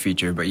trying to hit a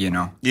feature, but yeah,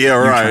 right.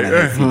 Trying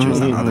to hit features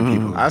on other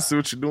people. I see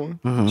what you're doing.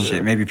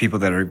 Shit, maybe people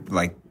that are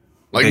like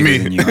me.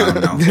 Than you. I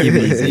don't know. Keep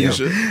it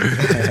easy.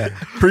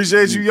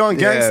 Appreciate you, young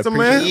gangster,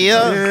 man.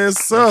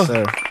 Yes,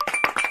 sir.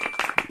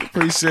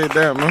 Appreciate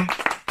that, man.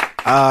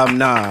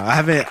 Nah, I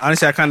haven't.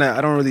 Honestly,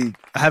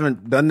 I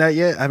haven't done that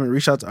yet. I haven't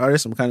reached out to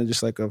artists. I'm kind of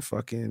just like I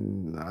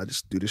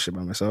just do this shit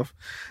by myself.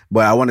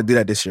 But I want to do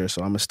that this year,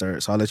 so I'm gonna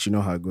start. So I'll let you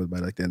know how it goes by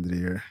like the end of the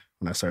year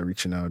when I start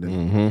reaching out.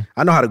 And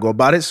I know how to go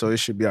about it, so it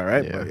should be all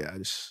right. But I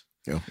just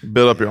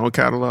build up your own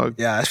catalog.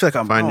 Yeah, I feel like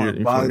I'm find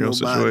your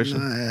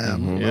situation.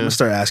 I'm gonna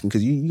start asking,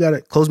 because you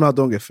gotta close mouth,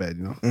 don't get fed.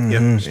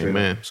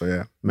 Amen. So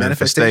yeah,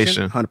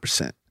 manifestation,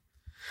 100%.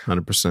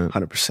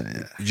 100%.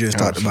 Yeah. We just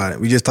talked about it.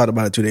 We just talked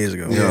about it 2 days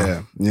ago.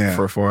 Yeah.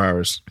 For 4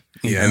 hours.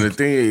 Yeah. And the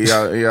thing,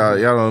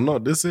 y'all don't know,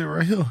 this is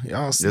right here.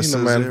 Y'all seen the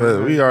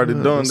manifest. We already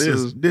done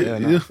this.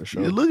 For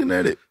sure. You're looking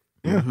at it.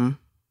 Yeah.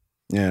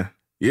 Yeah.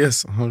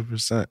 Yes,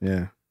 100%.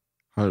 Yeah.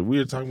 We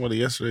were talking about it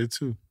yesterday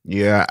too.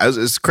 Yeah,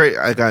 it's crazy.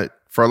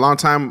 For a long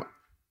time,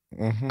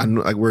 I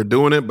knew, like, we were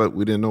doing it, but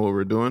we didn't know what we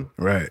were doing.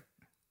 Right.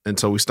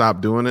 Until we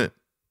stopped doing it.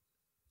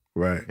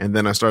 Right. And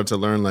then I started to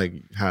learn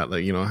how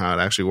it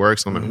actually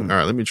works. I'm like, all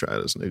right, let me try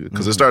this, nigga.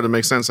 Because it started to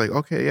make sense. Like,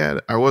 okay, yeah,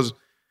 I was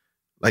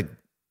like,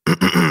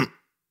 a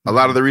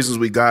lot of the reasons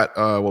we got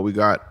what we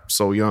got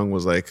so young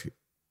was like,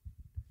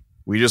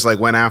 we just like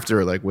went after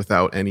it like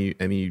without any.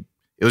 It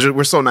was just,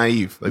 we're so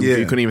naive. Like we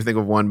couldn't even think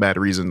of one bad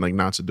reason like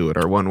not to do it,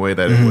 or one way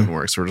that it wouldn't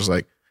work. So we're just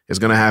like, it's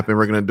gonna happen.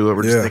 We're gonna do it.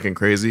 We're just thinking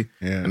crazy,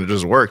 and it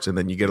just worked. And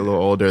then you get a little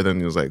older,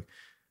 then it was like,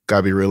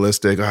 gotta be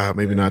realistic.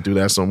 Maybe not do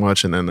that so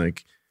much, and then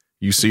like.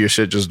 You see your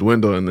shit just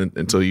dwindle, and then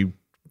until you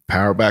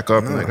power back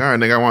up and like, all right,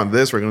 nigga, I want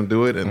this. We're gonna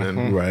do it, and then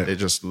it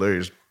just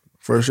literally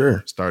for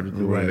sure started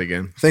doing it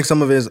again. I think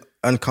some of it is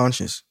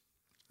unconscious.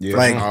 Yeah,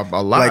 like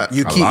a lot. Like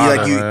you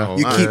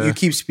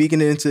keep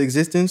speaking it into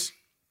existence,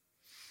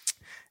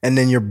 and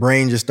then your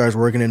brain just starts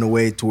working in a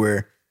way to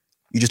where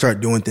you just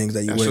start doing things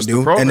that you wouldn't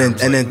do, and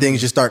then things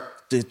just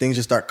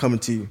start coming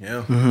to you.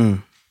 Yeah,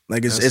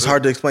 Like it's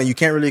hard to explain. You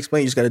can't really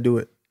explain. You just got to do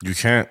it. You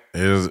can't.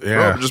 Bro,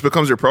 it just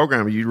becomes your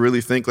program. You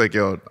really think like,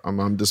 yo,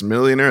 I'm this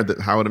millionaire.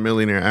 How would a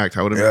millionaire act?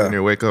 How would a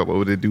millionaire wake up? What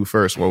would they do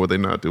first? What would they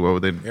not do? What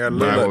would they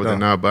buy? What would they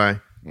not buy?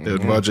 They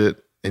would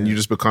budget. And you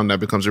just that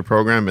becomes your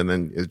program. And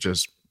then it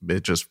just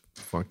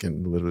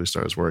fucking literally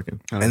starts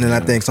working. And then I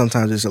think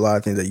sometimes there's a lot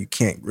of things that you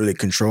can't really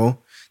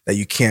control, that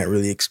you can't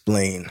really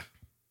explain.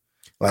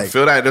 Like, I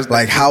feel that.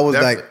 Like how was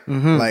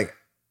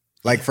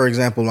like for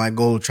example, my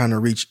goal of trying to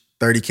reach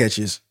 30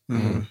 catches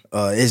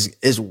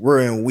is we're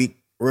in week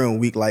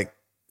like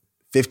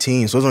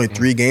 15, so there's only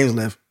 3 games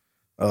left.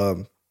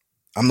 I'm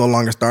no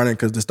longer starting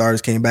because the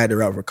starters came back.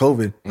 They're out for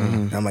COVID.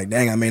 And I'm like,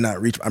 dang, I may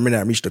not reach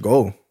the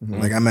goal.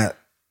 Like I'm at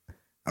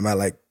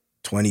like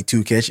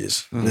 22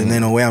 catches. There's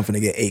no way I'm gonna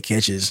get 8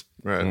 catches.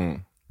 Right.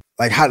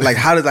 Like how does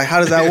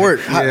that work?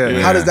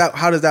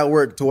 How does that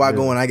work to where I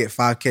go and I get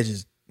 5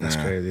 catches? That's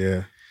crazy.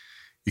 Yeah.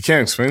 You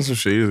can't explain some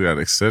shit. You just gotta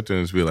accept it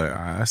and just be like,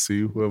 I see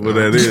you, whoever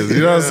that is.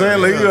 You know what I'm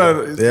saying? Like, you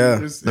gotta,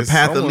 the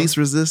path of least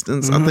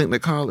resistance. I think they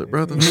call it,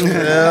 brother. Just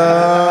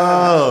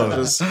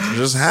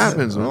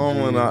happens.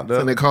 I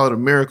think they call it a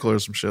miracle or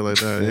some shit like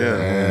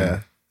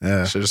that.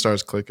 Yeah. Shit just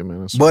starts clicking,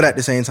 man. But at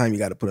the same time, you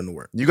got to put in the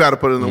work. You got to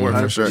put in the work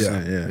for sure. Yeah.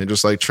 And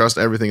just like trust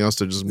everything else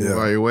to just move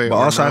out your way. But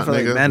also, I feel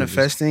like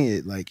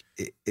manifesting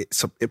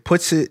it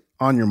puts it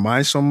on your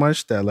mind so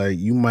much that like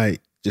you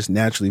might just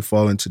naturally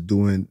fall into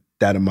doing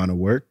that amount of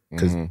work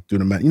because through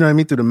the you know what I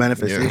mean, through the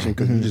manifestation,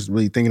 because you're just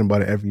really thinking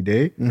about it every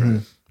day. You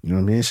know what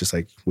I mean? It's just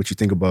like what you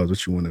think about is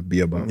what you want to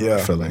be about.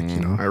 I feel like, you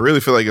know. I really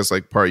feel like it's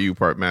like part you,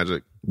 part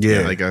magic.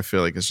 Yeah. Like I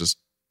feel like it's just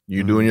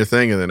you doing your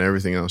thing and then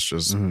everything else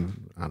just I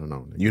don't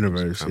know.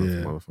 Universe, kind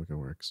of motherfucking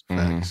works.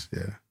 Facts.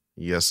 Yeah.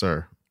 Yes,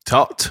 sir.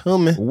 Talk to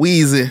me.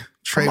 Wheezy.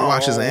 Trey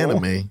watches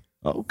anime.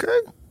 Okay.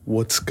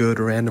 What's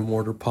good, Random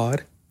Order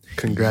Pod?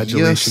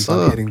 Congratulations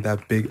on hitting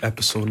that big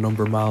episode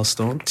number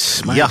milestone.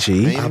 Yeah.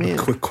 I have a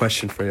quick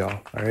question for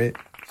y'all, all right?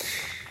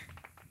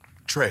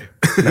 Trey.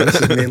 Now,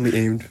 this is mainly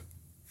aimed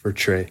for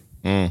Trey.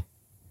 You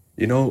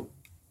know,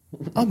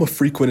 I'm a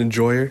frequent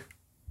enjoyer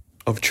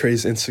of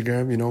Trey's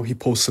Instagram. You know, he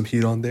posts some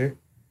heat on there.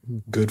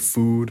 Good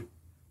food,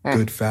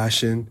 good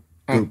fashion,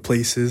 good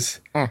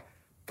places.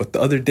 But the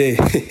other day,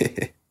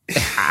 I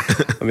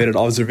made an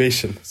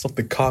observation.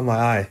 Something caught my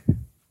eye.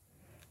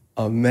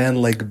 A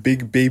man like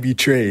Big Baby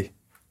Trey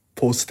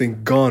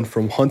posting Gon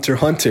from Hunter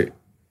x Hunter.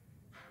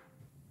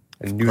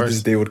 I knew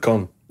this day would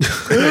come.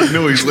 I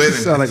knew he's waiting.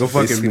 Sound like a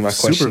fucking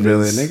super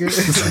villain,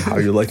 nigga. How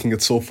you liking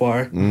it so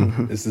far?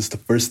 Is this the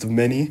first of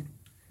many?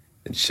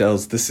 And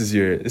Shells, this is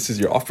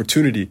your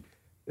opportunity.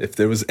 If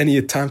there was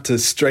any time to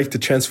strike to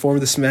transform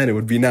this man, it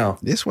would be now.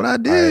 This what I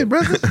did,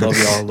 brother. Love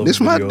y'all. Love this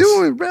the what I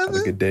doing, brother.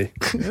 Have a good day.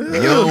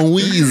 Yo,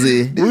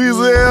 Weezy.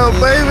 Weezy,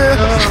 baby.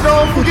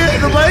 Don't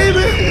forget the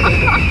baby.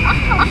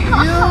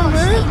 Yeah,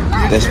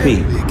 man. That's Pete.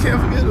 You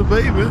can't forget the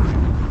baby.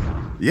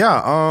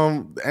 Yeah,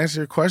 to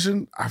answer your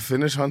question, I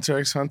finished Hunter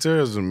x Hunter.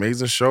 It was an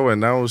amazing show,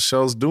 and that was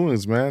Shell's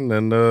doings, man.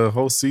 And the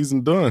whole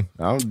season done.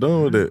 I'm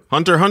done with it.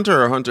 Hunter x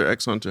Hunter or Hunter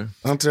x Hunter?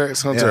 Hunter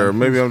x Hunter. Yeah.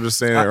 Maybe I'm just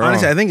saying it wrong.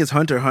 Honestly, I think it's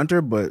Hunter x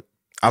Hunter, but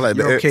I like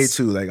the okay X.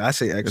 too. Like I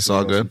say X. It's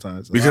all good.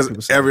 Sometimes.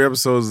 Because every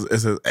episode it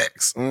says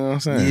X. You know what I'm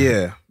saying?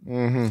 Yeah.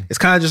 It's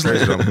kind of just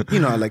like, you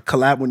know, like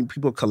collab, when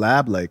people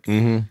collab, like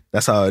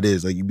that's how it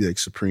is. Like you be like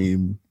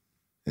Supreme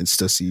and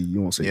Stussy.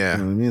 You won't say, you know what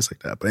I mean? It's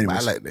like that. But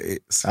anyways, I like the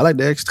X. I like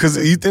the X because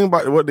you think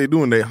about what they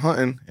doing, they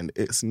hunting and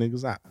the X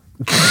niggas out.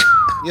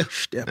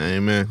 Yeah.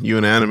 Amen. You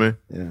in anime?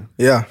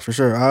 Yeah, for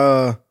sure.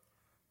 I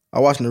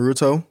watched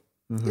Naruto.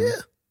 Yeah.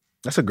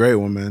 That's a great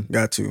one, man.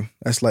 Got to.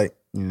 That's like,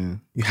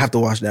 you have to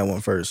watch that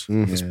one first.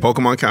 Does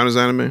Pokemon count as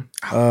anime?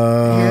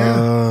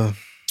 I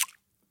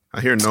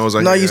hear no's.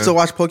 I used to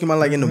watch Pokemon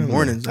like in the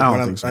mornings. I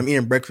don't think so. I'm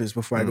eating breakfast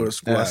before I go to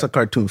school. Yeah, that's a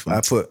cartoon film.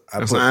 That's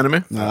not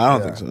anime? No, I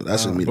don't think so.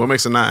 That's just me. What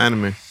makes it not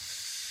anime?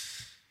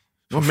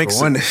 What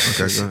makes it?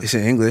 It's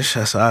in English.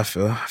 That's how I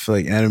feel. I feel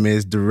like anime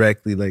is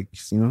directly like,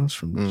 you know, it's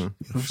from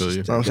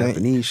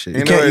Japanese shit.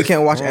 You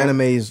can't watch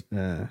animes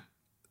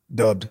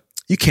dubbed.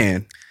 You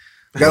can.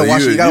 You gotta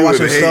watch. You gotta watch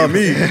them sub.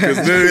 Me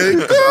because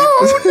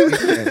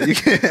you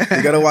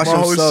gotta watch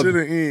them sub. Shit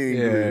in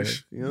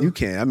English. You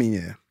can. I mean,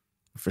 yeah,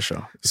 for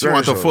sure. So you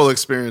want the full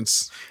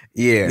experience?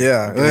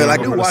 Yeah. I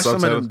can watch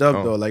some of them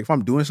dub though. Like if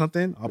I'm doing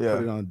something, I'll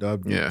put it on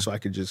dub. So I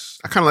could just.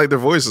 I kind of like their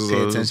voices.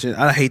 Pay attention.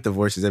 I hate the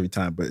voices every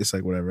time, but it's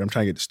like whatever. I'm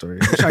trying to get the story.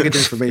 I'm trying to get the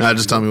information.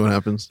 Just tell me what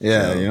happens.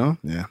 Yeah, you know.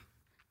 Yeah.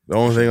 The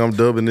only thing I'm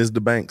dubbing is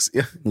the banks.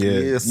 Yeah.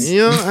 Yes.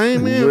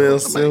 Amen. Real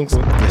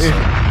simple.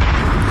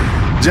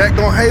 Jack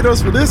don't hate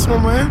us for this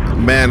one,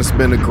 man. Man, it's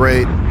been a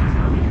great,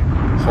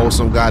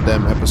 wholesome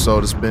goddamn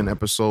episode. It's been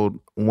episode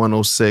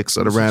 106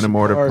 of the Random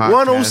Order Podcast.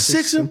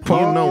 106 and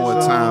You know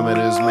what time it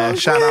is, man.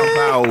 Shout out to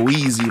our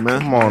Weezy,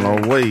 man. Come on,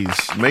 always.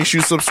 Make sure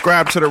you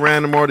subscribe to the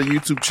Random Order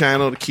YouTube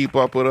channel to keep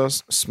up with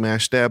us.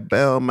 Smash that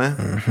bell,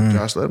 man.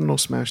 Josh, let them know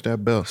smash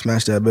that bell.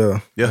 Smash that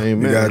bell. Yeah,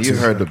 amen. You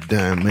heard the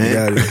damn,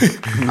 man.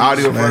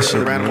 Audio version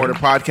of the Random Order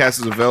Podcast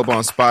is available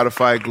on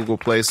Spotify, Google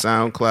Play,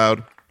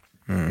 SoundCloud.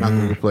 Not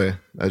Google Play.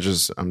 I'm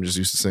just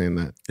used to saying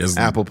that. It's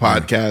Apple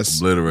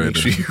Podcasts. Obliterated.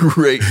 Make sure you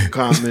rate,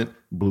 comment,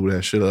 blew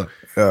that shit up.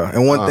 Yeah,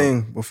 and one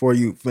thing before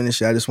you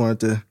finish, I just wanted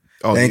to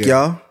thank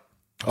y'all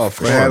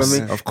for having me.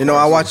 Of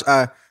course,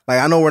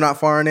 I know we're not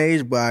far in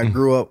age, but I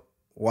grew up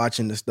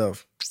watching this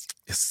stuff.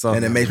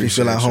 And it makes me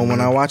feel at home when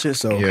I watch it.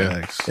 So,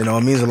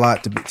 it means a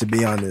lot to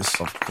be on this.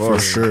 Of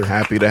course. For sure.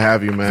 Happy to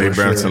have you, man. Big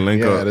Brampton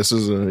link up. This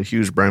is a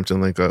huge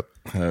Brampton link up.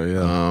 Hell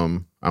yeah.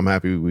 I'm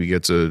happy we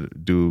get to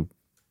do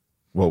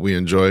what we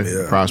enjoy,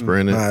 prosper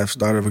in it. I've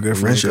started a good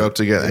friendship. Link up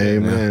together.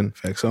 Amen.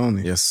 Facts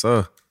only. Yes,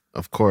 sir.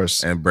 Of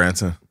course. And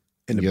Brampton.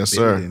 Yes,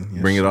 sir.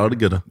 Bring it all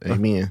together.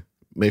 Amen.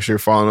 Make sure you're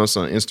following us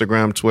on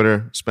Instagram,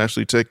 Twitter,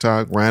 especially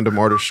TikTok, Random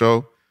Order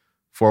Show,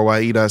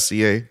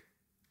 4ye.ca.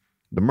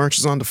 The merch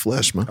is on the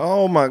flesh, man.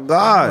 Oh my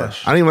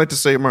gosh. I didn't even like to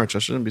say merch. I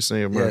shouldn't be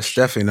saying merch. Yes,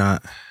 definitely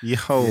not. Man.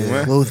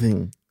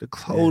 Clothing. The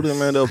clothing,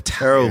 man, the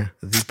apparel.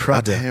 The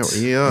product.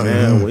 Yeah,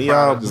 man. We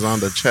all is on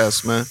the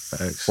chest, man.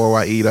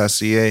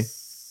 4ye.ca.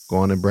 Go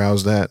on and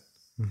browse that.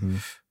 Mm-hmm.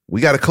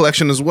 We got a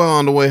collection as well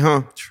on the way,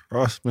 huh?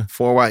 Trust me.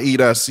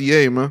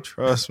 4ye.ca, man.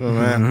 Trust me,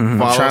 man.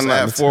 Follow us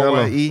at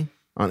 4ye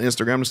on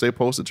Instagram to stay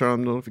posted, turn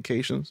on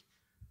notifications.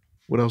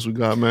 What else we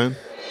got, man?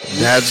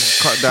 Dad's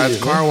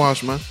car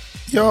wash, man.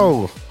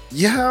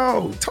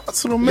 Yo, talk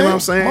to them, man. You know what I'm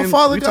saying? My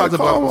father we talked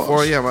about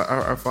before. Yeah,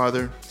 our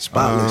father.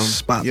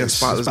 Spotless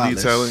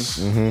detailing.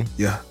 Mm-hmm.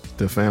 Yeah.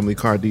 The family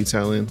car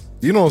detailing.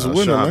 You know it's a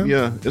winner, man.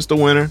 Yeah, it's the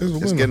winner.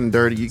 It's getting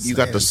dirty. You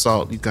got the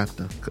salt. You got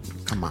the...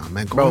 Come on,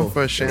 man. Go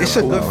for a shampoo. It's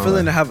a good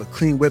feeling to have a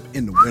clean whip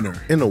in the winter.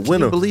 In the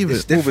winter. Believe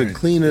it's moving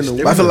clean in the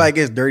winter. I feel like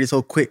it's dirty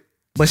so quick.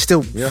 But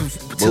still,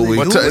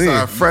 it's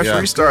a fresh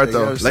restart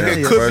though. Like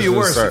it could be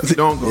worse if you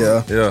don't go.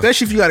 Yeah.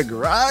 Especially if you got a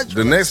garage.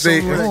 The next day,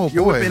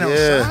 you're whipping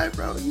outside,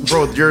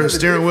 bro. Your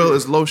steering wheel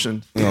is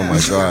lotioned. Oh my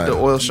god, the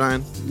oil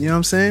shine. You know what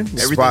I'm saying?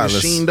 Everything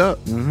is sheened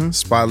up. Mm-hmm.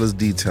 Spotless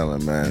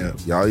detailing, man.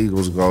 Y'all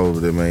Eagles go over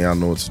there, man. Y'all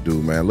know what to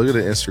do, man. Look at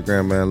the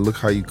Instagram, man. Look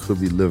how you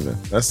could be living.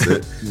 That's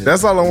it.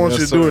 That's all I want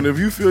you to do. And if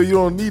you feel you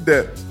don't need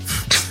that,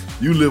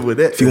 you live with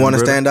that. If you want to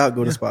stand out,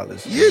 go to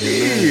Spotless. Yeah,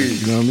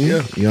 you know what I mean.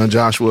 Yeah. Young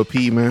Joshua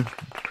P, man.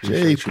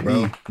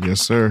 JP.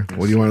 Yes, sir.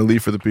 What do you want to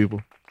leave for the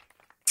people?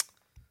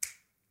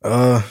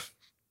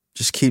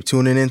 Just keep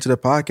tuning into the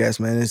podcast,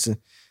 man.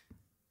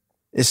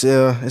 It's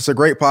a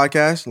great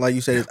podcast. Like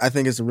you said, I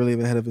think it's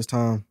really ahead of its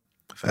time.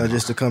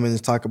 Just to come in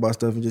and talk about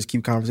stuff and just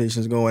keep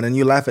conversations going, and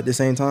you laugh at the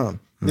same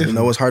time. Yeah. You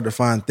know, it's hard to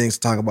find things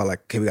to talk about.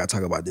 Like, okay, we got to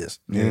talk about this.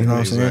 Yeah, you know what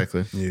I'm saying?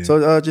 Exactly. Yeah.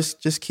 So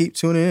just keep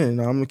tuning in.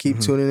 I'm gonna keep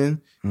tuning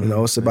in. You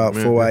know, it's about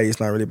 4ye. It's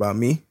not really about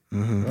me.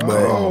 Mm-hmm.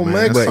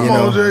 Man, come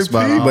on,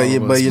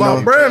 JP. But you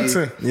know,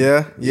 Brampton.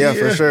 Yeah,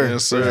 for sure.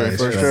 Yes, sir.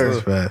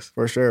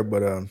 For sure.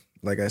 But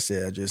like I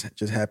said,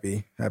 just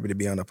happy to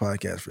be on the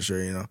podcast for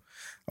sure. You know,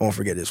 I won't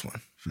forget this one.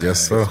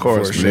 Yes, sir. Of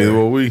course. Neither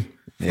will we.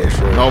 Yeah,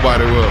 sure.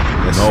 Nobody will.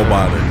 Yes,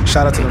 nobody.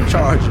 Shout out to them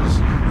Chargers.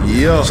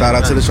 Yeah. Shout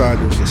out to the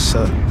Chargers. Yes,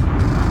 sir.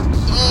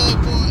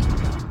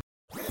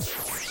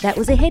 That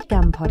was a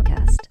HeadGum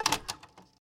podcast.